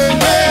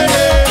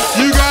ready.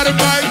 You got it,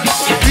 Mike.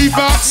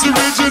 Beatbox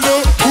original.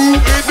 Who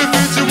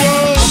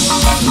individual?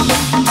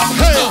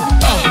 Hey,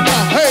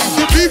 hey,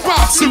 the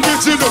beatbox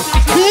original.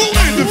 Who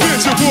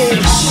individual?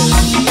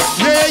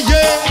 Yeah,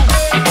 yeah.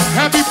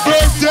 Happy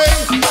birthday,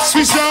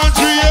 sweet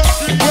Chandria.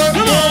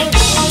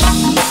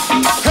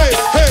 Hey,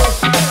 hey,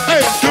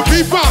 hey, the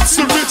beatbox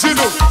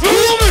original. Who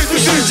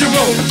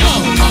individual?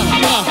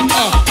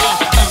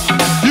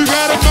 You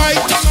got a mic.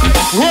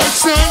 Work,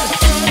 son.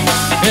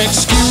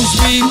 Excuse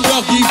me,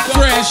 Funky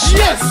Fresh.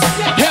 Yes.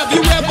 Have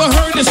you ever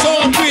heard a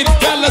song with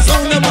fellas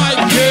on the mic?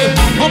 Yeah.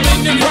 I'm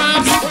in the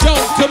rhymes that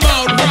don't come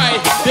out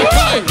right. They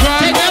fight,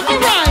 Right. they never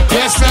right.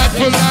 That's not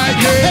polite,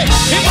 Hey,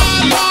 yeah. am I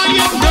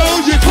lying? No,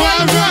 you're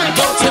quite right.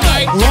 But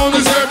tonight, Long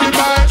as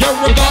everybody,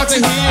 you're about to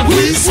hear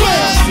we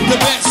swear. the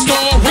best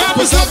star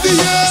rappers Of the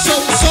year. So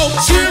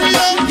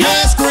cheerio,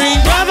 yeah,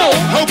 scream bravo.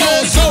 Come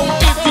on, so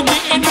if you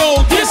didn't know,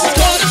 this is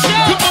for the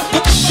show. Come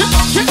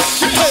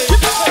on,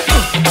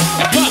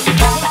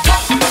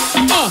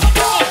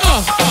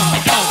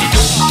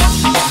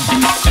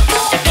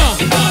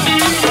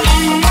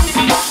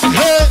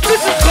 Hey,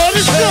 this is for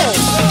the show.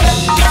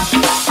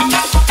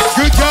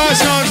 Good God,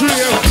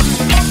 Chandria.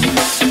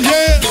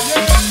 Yeah.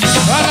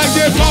 I like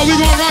that part. We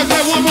gonna rock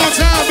that one more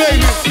time,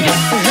 baby.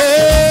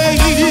 Hey,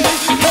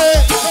 hey.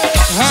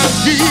 I'm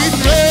getting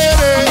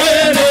ready.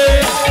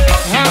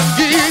 I'm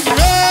getting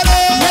ready.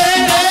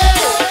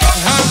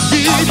 I'm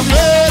getting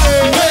ready.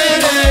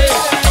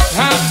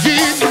 I'm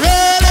getting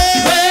ready.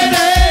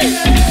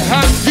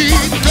 I'm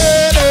getting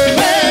ready.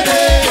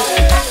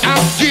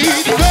 I'm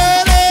getting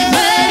ready.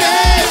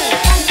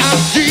 I'm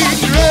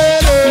getting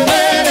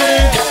ready.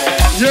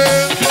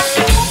 Yeah.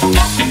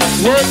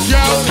 Work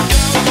out.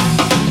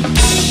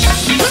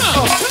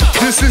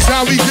 This is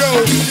how we go.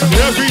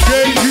 Every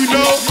day, you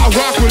know, I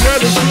rock with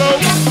let it flow.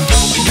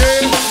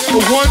 Yeah.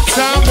 One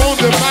time on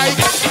the mic.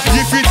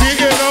 If you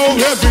didn't know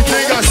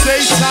everything I say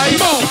tight.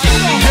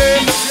 Yeah.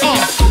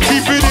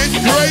 Keeping it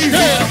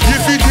gravy.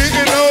 If you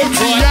didn't know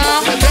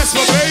T.I., that's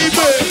my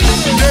baby.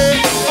 Yeah.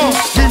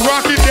 We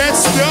rocking that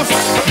stuff.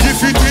 If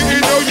you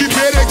didn't know, you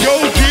better go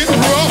get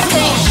rough.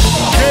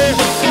 Yeah.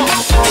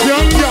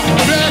 Young y'all,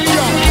 back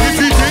y'all. If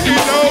you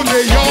didn't know,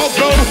 they all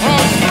go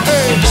hard.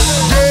 Hey.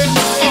 Yeah.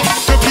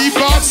 The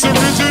beatbox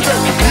original.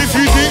 If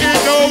you didn't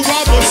know,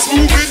 I'm a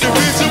smooth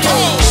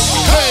individual.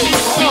 Hey.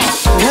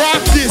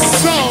 Rock this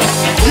song.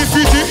 If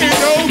you didn't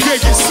know, they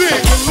can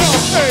sing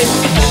along. Hey.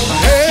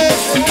 Hey.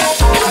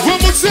 One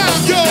more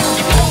time, yo.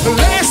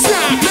 Last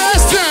time.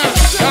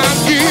 I'm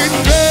getting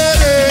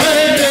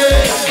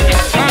ready.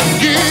 I'm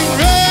getting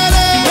ready.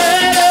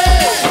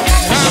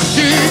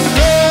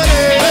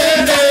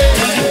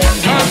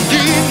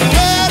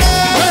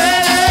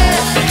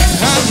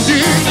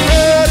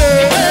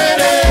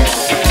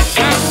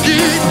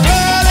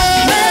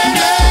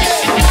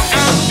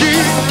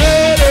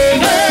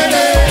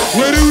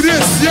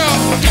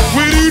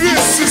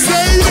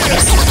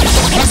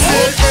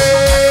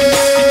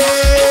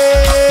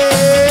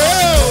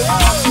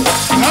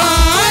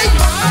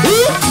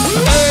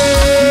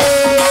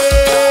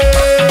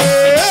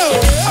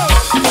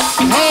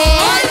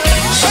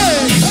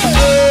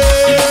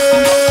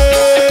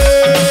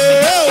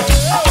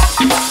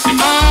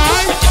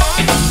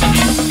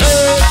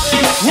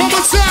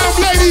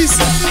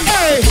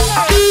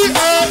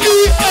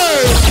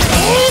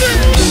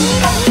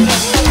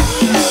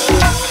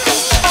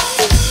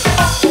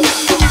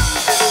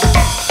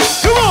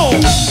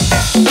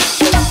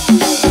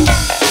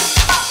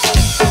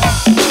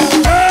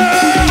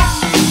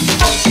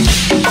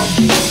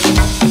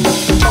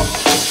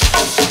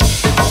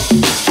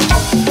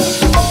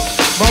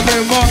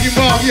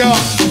 y'all.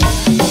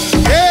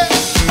 Yeah.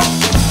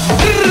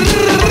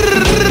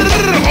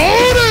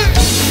 Hold it.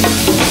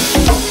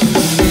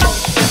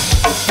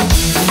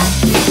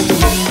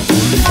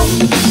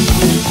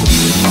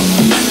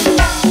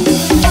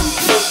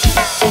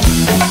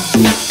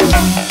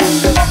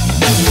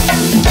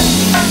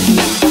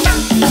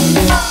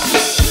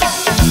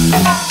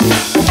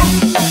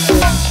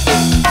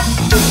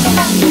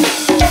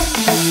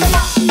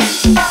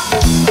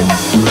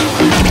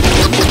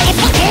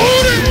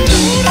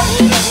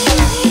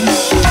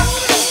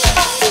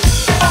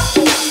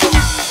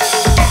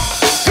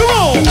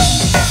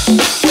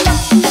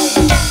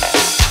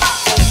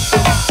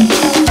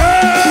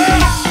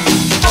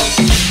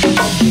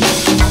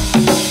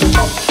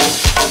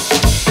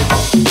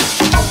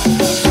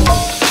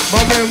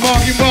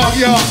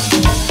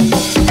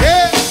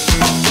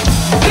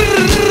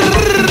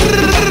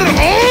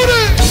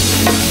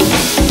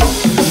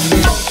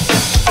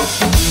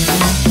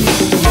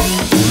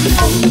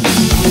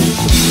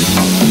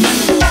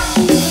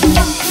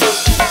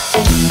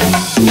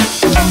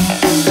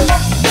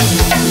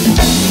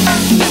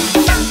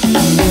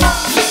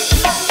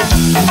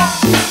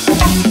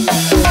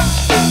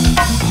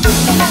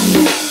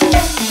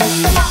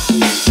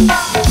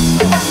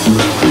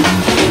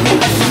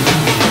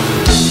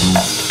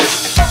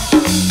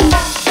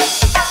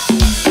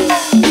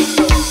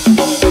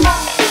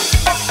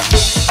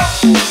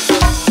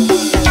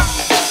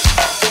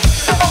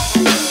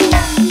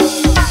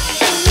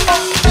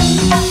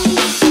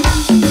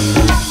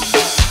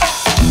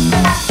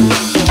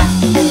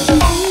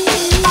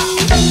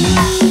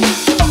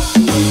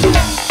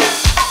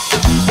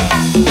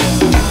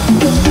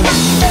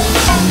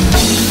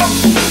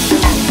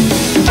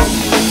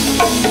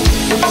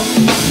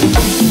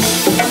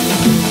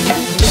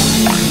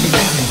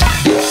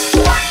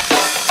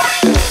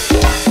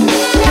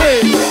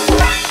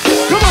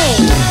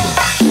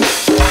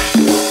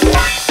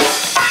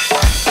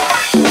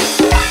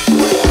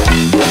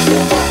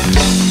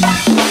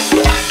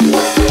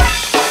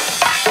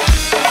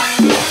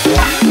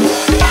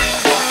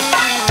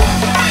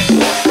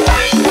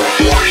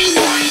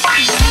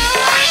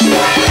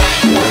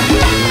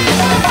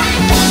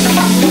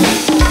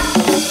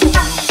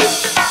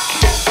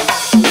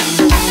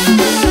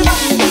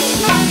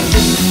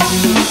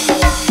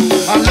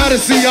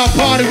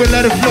 Party with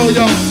Let It Flow,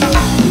 y'all.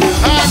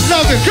 I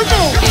love it. Come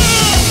on.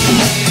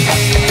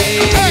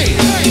 Hey,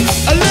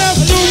 a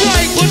left to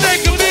right will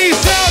make me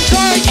sound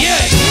tight. Yeah.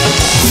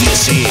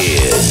 This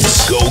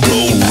is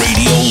GoGo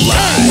Radio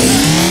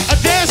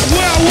Live. That's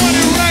where I want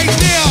it right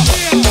now.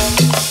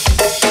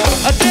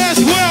 That's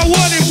where I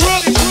want it,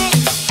 Brooke.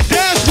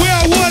 That's where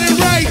I want it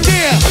right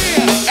there.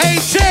 Hey,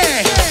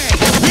 Chad,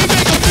 we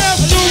make a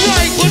left to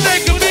right will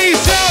make me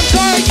sound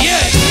tight. Yeah.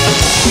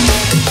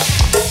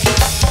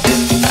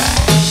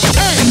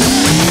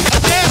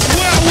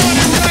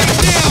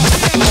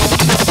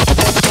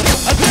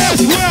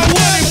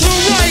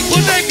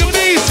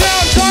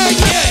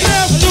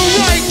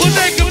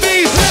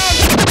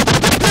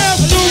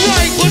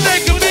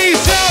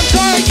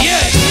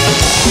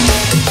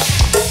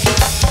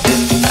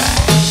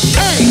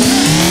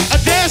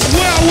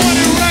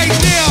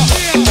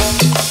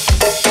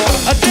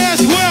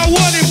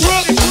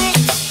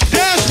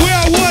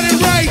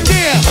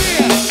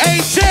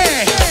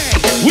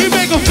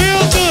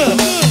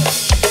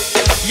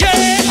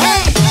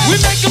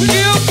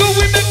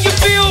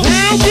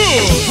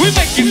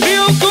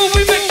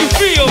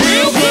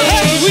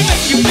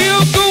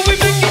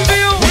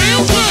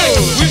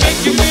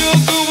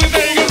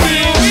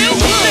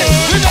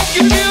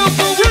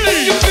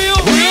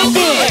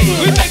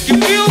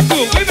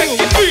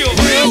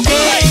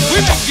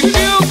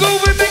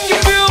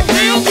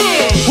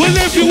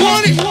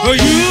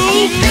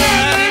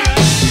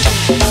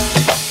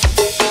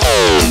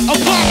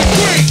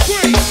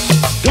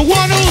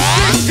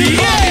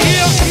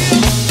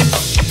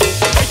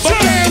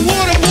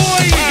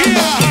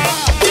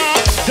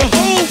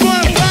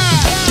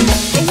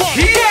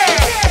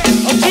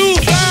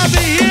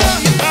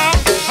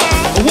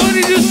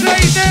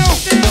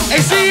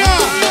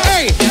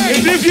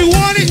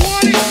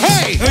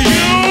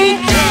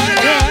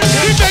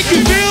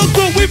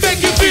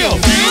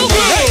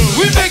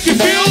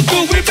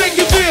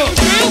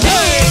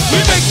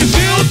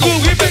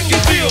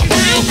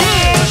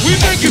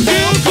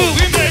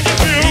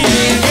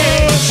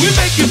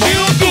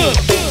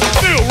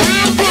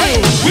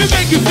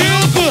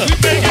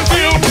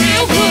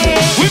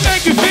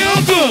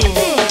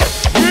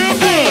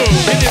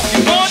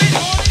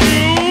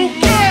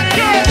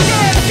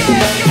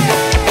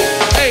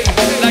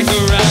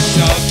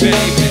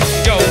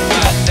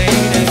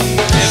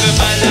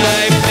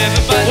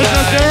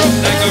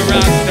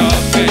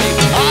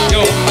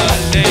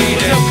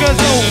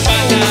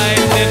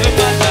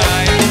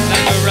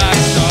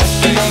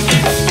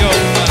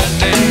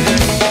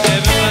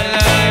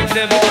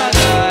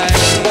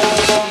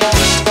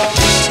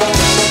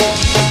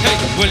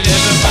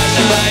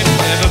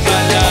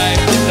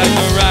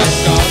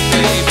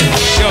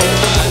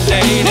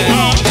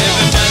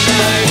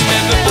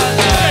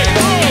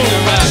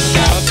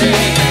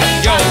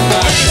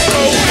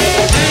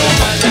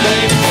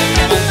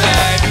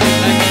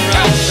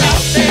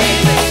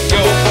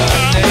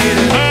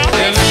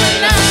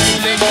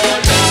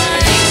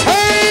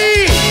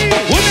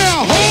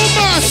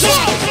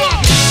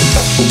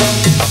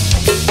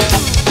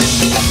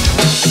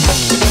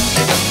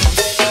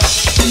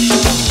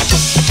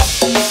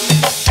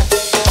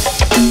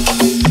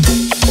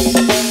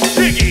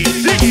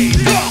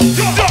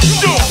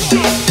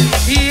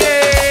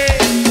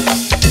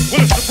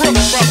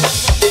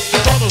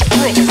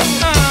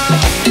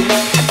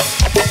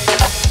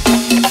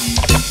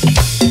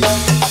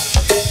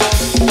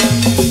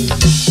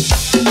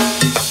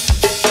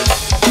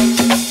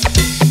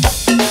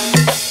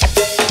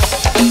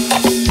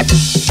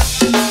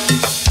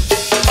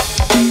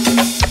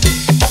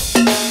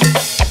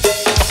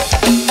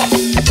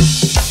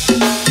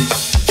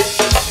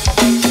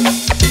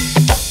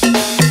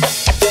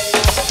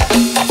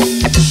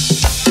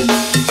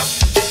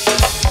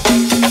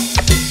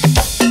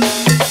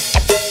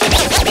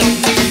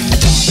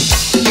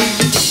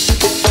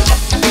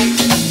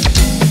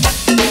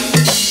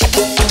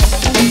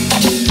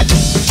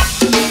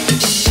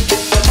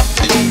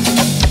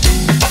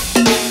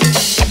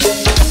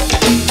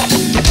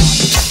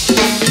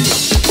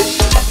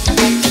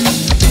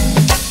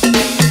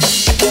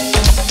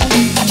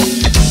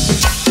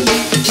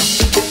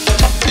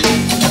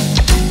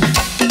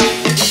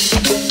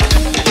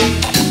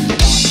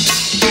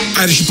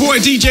 it's your boy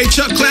DJ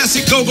Chuck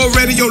Classic, GoGo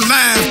Radio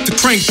Live, the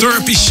Crank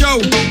Therapy Show.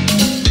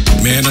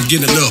 Man, I'm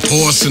getting a little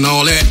hoarse and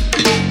all that.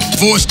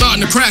 Voice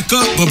starting to crack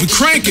up, but we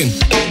cranking.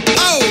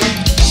 Oh!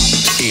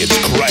 It's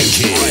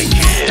cranking.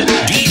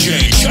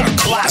 DJ Chuck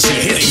Classic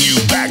hitting you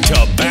back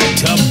to back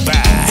to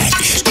back.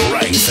 It's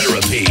Crank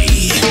Therapy.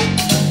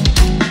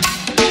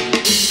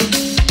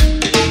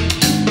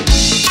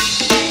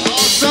 Oh,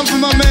 something for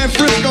my man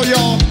Frisco,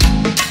 y'all.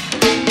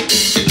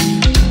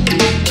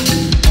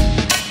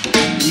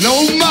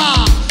 No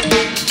more.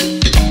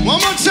 One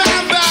more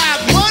time,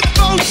 Vybe. One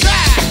more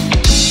time.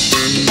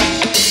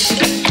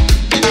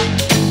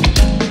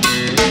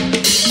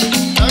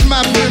 That's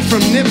my friend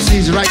from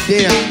Nipsey's right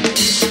there.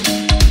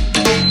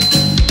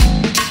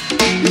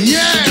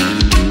 Yeah.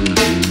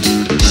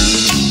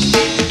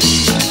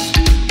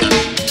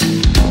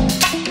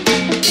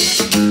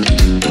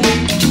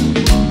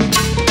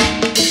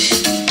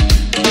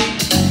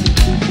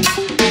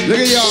 Look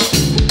at y'all.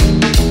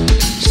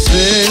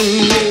 Send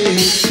me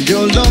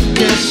your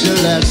location.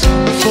 Let's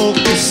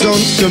focus on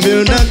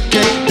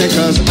communicating,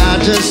 cause I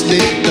just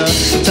need the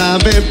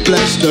time and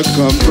place to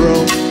come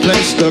through.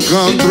 Place to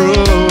come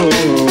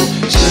through.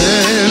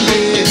 Send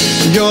me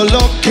your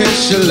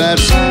location.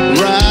 Let's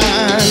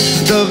ride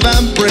the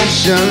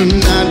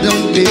vibration. I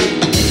don't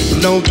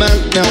need no back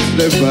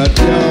nothing but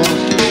you.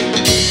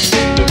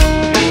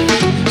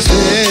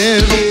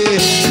 Send me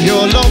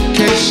your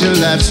location.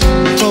 Let's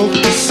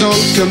focus on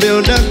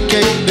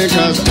communicating,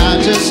 because I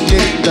just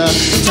need the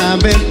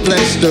time and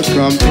place to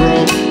come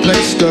through.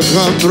 Place to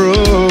come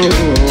through.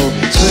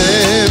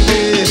 Send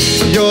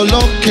me your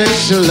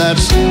location.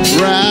 Let's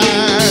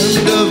ride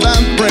the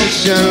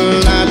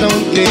vibration. I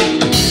don't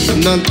need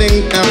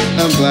nothing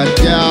else but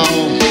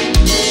y'all.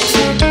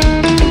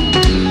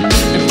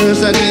 At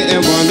first I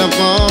didn't wanna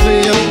follow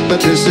you, but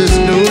this is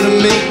new to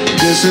me.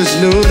 This is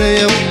new to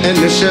you.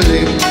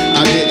 Initially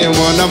I didn't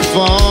wanna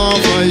fall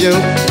for you.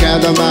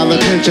 Gather my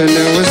attention,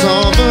 it was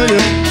all for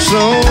you.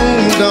 So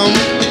don't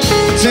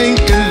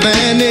take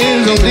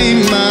advantage, don't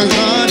leave my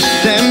heart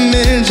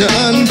damaged. You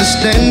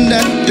understand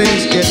that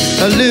things get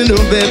a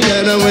little bit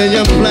better when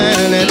you're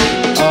planning it.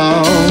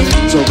 Oh,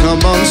 so come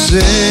on,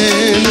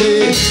 send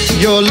me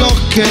your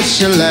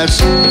location.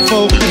 Let's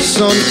focus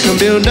on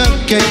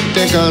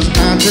communicating, cause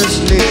I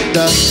just need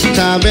the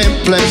time and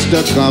place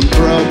to come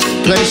through.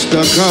 Place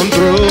to come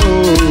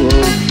through.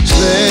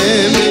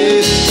 Send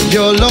me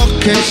your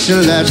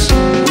location. Let's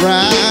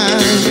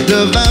ride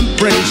the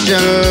vibration.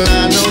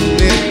 I don't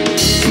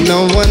need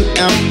no one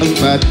else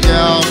but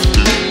y'all.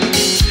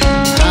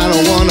 I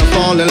don't wanna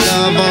fall in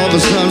love over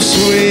some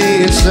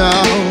sweet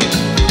song.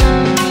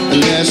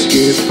 Let's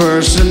get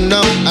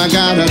personal. I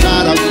got a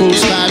lot of cool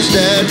spots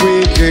that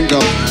we can go.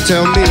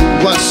 Tell me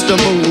what's the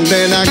move,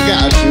 and I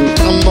got you.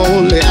 I'm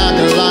only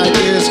acting like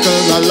this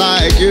cause I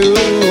like you.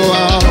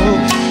 Oh,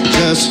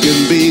 just give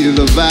me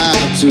the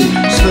vibe to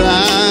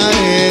slide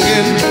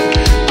in.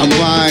 I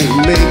might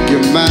make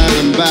your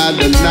mind by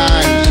the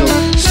night. So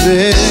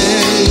send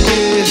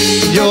me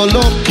your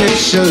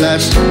location.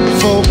 Let's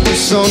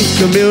focus on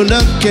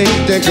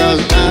communicating, cause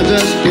I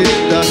just get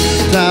the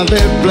time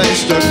and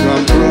place to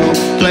come through.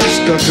 Place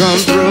to come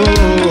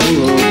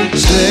through.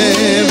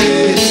 Send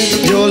me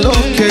your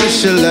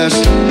location. Let's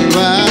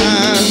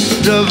ride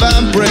the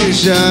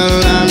vibration.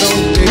 I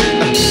don't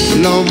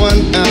need no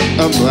one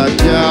else but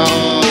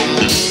y'all.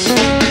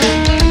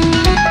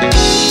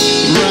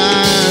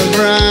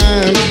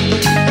 Ride,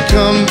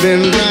 come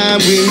and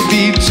ride with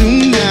me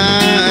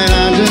tonight.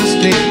 I just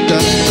need the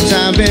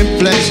time and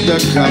place to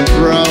come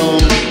through.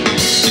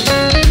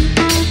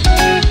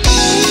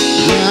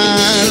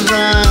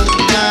 Ride,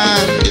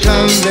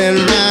 come and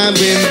ride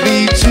with me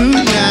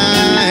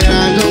tonight. I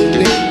don't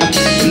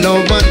need no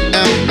one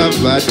else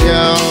but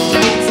y'all.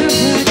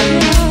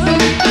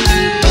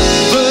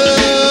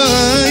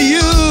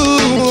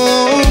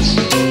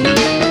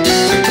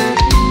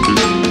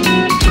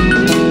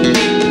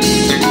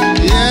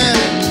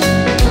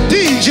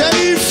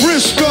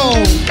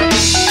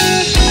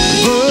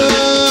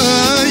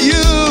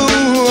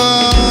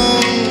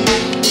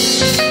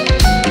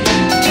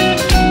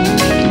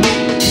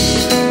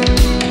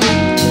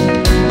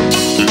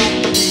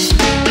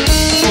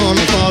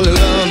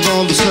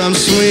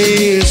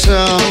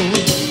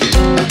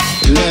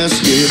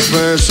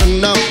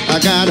 Personal. I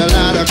got a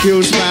lot of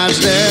cool spots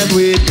that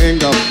we can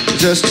go.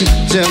 Just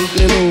tell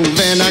me move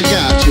and I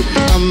got you.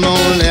 I'm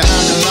only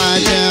acting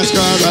like that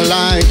cause I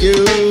like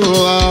you.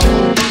 Oh,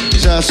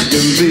 just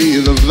give me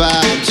the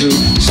vibe to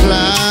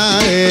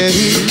slide in.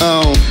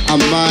 Oh, I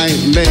might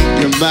make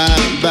you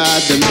mine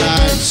by the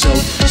night. So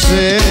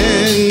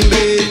send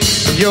me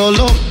your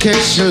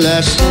location.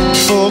 Let's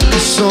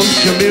focus on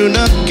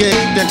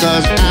communicating,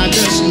 cause I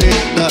just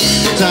need the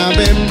time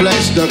and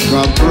place to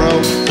come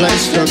through.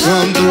 Place to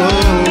come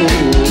through.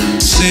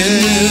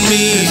 Send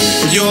me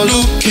your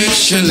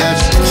location.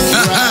 Let's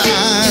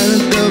ride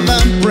the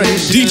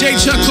vibration. DJ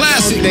Chuck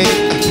Classic.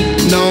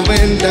 No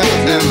wind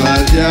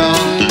never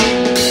y'all.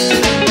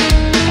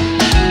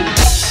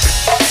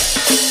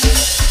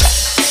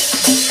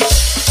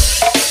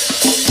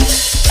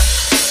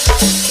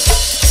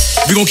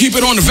 We're gonna keep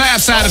it on the vibe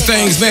side of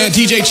things, man.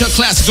 DJ Chuck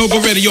Classic, GoGo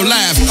Radio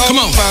Live. Come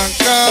on. Oh my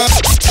God.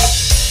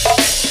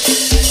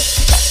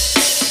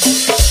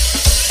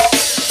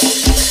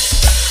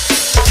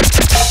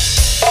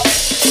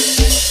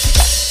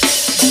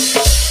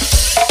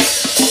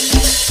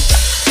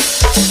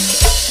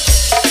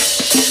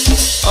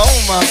 Oh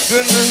my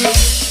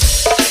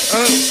goodness.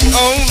 Oh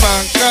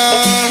my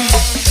God.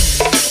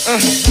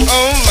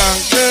 Oh my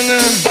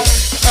goodness.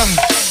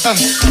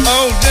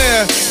 Oh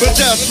yeah, but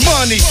that's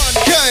money,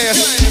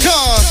 cash,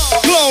 cars,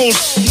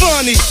 clothes,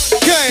 money,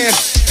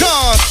 cash,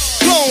 cars,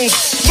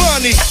 clothes,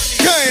 money,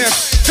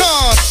 cash,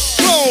 cars,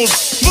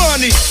 clothes,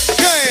 money,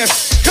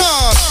 cash,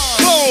 cars,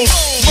 clothes,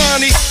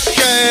 money,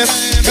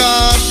 cash,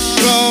 cars,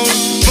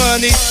 clothes,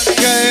 money,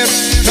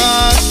 cash,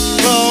 cars,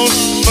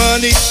 clothes,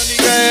 money,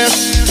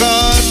 cash,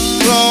 cars,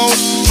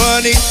 clothes,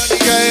 money,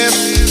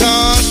 cash,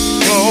 cars,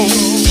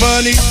 clothes,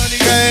 money,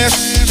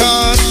 cash,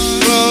 cars,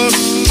 clothes,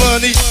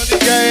 money,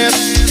 cash,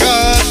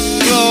 cars,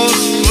 clothes,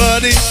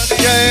 money,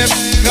 cash,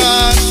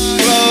 cars,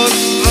 clothes,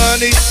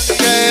 money,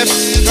 cash,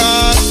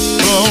 cars,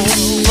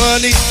 clothes,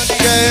 money,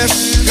 cash,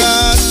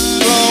 cars,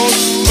 clothes,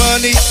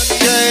 money,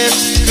 cash,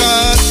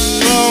 cars,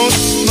 clothes,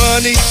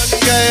 money,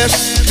 cash,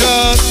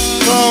 cars,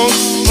 clothes,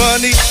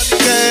 money,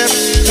 cash,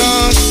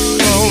 cars,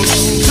 clothes.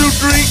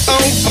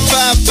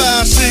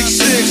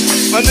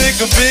 230-5566. My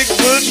nigga Big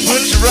Butch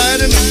put you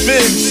right in the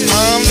mix.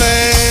 Man.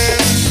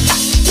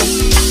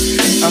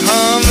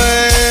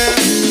 Man.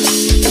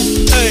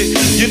 Hey,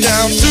 you're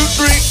down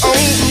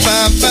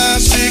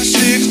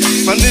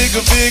 230-5566. My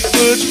nigga Big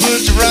Butch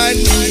put you right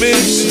in the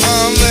mix.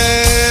 Man.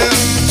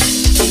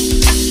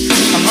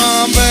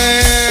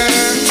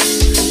 Man.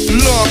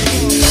 Look,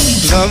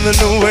 loving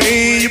the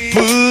way you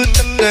put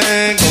the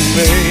thing on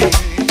me.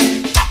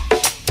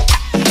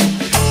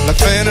 Like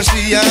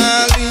fantasy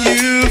island,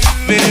 you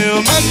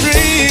fulfill my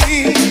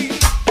dream.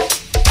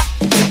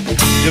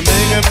 You're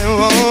making me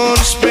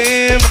wanna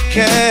spend my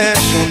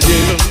cash on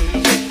you.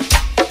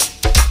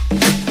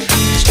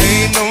 'Cause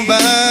ain't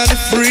nobody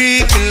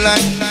freaking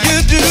like you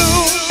do.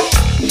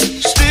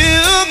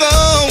 Still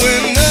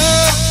going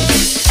up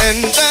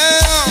and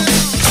down,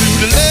 to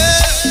the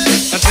left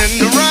and then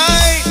the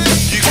right.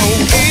 You go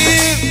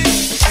in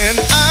and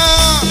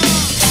out,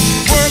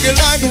 working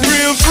like a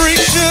real freak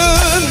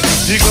should.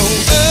 You go up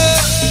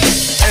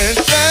and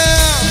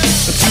down,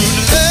 to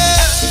the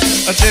left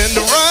and then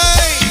the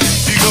right.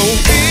 You go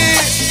in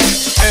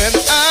and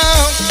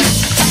out,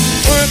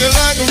 working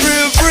like a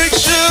real freak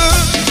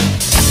should.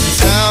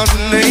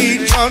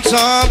 2008, drop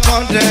top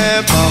on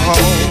that my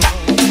home.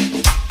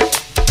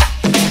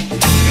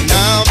 And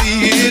I'll be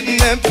hitting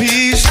that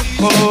piece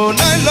all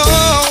night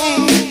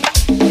long.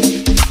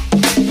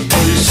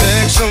 Oh, your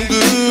sex so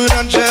good, I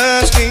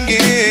just can't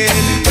get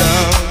it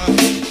down.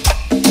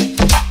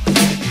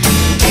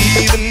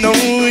 Even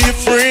though your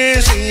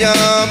friends say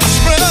I'm a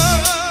scrub,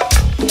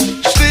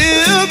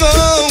 still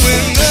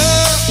going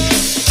up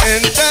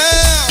and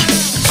down,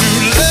 to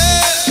the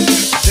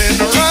left and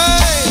the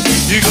right.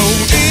 You go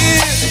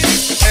in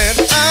and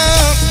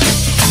out,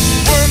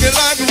 working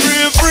like a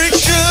real freak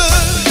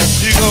should.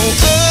 You go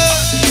up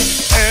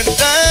and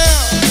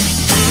down,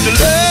 to the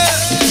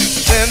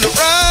left and the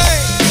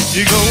right.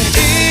 You go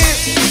in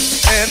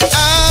and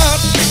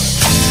out,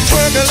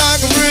 working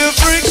like a real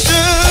freak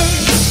should.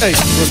 Hey,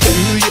 well, do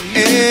you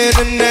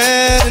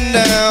internet and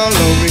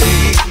download me?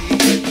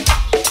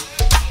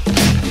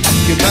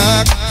 Get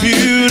my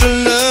computer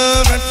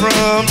love right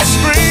from the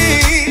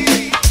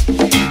screen.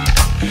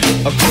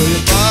 I feel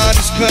your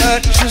body's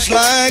cut just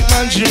like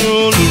my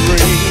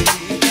jewelry.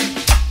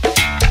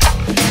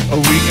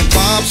 We can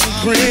pop some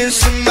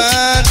Chris and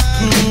my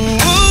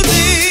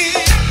jacuzzi.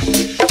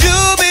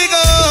 You'll be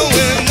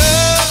going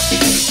up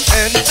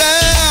and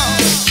down,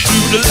 to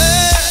the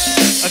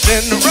left and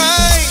then the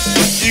right.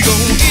 You go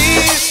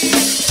in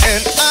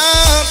and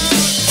out,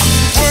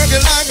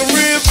 working like a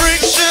real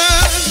freak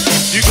should.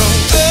 You go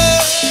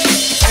up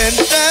and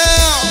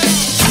down,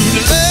 to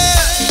the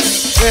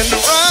left and the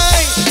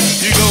right.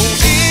 You go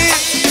in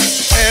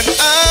and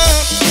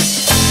out,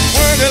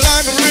 working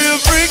like a real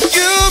freak.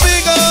 You'll be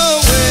going.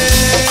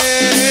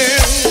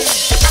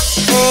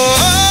 Oh,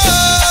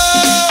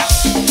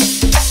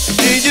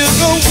 yeah, you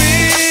go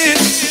in.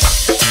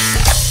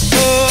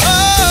 Oh,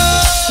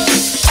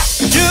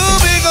 you'll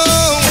be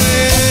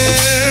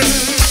going.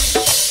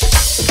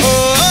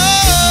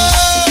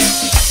 Oh,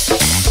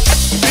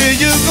 here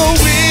you go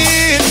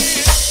in.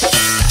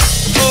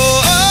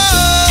 Oh,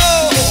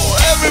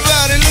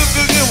 everybody look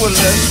again. Well,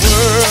 let's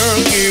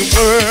work it,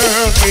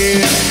 work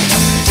it,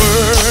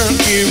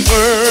 work it,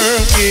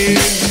 work it,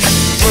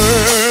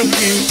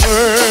 work it,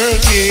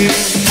 work it,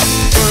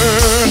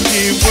 work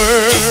it,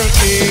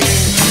 work it,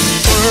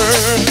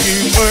 work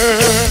it, work it,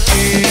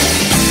 work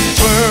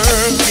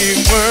it, work it,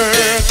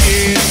 work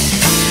it,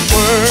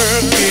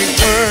 work it,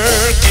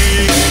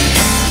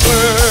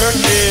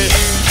 work it.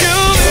 You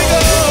be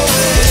going.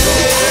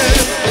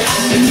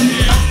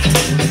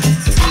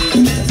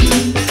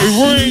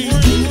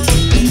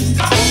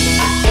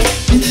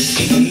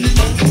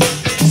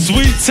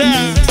 Sweet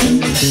time.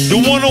 The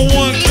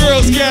one-on-one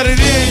girls got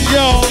it in,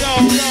 y'all.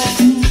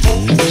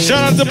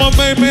 Shout out to my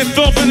main man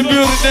Thump in the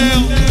building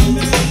now.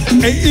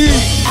 Hey, E.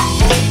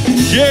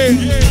 Yeah.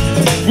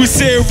 We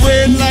said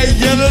red light,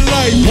 yellow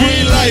light,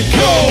 green light,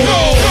 go.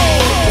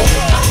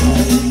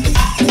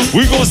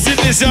 We gonna send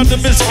this out to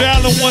Miss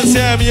Fallon one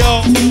time,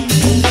 y'all.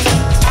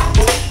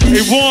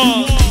 Hey,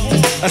 one.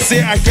 I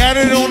said I got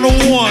it on the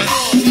one.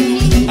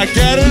 I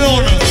got it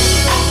on her.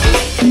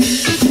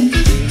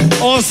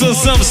 Also,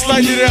 something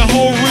slightly that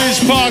whole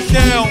Ridge Park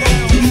down.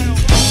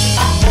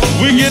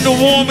 We getting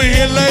warm in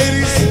here,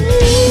 ladies.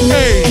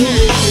 Hey,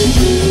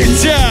 it's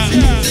time.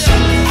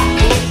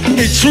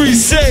 Hey, Tree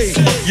say,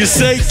 you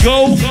say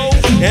go,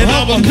 and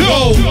I'ma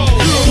go,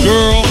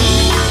 girl.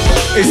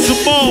 Hey,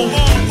 Simone,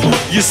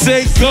 you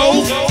say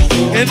go,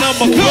 and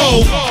I'ma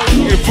go.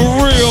 And for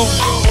real,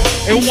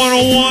 and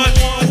one-on-one,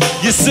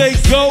 you say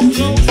go,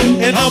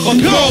 and I'ma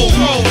go.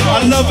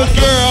 I love it,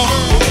 girl.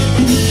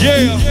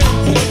 Yeah.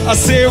 I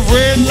said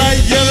red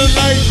light, yellow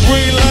light,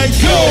 green light,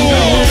 go!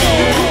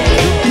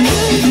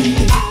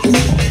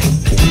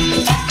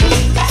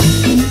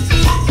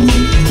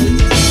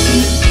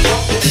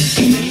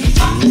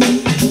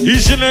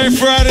 Each and every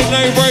Friday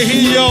night right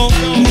here, y'all.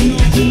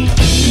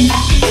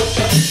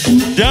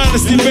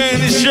 Dynasty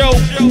Bandit Show.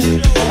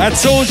 I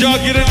told y'all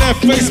get in that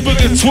Facebook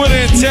and Twitter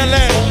and tell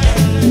that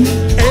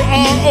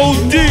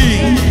AROD.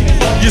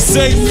 You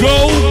say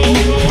go,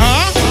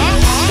 huh?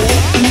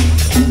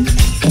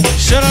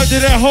 Shout out to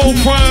that whole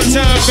prime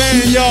time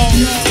band, y'all.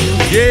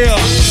 Yeah.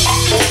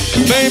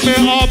 Main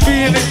man RB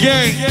in the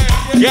gang.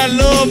 Got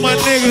love, my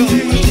nigga.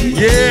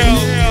 Yeah.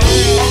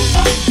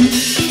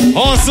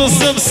 Also,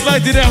 something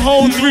slight to that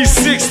whole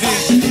 360.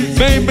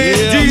 Main man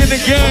D in the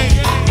gang.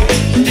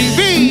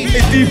 DB. Hey,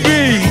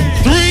 DB.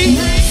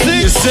 360.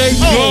 You say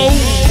go.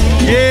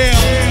 Yeah.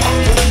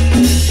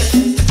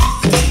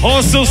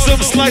 Also,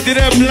 something slight to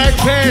that Black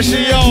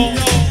Passion, y'all.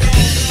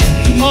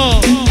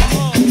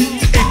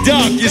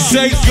 Doc, you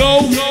say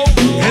go,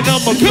 and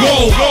I'ma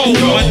go,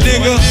 my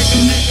nigga.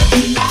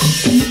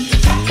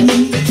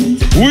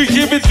 We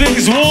keeping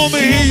things warm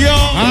in here,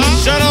 y'all.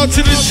 Shout out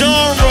to the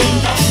genre.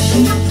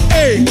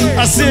 Hey,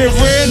 I said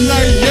red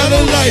light,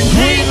 yellow light,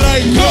 green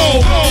light,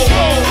 go.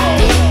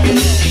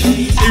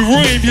 Hey,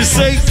 Reem, you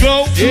say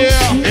go,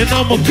 yeah, and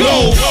I'ma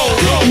go,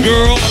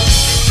 girl.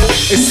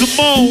 It's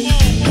Simone,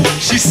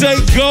 she say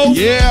go,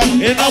 yeah,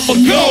 and I'ma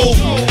go.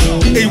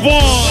 Hey,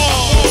 Juan,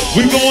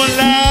 we going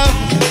live.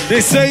 They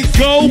say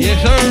go,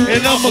 yes,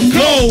 and I'ma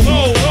go,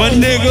 my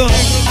nigga.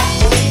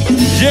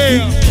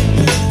 Yeah,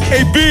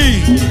 AB,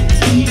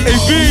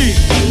 AB.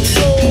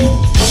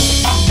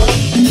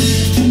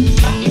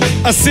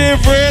 I said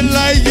red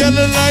light,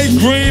 yellow light,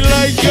 green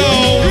light,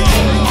 go.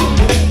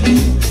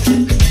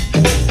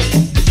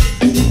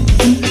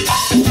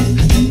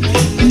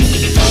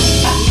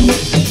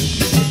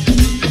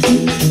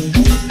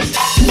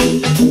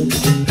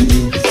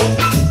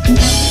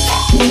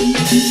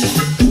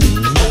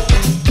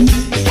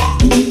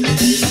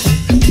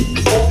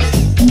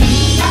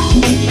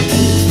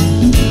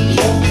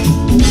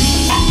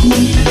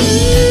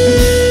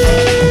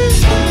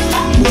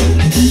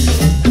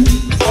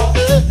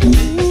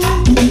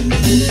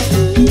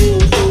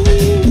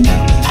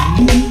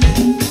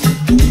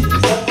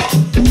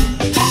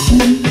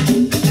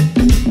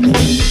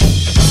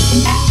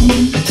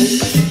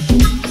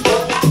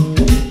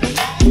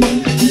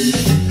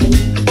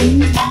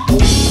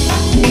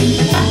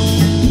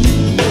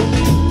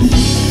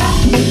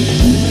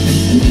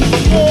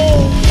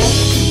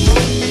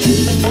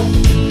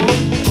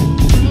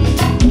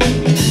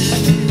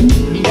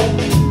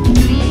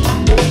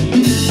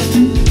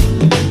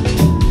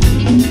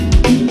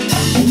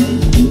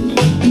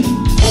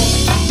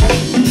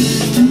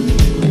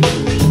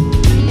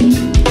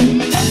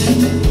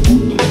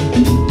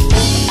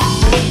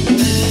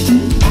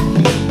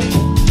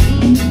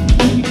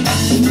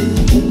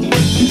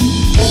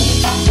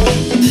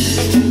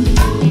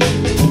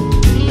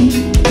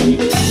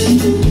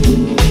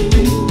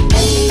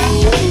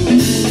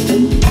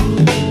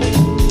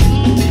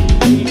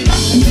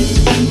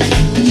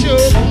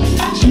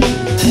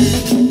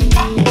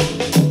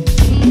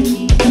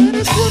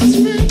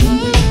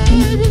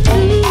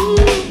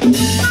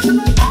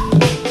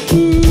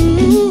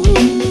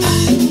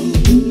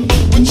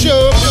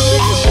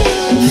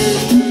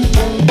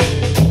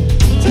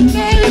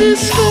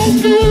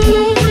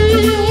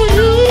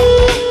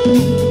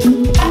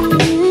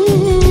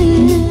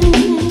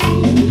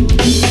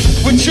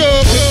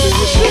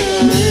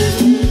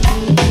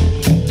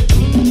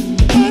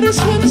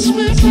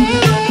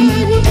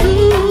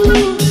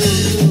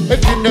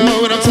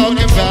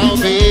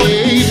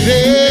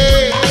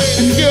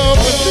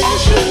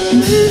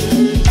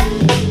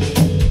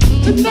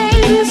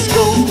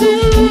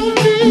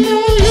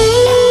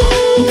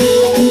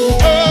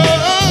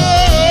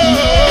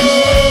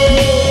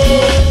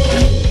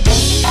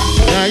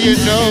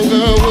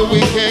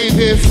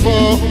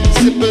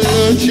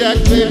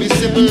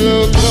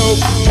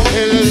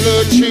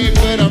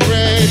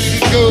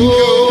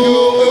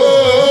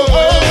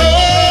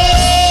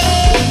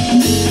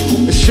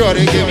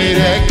 Shorty, give me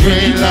that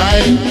green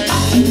light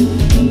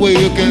where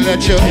you can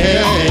let your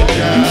head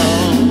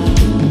down,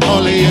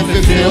 only if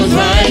it feels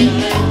right.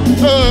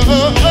 Oh,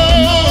 oh,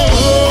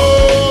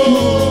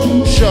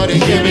 oh. Shorty,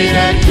 give me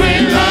that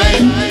green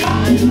light.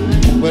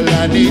 Well,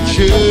 I need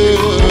you,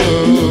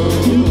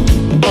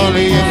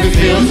 only if it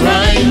feels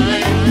right.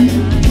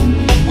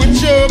 With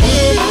your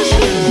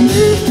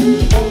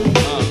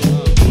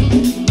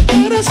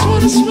I just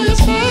wanna spend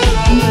my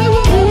life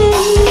with you.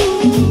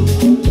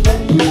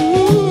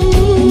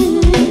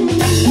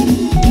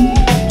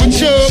 With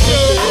your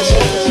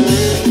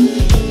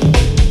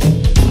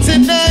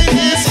tonight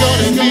is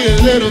gonna be a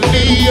little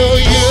me or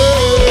you.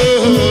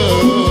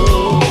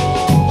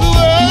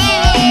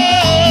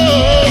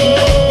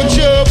 With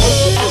your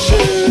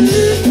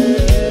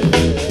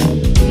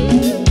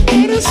I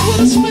just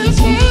wanna spend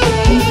my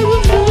life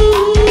with you.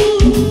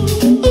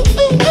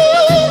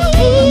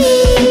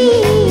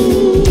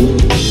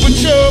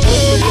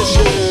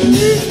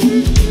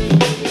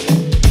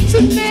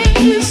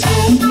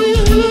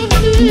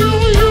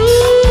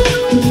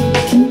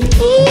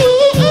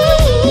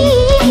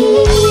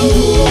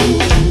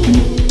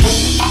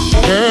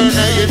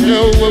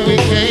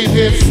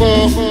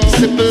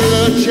 Sip a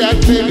little Jack,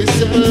 baby,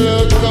 sip a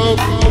little Coke.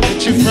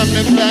 Get you from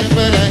the back,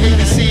 but I hate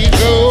to see you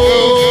go.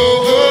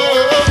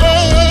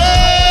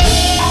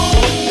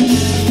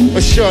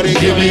 But shorty,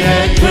 give me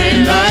that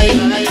green light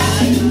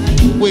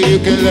where you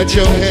can let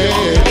your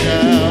head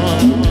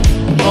down,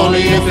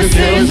 only if it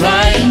feels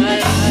right.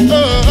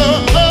 Oh,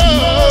 oh, oh,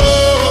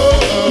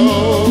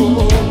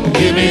 oh.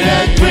 Give me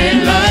that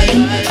green light.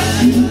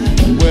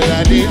 Well,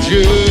 I need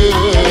you,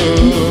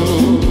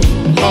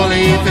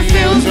 only if it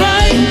feels right.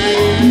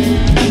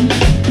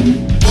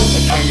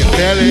 Can you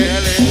feel it?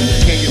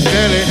 Can you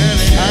feel it?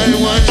 I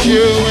want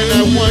you and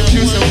I want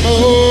you some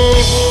more.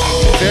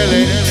 Feel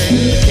it?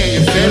 Can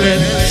you feel it?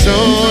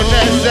 Soon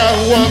as I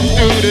walk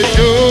through the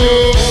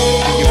door.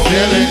 Can you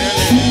feel it?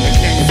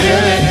 Can you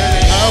feel it?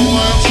 I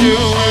want you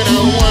and I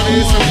want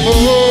you some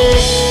more.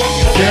 Can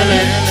you feel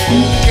it?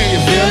 Can you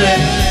feel it?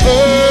 Oh,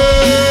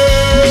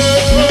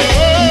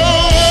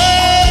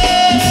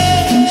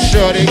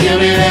 shorty, give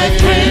me that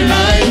green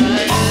light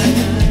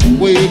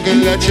where you can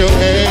let your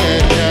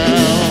head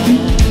down,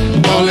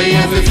 only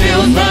if it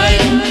feels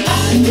right.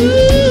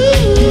 Ooh.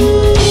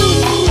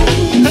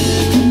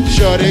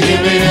 Shorty,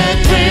 give me that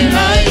green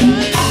light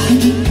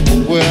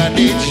where I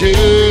need you,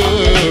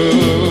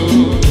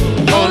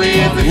 only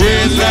if it feels right.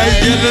 Red light,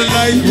 yellow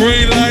light,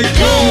 green light,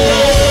 go.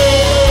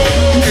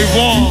 Hey,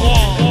 Vaughn,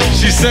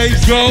 she say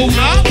go,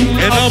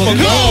 and I'ma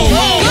go.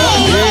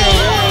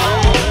 Yeah.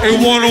 Hey,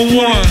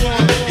 101,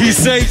 he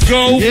say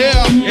go,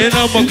 and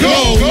I'ma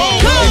go.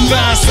 Hey,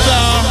 fast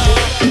star,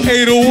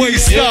 808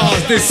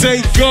 stars, they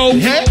say go,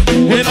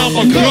 and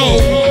I'ma go.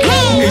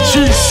 And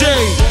you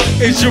say,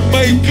 in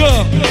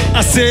Jamaica,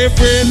 I said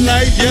red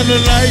light, yellow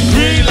light,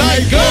 green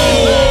light, go.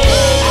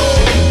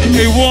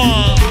 Hey,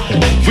 Juan,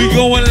 we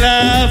going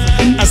live,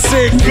 I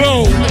said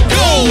go.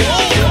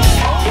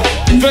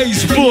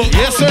 Facebook,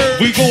 yes sir,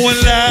 we going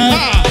live,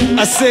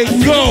 I said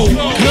go.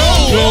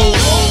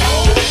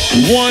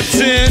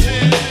 110,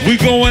 we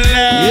going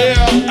live,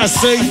 I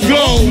say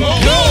go.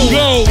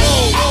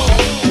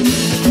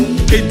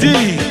 Hey D,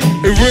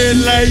 a red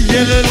light,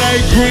 yellow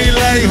light, green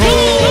light, ho.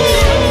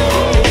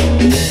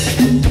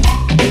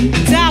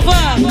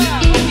 Dapper,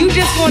 you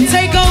just gonna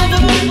take over?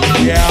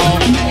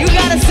 Yeah. You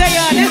gotta say,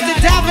 this the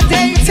Dapper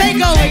Day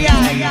takeover, y'all.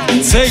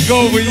 Take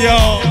over,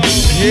 y'all.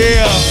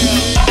 Yeah.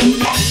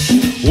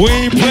 We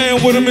ain't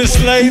playing with a Miss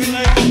Lady.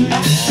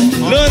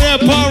 Love that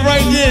part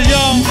right there,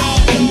 y'all.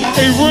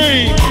 Hey,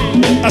 Ring,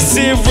 I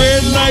see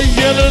red light,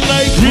 yellow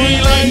light,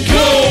 green light,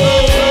 go.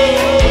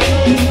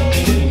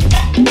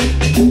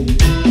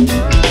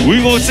 We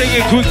gonna take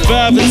a quick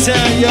vibe in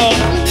town, y'all.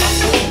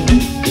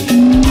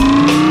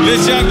 Let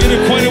y'all get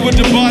acquainted with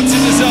the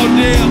bartenders out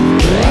there.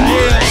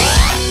 Yeah.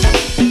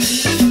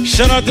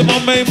 Shout out to my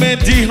main man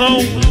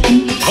D-Home.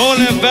 All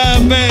that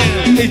vibe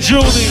band. Hey,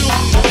 Julie.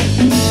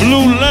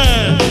 Blue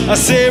line. I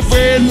said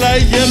red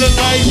light, yellow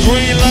light,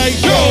 green light,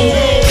 go.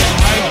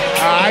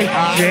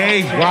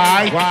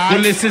 I-J-Y. We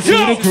listen to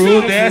the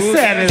crew that's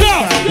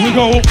satisfied. We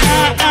go.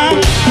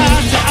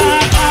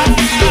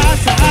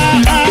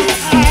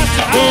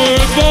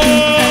 Good boy.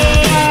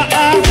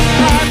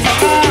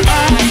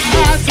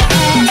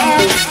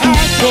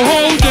 So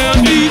hold down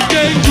DJ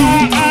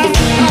Crew.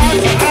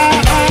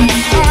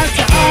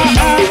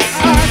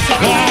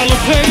 Call a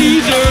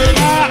pager.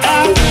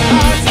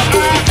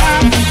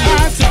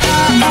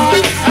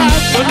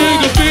 A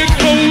nigga Big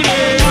Cody.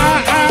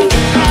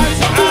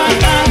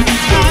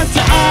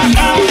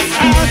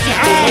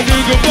 A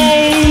nigga Bo.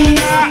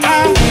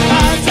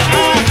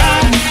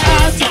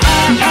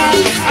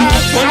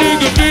 A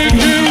nigga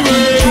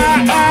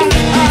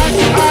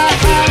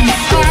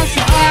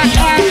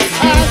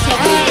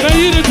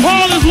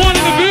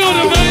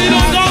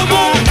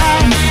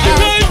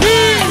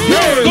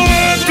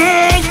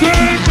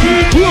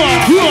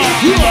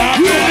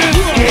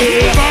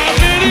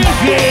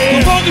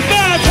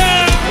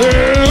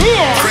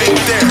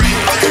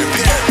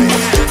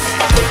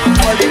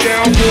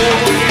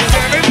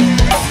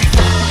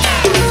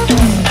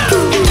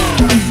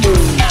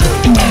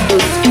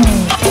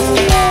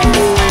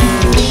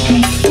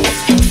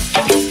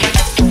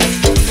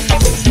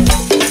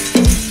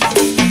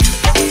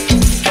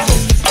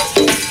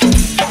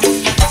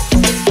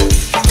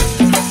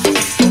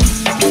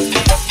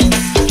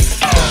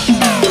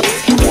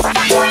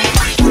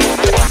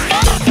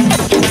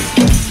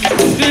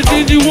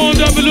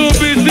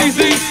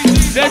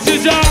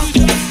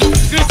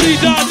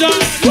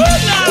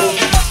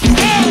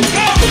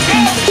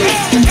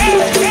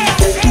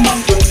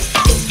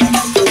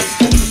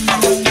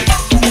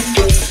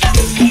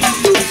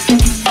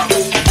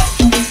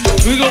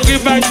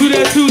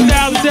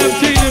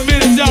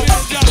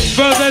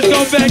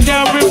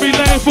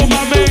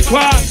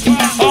Proj.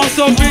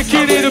 Also Big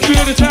Kid in the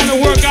building trying to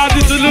work out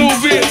just a little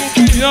bit.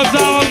 You know what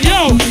I'm saying?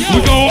 Yo,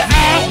 we go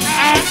out,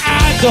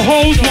 the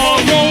hoes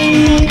want roll.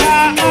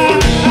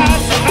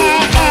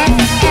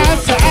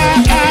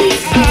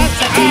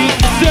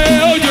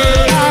 Hell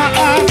yeah.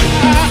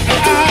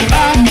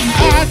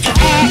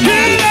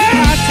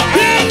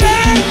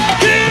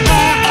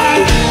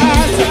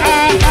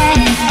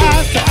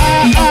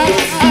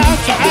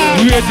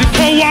 Ready to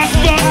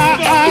co-op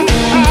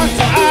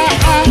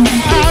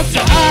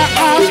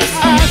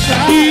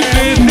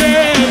even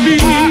there, me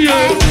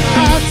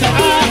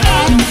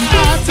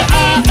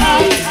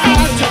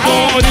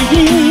all the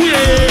woo,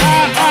 yeah.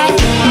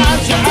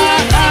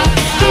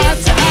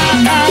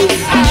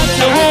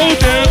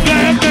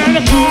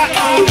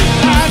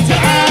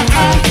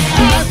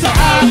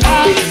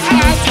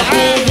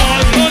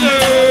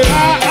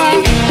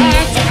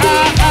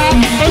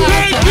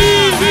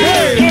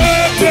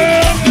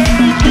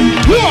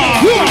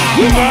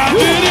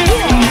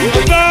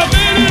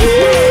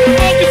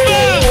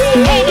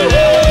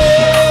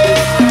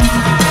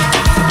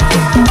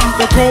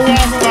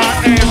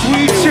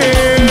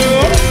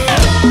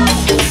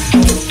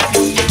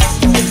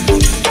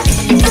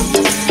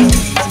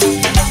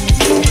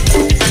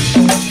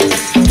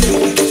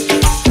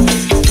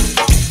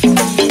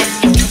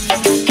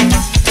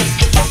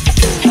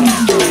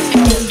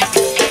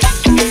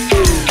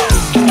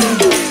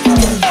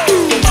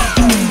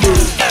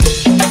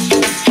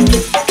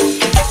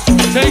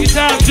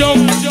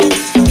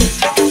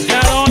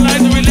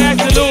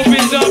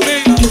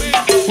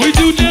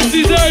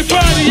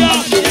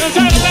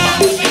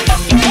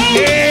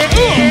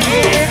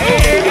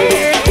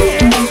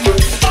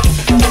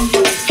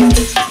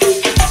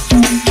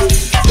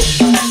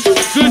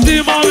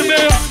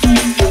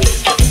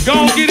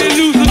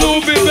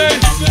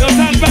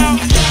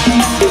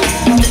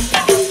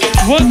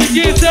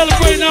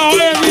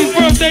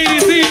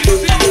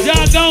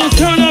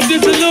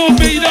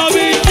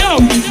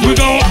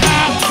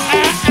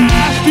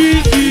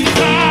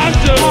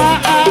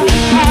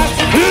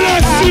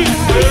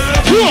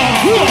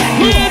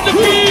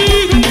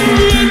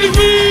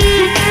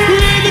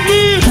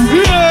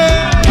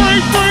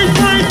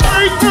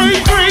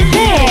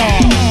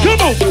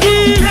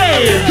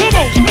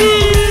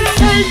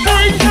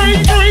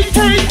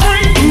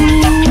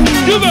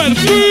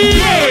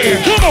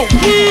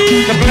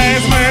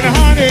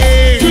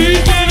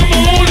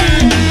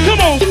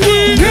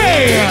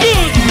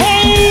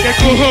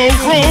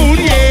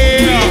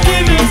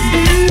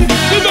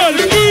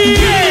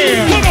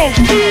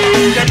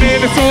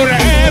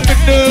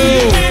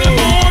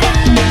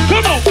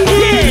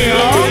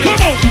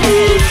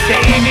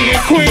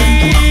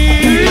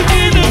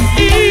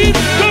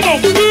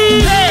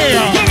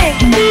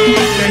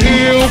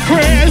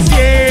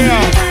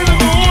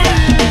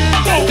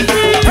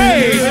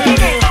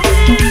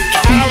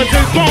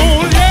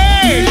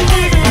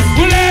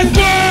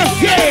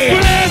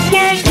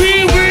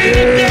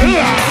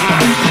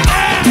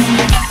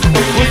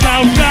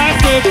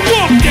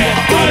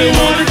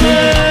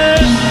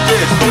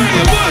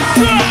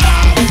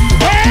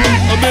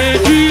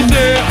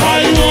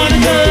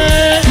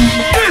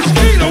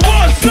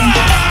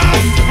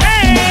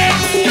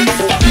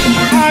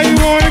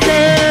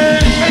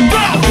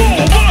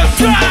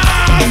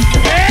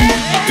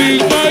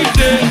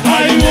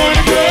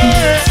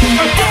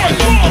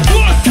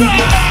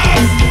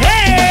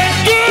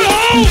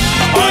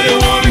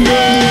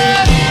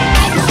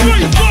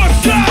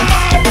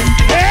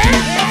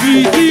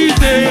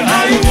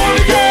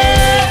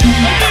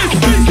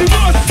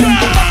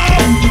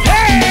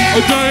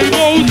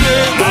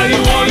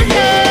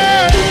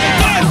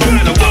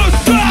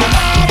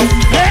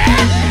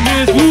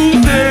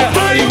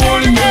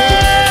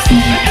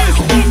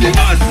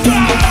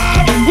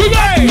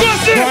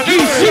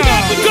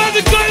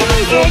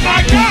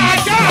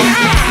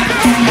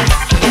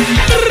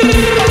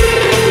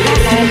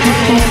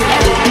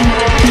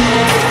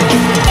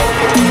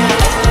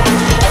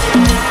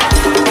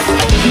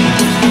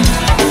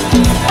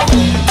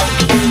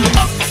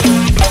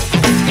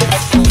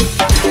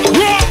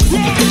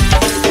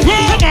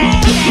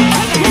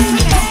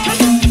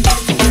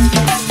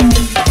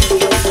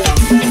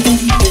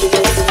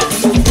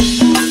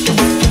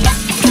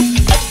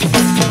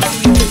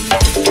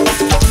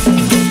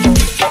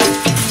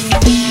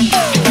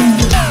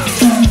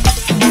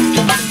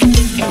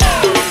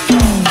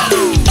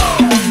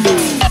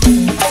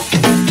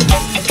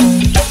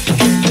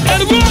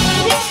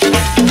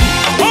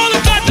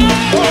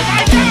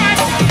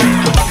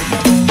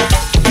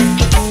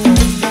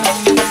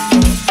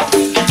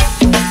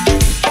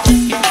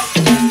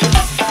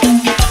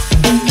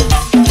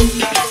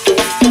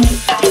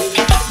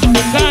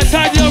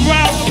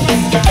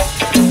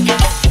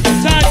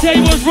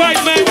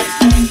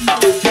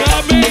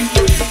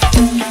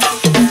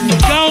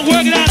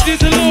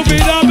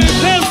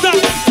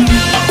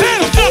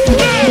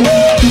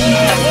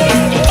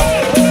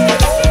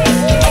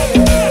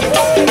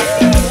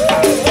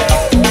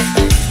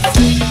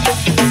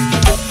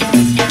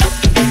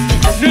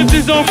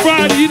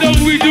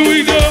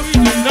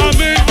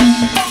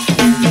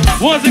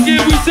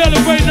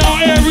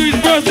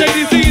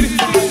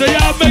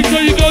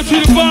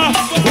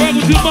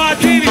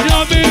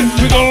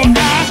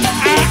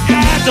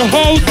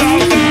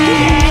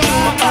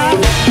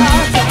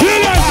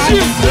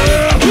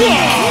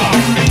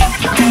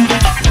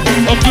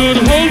 A good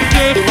host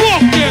said,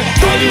 fuck that.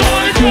 'Cause you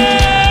wanna dance.